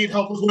 Adam, I need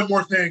help with one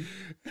more thing.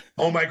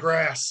 Oh my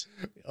grass!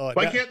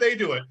 Why can't they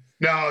do it?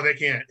 No, they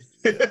can't.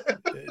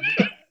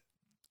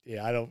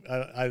 Yeah, I don't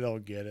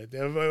get it.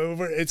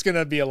 It's going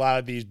to be a lot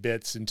of these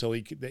bits until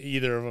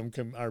either of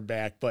them are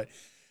back. But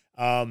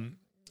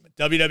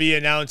WWE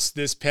announced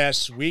this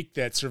past week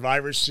that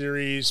Survivor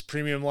Series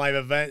Premium Live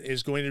event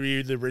is going to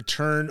be the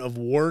return of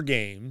War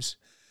Games,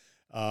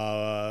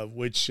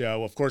 which,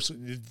 of course,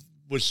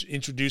 was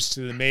introduced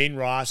to the main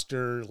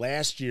roster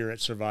last year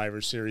at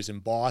Survivor Series in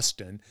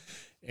Boston.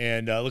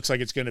 And looks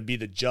like it's going to be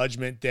the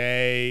Judgment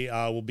Day.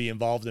 Will be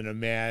involved in a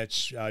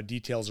match.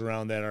 Details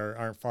around that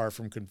aren't far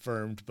from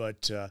confirmed,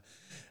 but I'm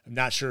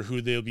not sure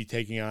who they'll be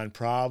taking on.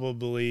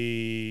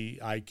 Probably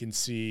I can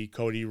see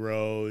Cody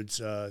Rhodes,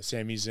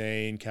 Sami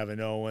Zayn, Kevin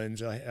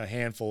Owens, a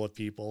handful of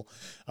people,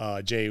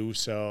 Jey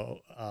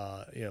Uso,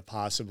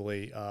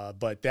 possibly.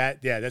 But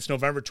that's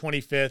November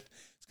 25th.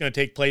 It's going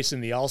to take place in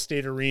the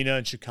Allstate Arena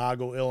in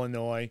Chicago,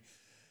 Illinois.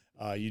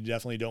 You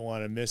definitely don't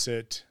want to miss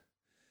it.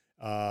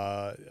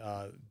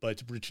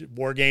 But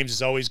War Games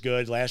is always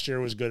good. Last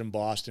year was good in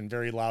Boston.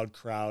 Very loud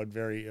crowd.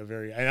 Very.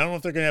 I don't know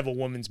if they're going to have a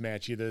women's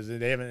match either.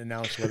 They haven't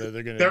announced whether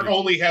they're going to. They're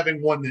only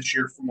having one this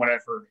year, from what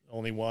I've heard.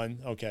 Only one.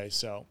 Okay,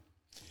 so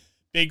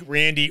big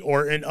Randy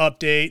Orton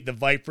update. The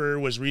Viper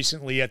was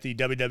recently at the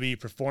WWE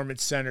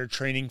Performance Center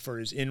training for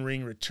his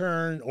in-ring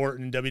return.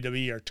 Orton and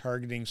WWE are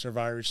targeting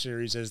Survivor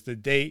Series as the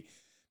date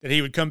that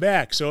he would come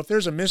back. So if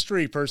there's a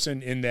mystery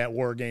person in that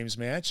War Games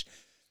match,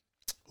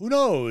 who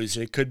knows?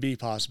 It could be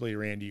possibly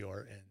Randy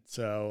Orton.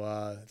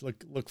 So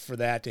look for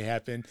that to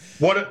happen.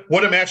 What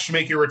a match to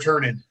make your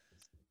return in.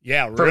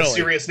 Yeah, for really. A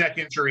serious neck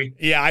injury.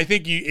 Yeah, I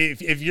think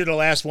if you're the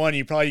last one,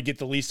 you probably get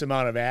the least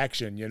amount of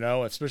action.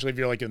 Especially if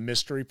you're like a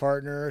mystery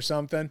partner or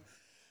something.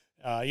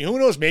 Who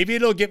knows? Maybe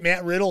it'll get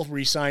Matt Riddle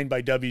re-signed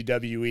by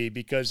WWE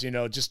because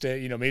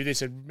maybe they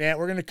said, Matt,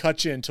 we're going to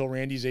cut you until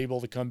Randy's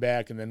able to come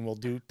back, and then we'll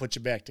put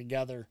you back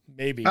together.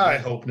 Maybe. I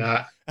hope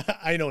not.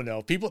 I don't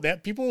know. People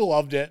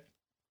loved it.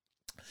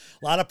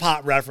 A lot of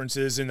pop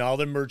references and all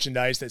the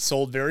merchandise that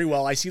sold very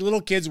well. I see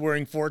little kids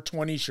wearing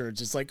 420 shirts.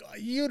 It's like,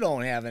 you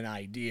don't have an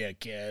idea,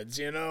 kids,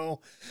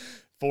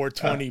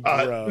 420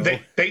 bro.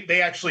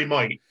 They actually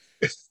might.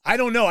 I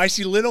don't know. I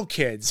see little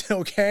kids,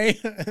 okay?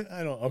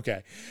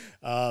 Okay.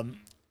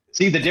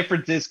 See, the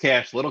difference is,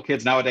 Cash, little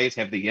kids nowadays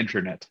have the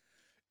internet.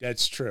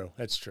 That's true.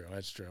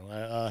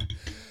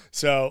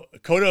 So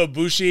Kota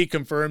Ibushi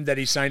confirmed that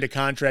he signed a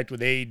contract with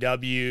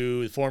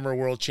AEW. The former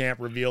world champ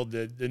revealed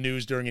the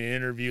news during an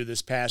interview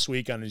this past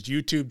week on his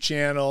YouTube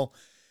channel.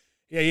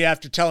 Yeah,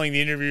 after telling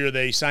the interviewer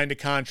that he signed a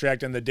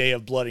contract on the day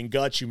of Blood and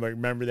Guts, you might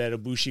remember that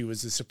Ibushi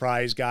was the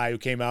surprise guy who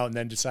came out and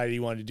then decided he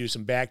wanted to do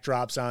some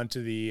backdrops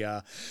onto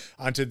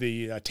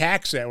the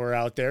attacks that were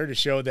out there to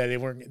show that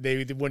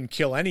they wouldn't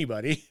kill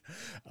anybody.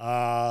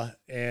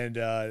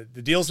 The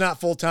deal's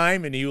not full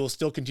time, and he will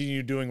still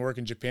continue doing work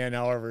in Japan.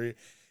 However,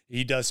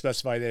 he does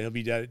specify that he'll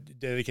be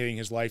dedicating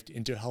his life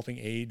into helping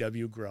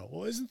AEW grow.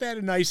 Well, isn't that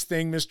a nice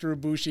thing, Mr.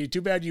 Ibushi? Too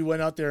bad you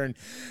went out there and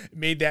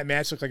made that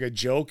match look like a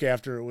joke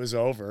after it was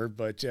over.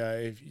 But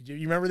if you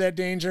remember that,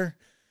 Danger?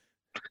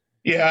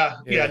 Yeah,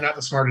 not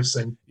the smartest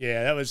thing.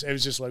 Yeah, it was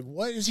just like,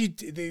 what is he?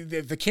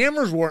 The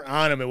cameras weren't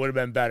on him, it would have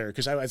been better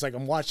because I was like,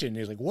 I'm watching. And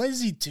he's like, what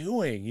is he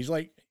doing? He's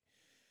like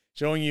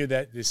showing you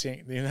that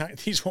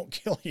these won't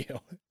kill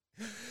you.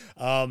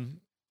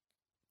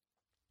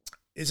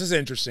 This is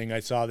interesting. I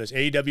saw this.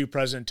 AEW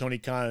President Tony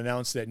Khan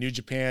announced that New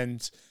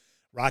Japan's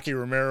Rocky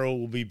Romero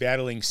will be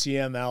battling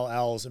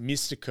CMLL's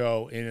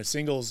Mystico in a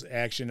singles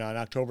action on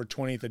October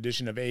 20th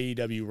edition of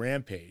AEW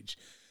Rampage.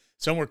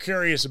 Some were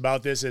curious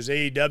about this as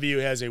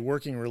AEW has a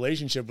working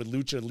relationship with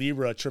Lucha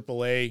Libre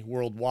AAA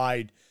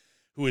Worldwide,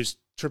 who is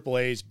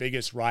AAA's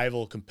biggest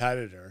rival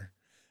competitor.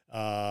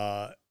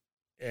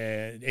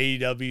 And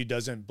AEW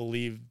doesn't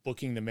believe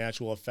booking the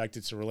match will affect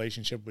its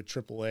relationship with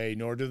AAA,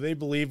 nor do they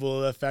believe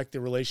will affect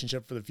the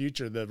relationship for the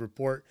future. The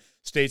report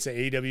states that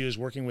AEW is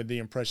working with the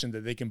impression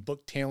that they can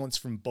book talents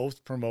from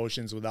both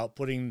promotions without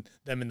putting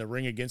them in the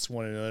ring against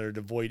one another to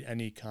avoid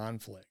any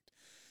conflict.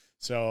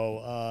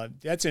 So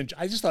that's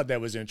I just thought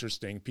that was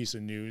interesting piece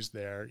of news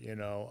there, you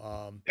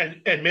know. And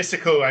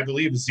Mystico, I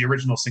believe, is the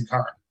original Sin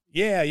Cara.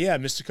 Yeah,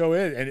 Mystico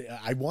is, and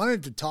I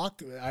wanted to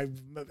talk. I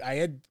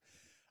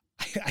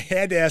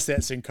had to ask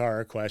that Sin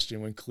Cara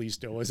question when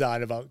Kalisto was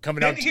on about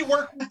coming out. He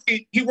worked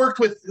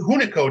with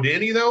Hunico,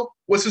 didn't he? Though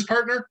was his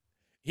partner.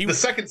 The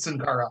second Sin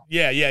Cara.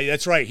 Yeah,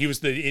 that's right. He was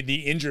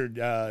the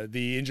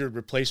injured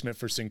replacement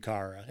for Sin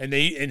Cara, and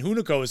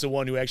Hunico is the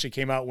one who actually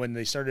came out when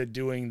they started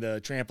doing the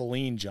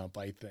trampoline jump,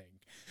 I think.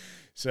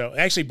 So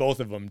actually, both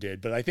of them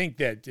did, but I think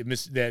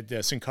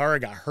that Sin Cara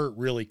got hurt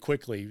really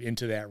quickly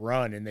into that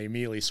run, and they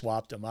immediately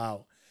swapped him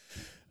out.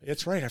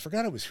 That's right. I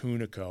forgot it was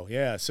Hunico.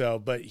 Yeah. So,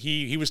 but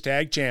he was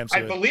tag champ. So.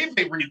 I believe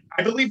they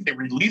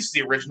released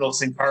the original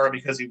Sin Cara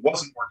because he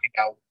wasn't working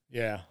out.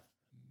 Yeah.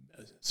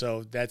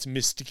 So that's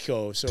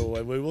Mystico.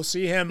 So we will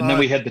see him. And then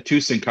we had the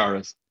two Sin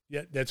Caras.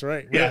 Yeah, that's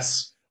right.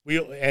 Yes.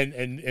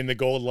 And the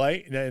gold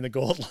light and the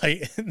gold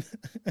light.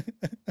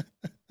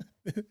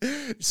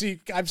 See,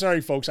 I'm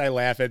sorry, folks. I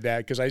laugh at that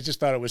because I just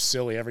thought it was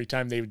silly every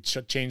time they would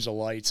change the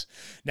lights.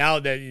 Now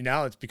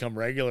it's become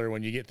regular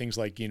when you get things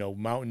like, you know,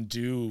 Mountain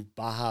Dew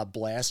Baja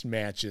Blast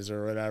matches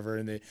or whatever,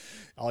 and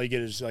all you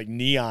get is like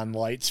neon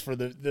lights for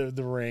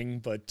the ring.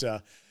 But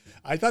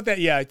I thought that,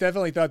 I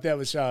definitely thought that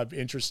was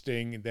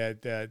interesting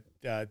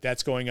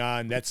that's going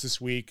on. That's this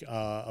week,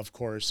 of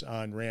course,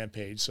 on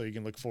Rampage. So you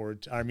can look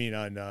forward.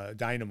 On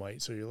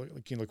Dynamite. So you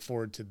can look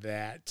forward to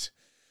that.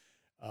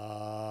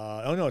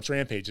 It's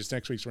Rampage. It's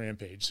next week's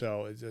Rampage.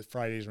 So it's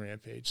Friday's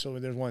Rampage. So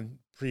there's one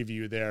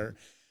preview there.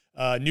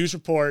 News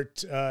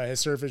report has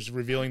surfaced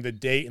revealing the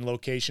date and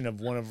location of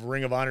one of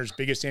Ring of Honor's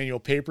biggest annual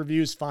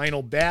pay-per-views,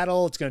 Final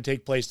Battle. It's going to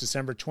take place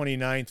December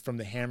 29th from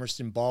the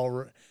Hammerstein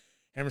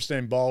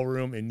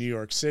Ballroom in New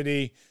York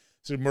City.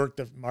 So mark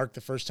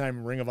the first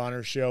time Ring of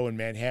Honor show in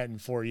Manhattan in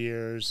 4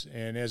 years.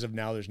 And as of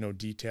now, there's no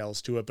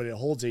details to it, but it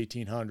holds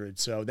 1,800.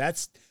 So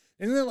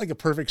isn't that like a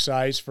perfect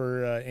size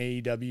for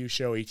AEW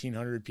show,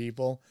 1,800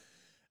 people?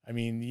 I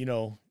mean, you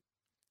know,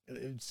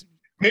 it's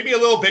maybe a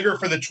little bigger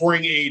for the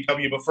touring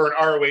AEW, but for an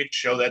ROH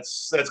show,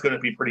 that's going to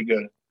be pretty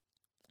good.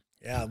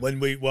 Yeah, when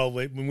we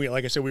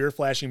like I said, we were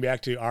flashing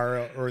back to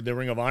the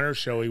Ring of Honor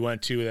show we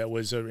went to. That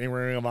was a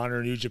Ring of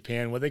Honor New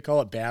Japan. What they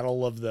call it,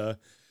 Battle of the.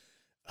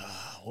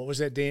 What was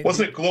that, Dan?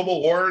 Wasn't it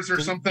Global Wars or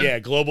something? Yeah,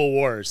 Global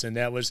Wars, and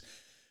that was.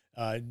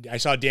 I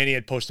saw Danny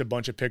had posted a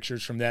bunch of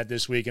pictures from that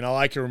this week, and all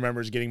I can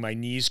remember is getting my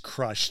knees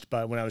crushed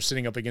by when I was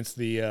sitting up against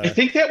the. I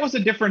think that was a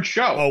different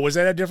show. Oh, was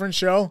that a different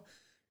show?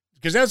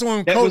 Because that's the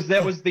one.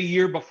 That was the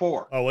year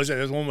before. Oh, was it?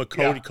 That was the one with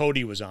Cody. Yeah.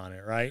 Cody was on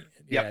it, right?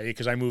 Yep. Yeah,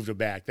 because I moved it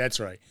back.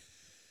 That's right.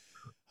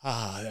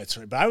 That's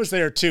right. But I was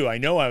there too. I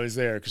know I was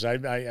there because I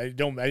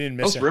didn't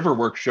miss those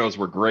Riverworks shows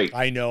were great.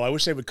 I know. I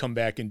wish they would come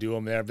back and do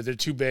them there, but they're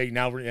too big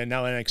now. And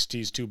now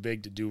NXT is too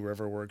big to do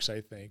Riverworks,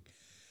 I think.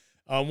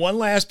 One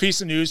last piece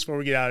of news before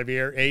we get out of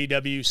here.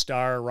 AEW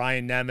star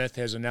Ryan Nemeth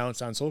has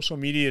announced on social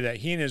media that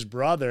he and his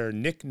brother,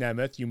 Nick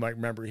Nemeth, you might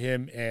remember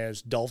him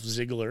as Dolph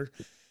Ziggler,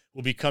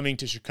 will be coming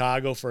to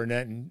Chicago for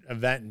an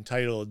event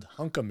entitled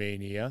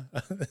Hunkamania.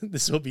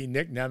 This will be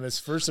Nick Nemeth's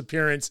first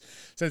appearance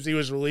since he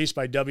was released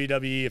by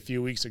WWE a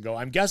few weeks ago.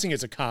 I'm guessing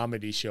it's a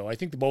comedy show. I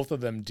think both of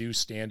them do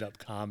stand-up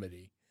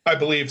comedy. I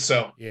believe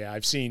so. Yeah,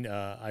 I've seen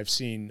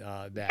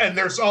that. And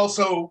there's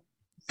also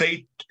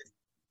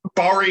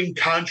barring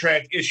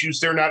contract issues,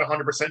 they're not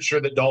 100%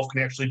 sure that Dolph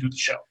can actually do the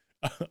show.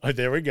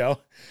 There we go.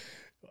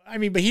 I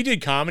mean, but he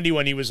did comedy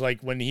when he was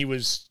when he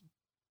was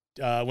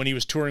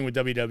touring with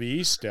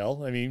WWE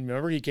still. I mean,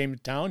 remember he came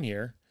to town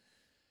here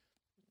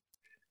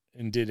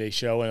and did a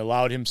show and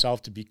allowed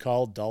himself to be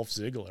called Dolph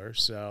Ziggler.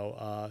 So,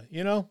 I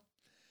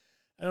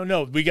don't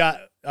know. We got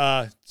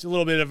it's a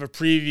little bit of a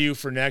preview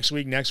for next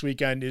week. Next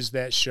weekend is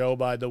that show,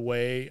 by the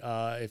way.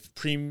 If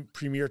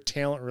Premier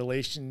Talent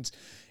Relations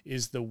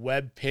is the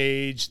web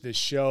page, the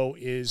show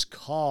is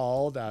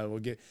called.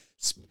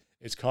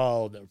 It's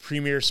called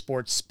Premier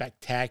Sports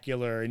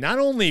Spectacular. Not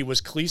only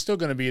was Kalisto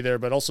going to be there,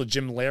 but also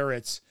Jim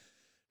Larritz,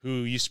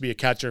 who used to be a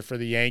catcher for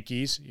the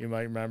Yankees, you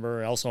might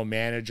remember, also a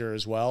manager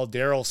as well.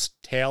 Darryl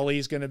Talley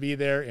is going to be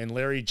there, and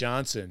Larry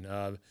Johnson.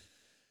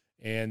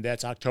 And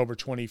that's October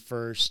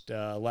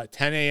 21st,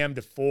 10 a.m.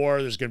 to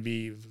 4. There's going to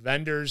be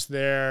vendors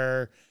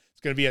there. It's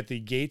going to be at the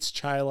Gates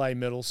Chili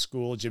Middle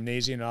School,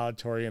 Gymnasium and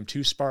Auditorium,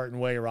 2 Spartan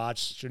Way,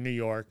 Rochester, New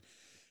York.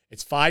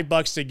 It's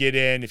 $5 to get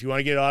in. If you want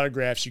to get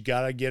autographs, you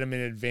got to get them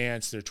in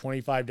advance. They're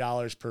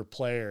 $25 per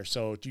player.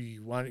 So do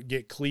you want to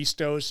get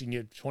Kalistos, you can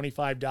get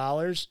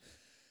 $25.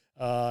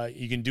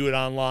 You can do it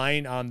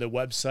online on the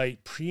website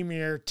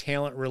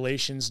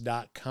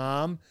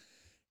premiertalentrelations.com.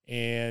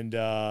 And,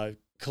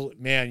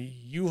 man,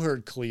 you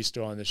heard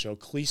Kalisto on the show.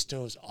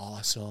 Kalisto is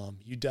awesome.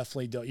 You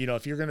definitely don't,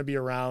 if you're going to be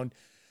around,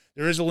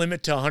 there is a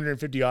limit to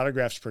 150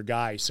 autographs per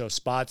guy, so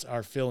spots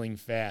are filling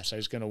fast. I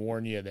was going to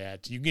warn you of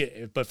that.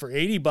 But for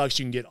 $80,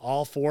 you can get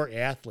all 4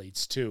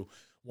 athletes too.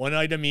 1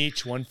 item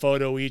each, 1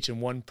 photo each, and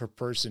 1 per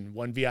person,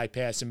 1 VI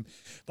pass. And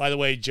by the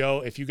way,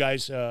 Joe, if you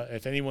guys,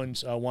 if anyone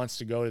wants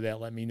to go to that,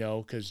 let me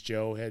know, because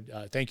Joe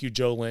had, thank you,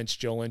 Joe Lynch.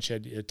 Joe Lynch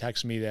had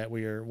texted me that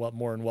we are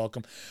more than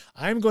welcome.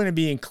 I'm going to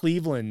be in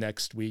Cleveland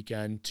next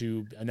weekend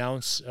to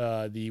announce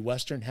the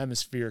Western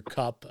Hemisphere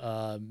Cup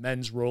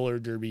men's roller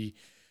derby,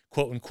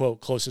 quote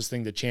unquote, closest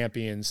thing to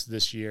champions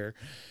this year.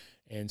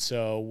 And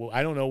so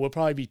I don't know, we'll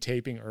probably be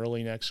taping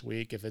early next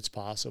week if it's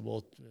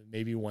possible,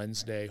 maybe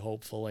Wednesday,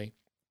 hopefully.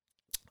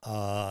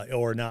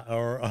 Or not,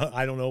 or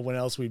I don't know when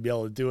else we'd be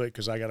able to do it,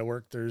 because I got to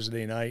work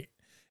Thursday night.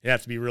 It'd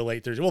have to be real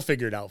late Thursday. We'll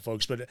figure it out,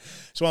 folks. But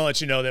just want to let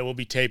you know that we'll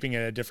be taping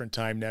at a different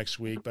time next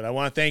week. But I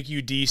want to thank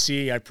you,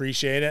 DC. I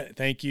appreciate it.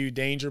 Thank you,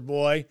 Danger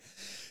Boy.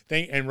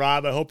 And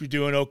Rob, I hope you're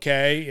doing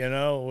okay,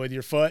 with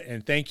your foot.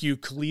 And thank you,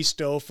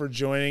 Kalisto, for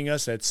joining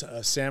us. That's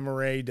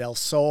Samurai del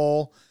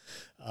Sol.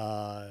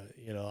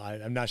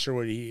 I'm not sure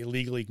what he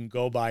legally can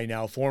go by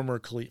now. Former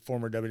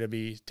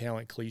WWE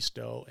talent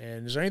Kalisto.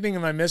 And is there anything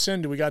am I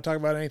missing? Do we got to talk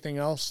about anything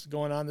else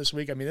going on this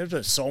week? I mean, there's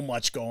been so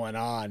much going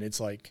on.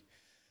 It's like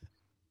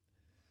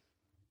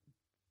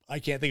I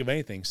can't think of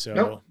anything. So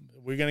nope.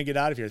 We're gonna get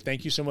out of here.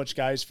 Thank you so much,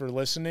 guys, for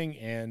listening,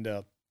 and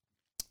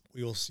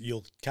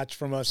you'll catch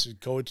from us.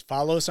 Go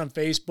follow us on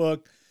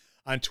Facebook,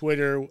 on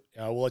Twitter.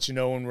 We'll let you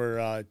know when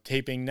we're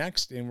taping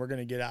next, and we're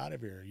gonna get out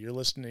of here. You're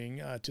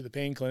listening to the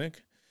Pain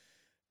Clinic.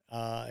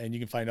 And you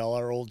can find all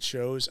our old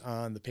shows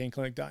on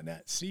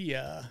thepainclinic.net. See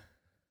ya.